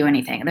like do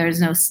anything.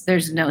 There's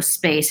no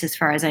space as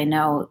far as I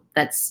know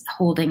that's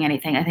holding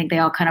anything. I think they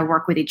all kind of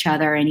work with each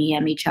other and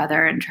EM each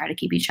other and try to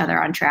keep each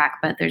other on track,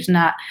 but there's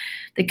not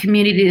the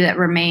community that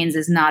remains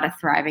is not a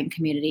thriving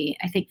community.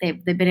 I think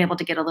they've been able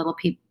to get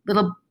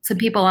some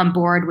people on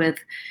board with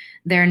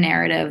their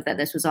narrative that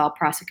this was all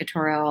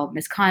prosecutorial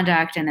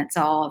misconduct and it's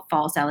all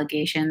false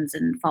allegations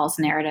and false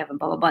narrative and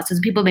blah blah blah. So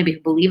people maybe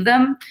believe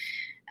them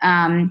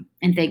and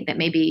think that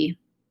maybe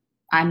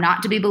I'm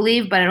not to be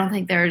believed, but I don't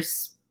think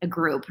there's a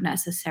group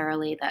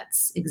necessarily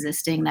that's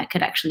existing that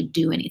could actually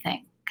do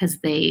anything because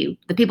the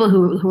people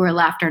who are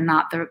left are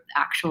not the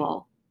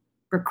actual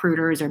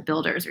recruiters or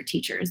builders or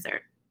teachers.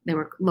 They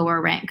were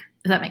lower rank.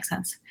 Does that make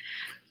sense?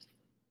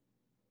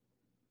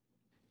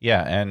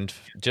 Yeah, and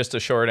just a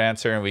short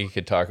answer, and we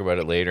could talk about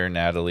it later,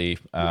 Natalie.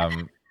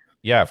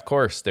 Yeah, of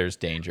course, there's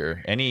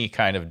danger. Any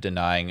kind of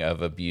denying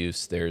of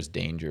abuse, there's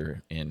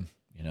danger in.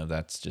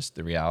 That's just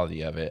the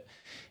reality of it.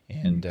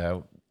 And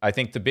I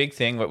think the big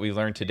thing, what we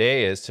learned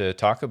today, is to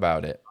talk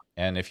about it.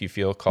 And if you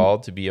feel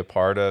called to be a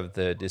part of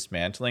the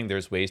dismantling,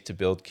 there's ways to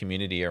build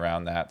community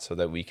around that so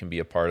that we can be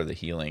a part of the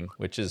healing,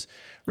 which is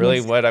really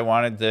Yes. what I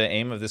wanted the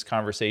aim of this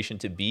conversation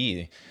to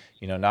be.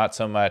 Not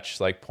so much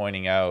like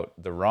pointing out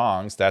the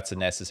wrongs, that's a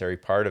necessary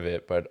part of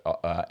it, but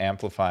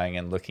amplifying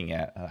and looking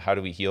at how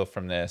do we heal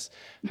from this?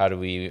 How do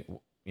we,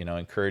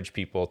 encourage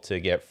people to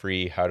get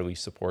free? How do we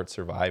support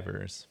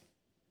survivors?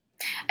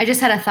 I just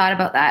had a thought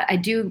about that. I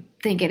do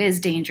think it is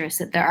dangerous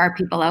that there are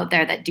people out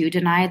there that do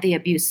deny the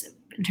abuse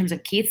in terms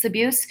of Keith's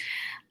abuse.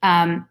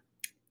 Um,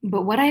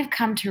 but what I've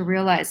come to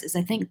realize is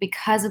I think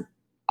because of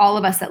all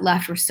of us that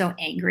left were so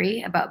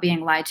angry about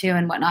being lied to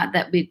and whatnot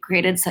that we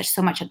created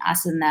so much an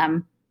us and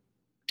them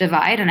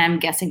divide. And I'm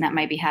guessing that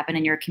might be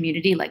happening in your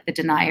community, like the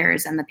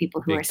deniers and the people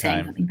who are Big saying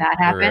time. something bad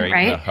We're happened,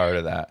 right in the right? heart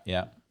of that.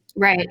 Yeah.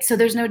 Right. So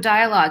there's no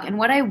dialogue. And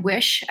what I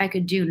wish I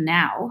could do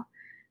now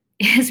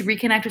is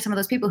reconnect with some of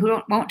those people who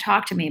won't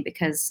talk to me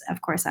because,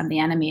 of course, I'm the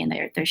enemy and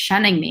they're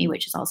shunning me,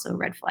 which is also a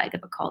red flag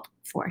of a cult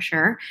for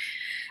sure.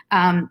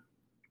 Um,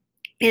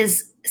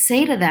 is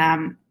say to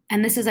them,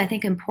 and this is, I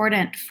think,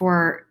 important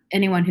for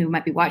anyone who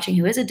might be watching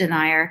who is a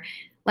denier,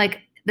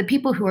 like the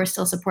people who are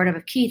still supportive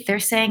of Keith, they're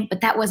saying,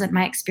 but that wasn't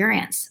my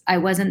experience. I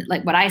wasn't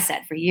like what I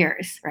said for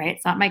years, right?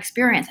 It's not my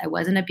experience. I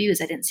wasn't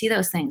abused. I didn't see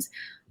those things.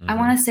 I Hmm.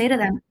 want to say to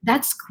them,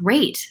 that's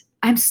great.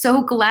 I'm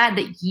so glad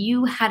that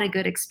you had a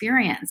good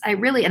experience. I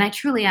really, and I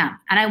truly am.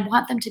 And I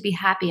want them to be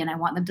happy and I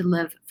want them to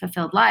live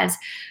fulfilled lives.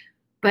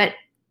 But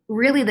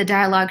really, the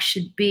dialogue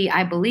should be,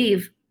 I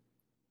believe,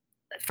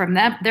 from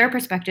their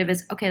perspective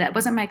is okay, that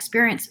wasn't my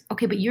experience.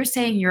 Okay, but you're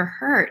saying you're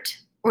hurt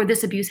or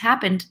this abuse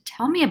happened.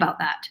 Tell me about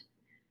that.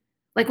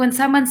 Like when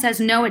someone says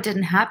no, it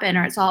didn't happen,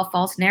 or it's all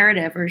false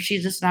narrative, or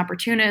she's just an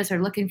opportunist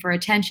or looking for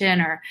attention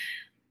or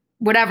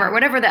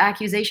whatever the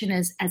accusation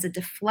is as a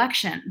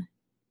deflection.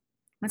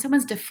 When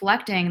someone's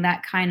deflecting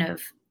that kind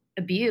of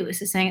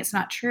abuse is saying it's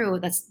not true,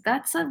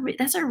 that's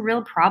a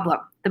real problem.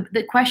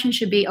 The question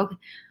should be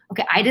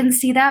okay, I didn't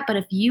see that, but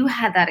if you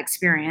had that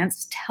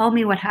experience, tell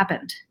me what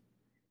happened.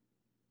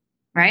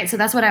 Right? So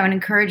that's what I would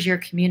encourage your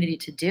community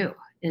to do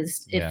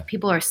is Yeah. if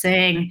people are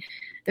saying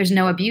there's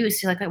no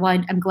abuse, you're like,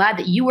 well, I'm glad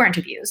that you weren't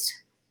abused.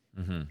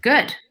 Hmm.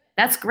 Good.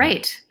 That's Yeah.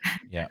 great.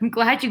 Yeah. I'm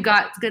glad you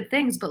got good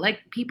things, but like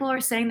people are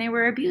saying they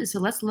were abused. So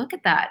let's look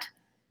at that.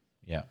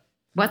 Yeah.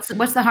 What's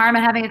the harm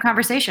in having a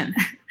conversation?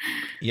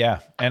 Yeah.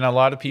 And a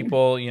lot of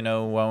people,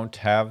 won't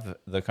have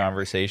the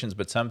conversations,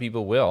 but some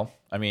people will.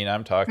 I mean,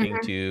 I'm talking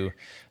Mhm.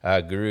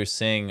 to Guru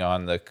Singh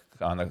on the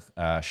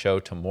show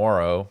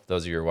tomorrow.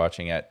 Those of you who are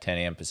watching at 10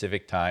 a.m.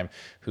 Pacific time,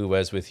 who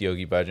was with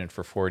Yogi Bhajan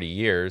for 40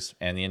 years,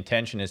 and the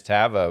intention is to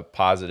have a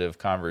positive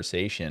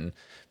conversation.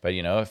 But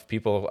if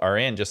people are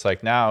in just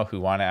like now who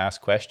want to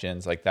ask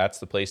questions, like that's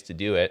the place to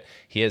do it.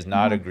 He has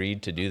not Mhm.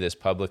 agreed to do this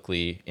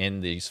publicly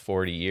in these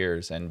 40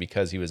 years, and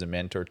because he was a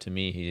mentor to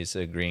me, he's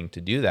agreeing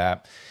to do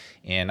that.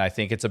 And I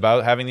think it's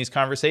about having these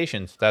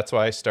conversations. That's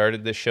why I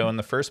started this show in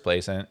the first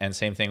place. And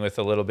same thing with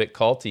A Little Bit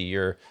Culty,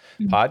 your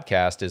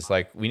podcast is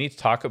like, we need to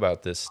talk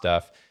about this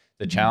stuff.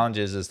 The Mhm. challenge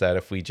is that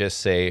if we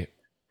just say,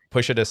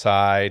 push it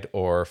aside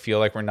or feel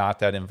like we're not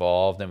that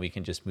involved and we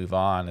can just move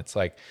on. It's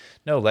like,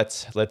 no,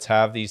 let's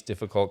have these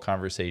difficult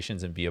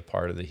conversations and be a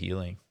part of the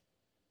healing.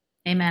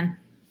 Amen.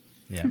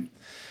 Yeah.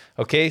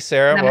 Okay,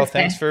 Sarah. Well, Namaste.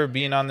 thanks for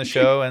being on the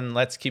show, and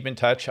let's keep in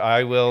touch.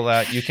 I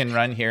will. You can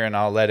run here, and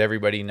I'll let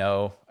everybody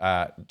know,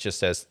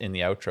 just as in the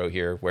outro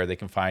here, where they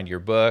can find your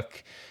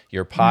book,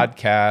 your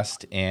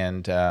podcast,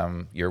 and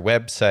your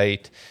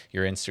website,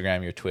 your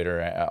Instagram, your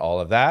Twitter,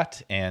 all of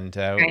that. And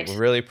we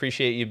really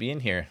appreciate you being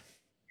here.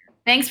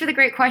 Thanks for the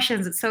great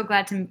questions. I'm so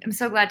glad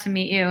to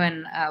meet you,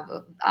 and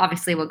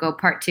obviously we'll go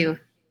part 2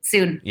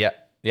 soon.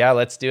 Yeah,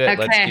 let's do it.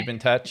 Okay. Let's keep in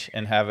touch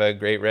and have a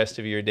great rest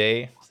of your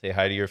day. Say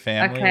hi to your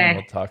family, and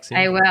we'll talk soon.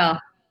 I will.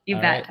 You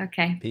All bet. right.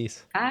 Okay.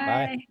 Peace.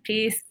 Bye.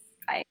 Peace.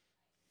 Bye.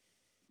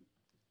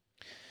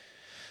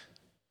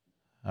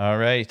 All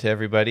right,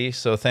 everybody.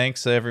 So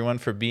thanks everyone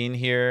for being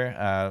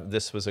here.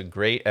 This was a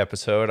great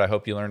episode. I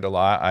hope you learned a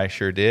lot. I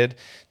sure did.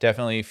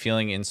 Definitely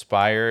feeling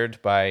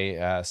inspired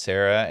by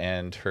Sarah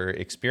and her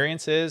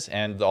experiences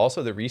and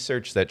also the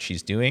research that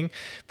she's doing.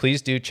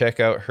 Please do check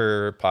out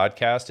her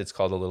podcast. It's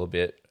called A Little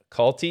Bit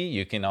Culty.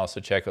 You can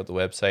also check out the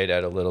website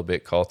at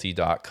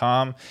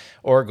alittlebitculty.com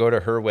or go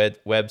to her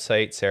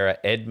website,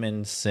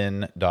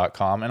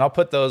 sarahdmondson.com. And I'll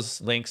put those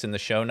links in the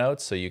show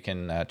notes so you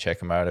can check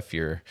them out if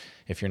you're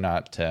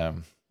not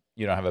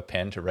you don't have a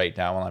pen to write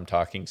down while I'm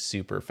talking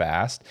super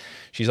fast.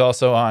 She's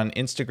also on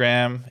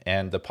Instagram,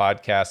 and the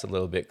podcast, A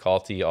Little Bit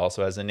Culty,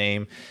 also has a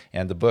name.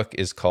 And the book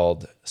is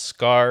called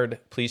Scarred.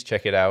 Please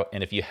check it out.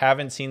 And if you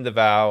haven't seen The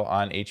Vow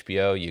on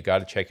HBO, you got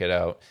to check it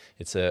out.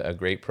 It's a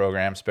great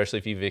program, especially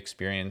if you've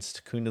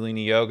experienced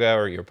Kundalini Yoga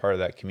or you're part of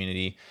that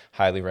community.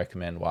 Highly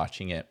recommend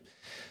watching it.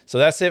 So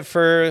that's it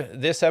for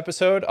this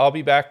episode. I'll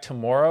be back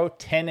tomorrow,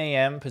 10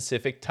 a.m.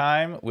 Pacific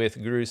time with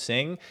Guru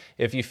Singh.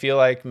 If you feel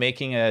like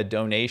making a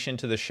donation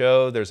to the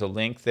show, there's a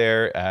link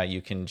there.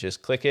 You can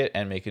just click it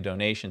and make a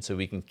donation so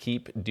we can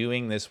keep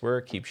doing this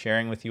work, keep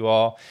sharing with you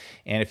all.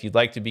 And if you'd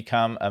like to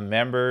become a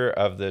member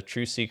of the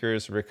Truth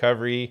Seekers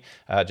Recovery,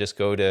 just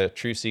go to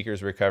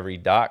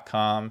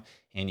truthseekersrecovery.com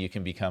and you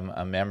can become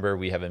a member.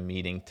 We have a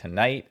meeting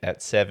tonight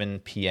at 7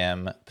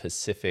 p.m.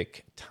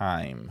 Pacific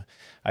time.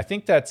 I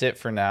think that's it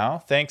for now.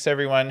 Thanks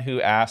everyone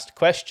who asked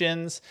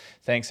questions.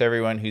 Thanks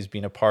everyone who's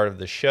been a part of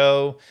the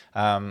show.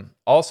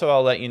 Also,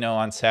 I'll let you know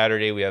on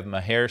Saturday we have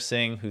Maher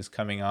Singh who's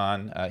coming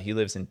on. He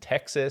lives in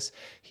Texas.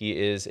 He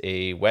is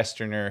a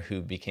Westerner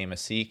who became a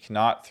Sikh,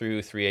 not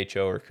through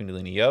 3HO or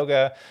Kundalini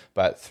Yoga,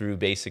 but through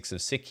Basics of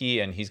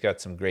Sikhi. And he's got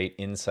some great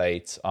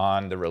insights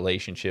on the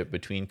relationship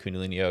between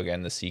Kundalini Yoga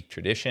and the Sikh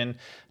tradition.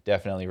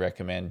 Definitely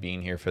recommend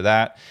being here for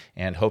that,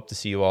 and hope to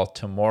see you all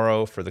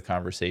tomorrow for the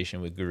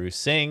conversation with Guru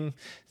Singh.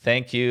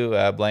 Thank you,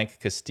 Blanca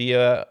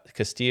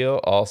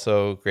Castillo.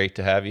 Also great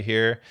to have you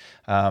here.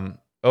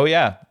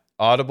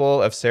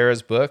 Audible of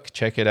Sarah's book.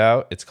 Check it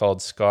out. It's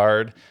called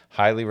Scarred.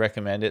 Highly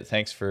recommend it.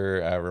 Thanks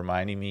for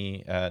reminding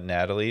me,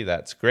 Natalie.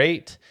 That's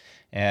great.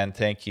 And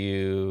thank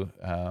you,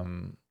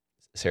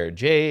 Sarah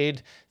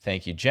Jade.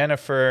 Thank you,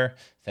 Jennifer.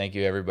 Thank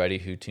you, everybody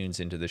who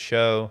tunes into the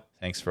show.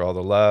 Thanks for all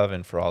the love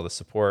and for all the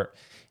support.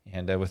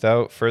 And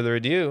without further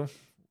ado,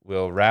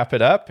 we'll wrap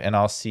it up, and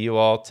I'll see you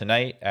all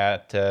tonight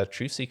at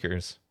Truth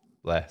Seekers.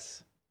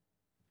 Bless.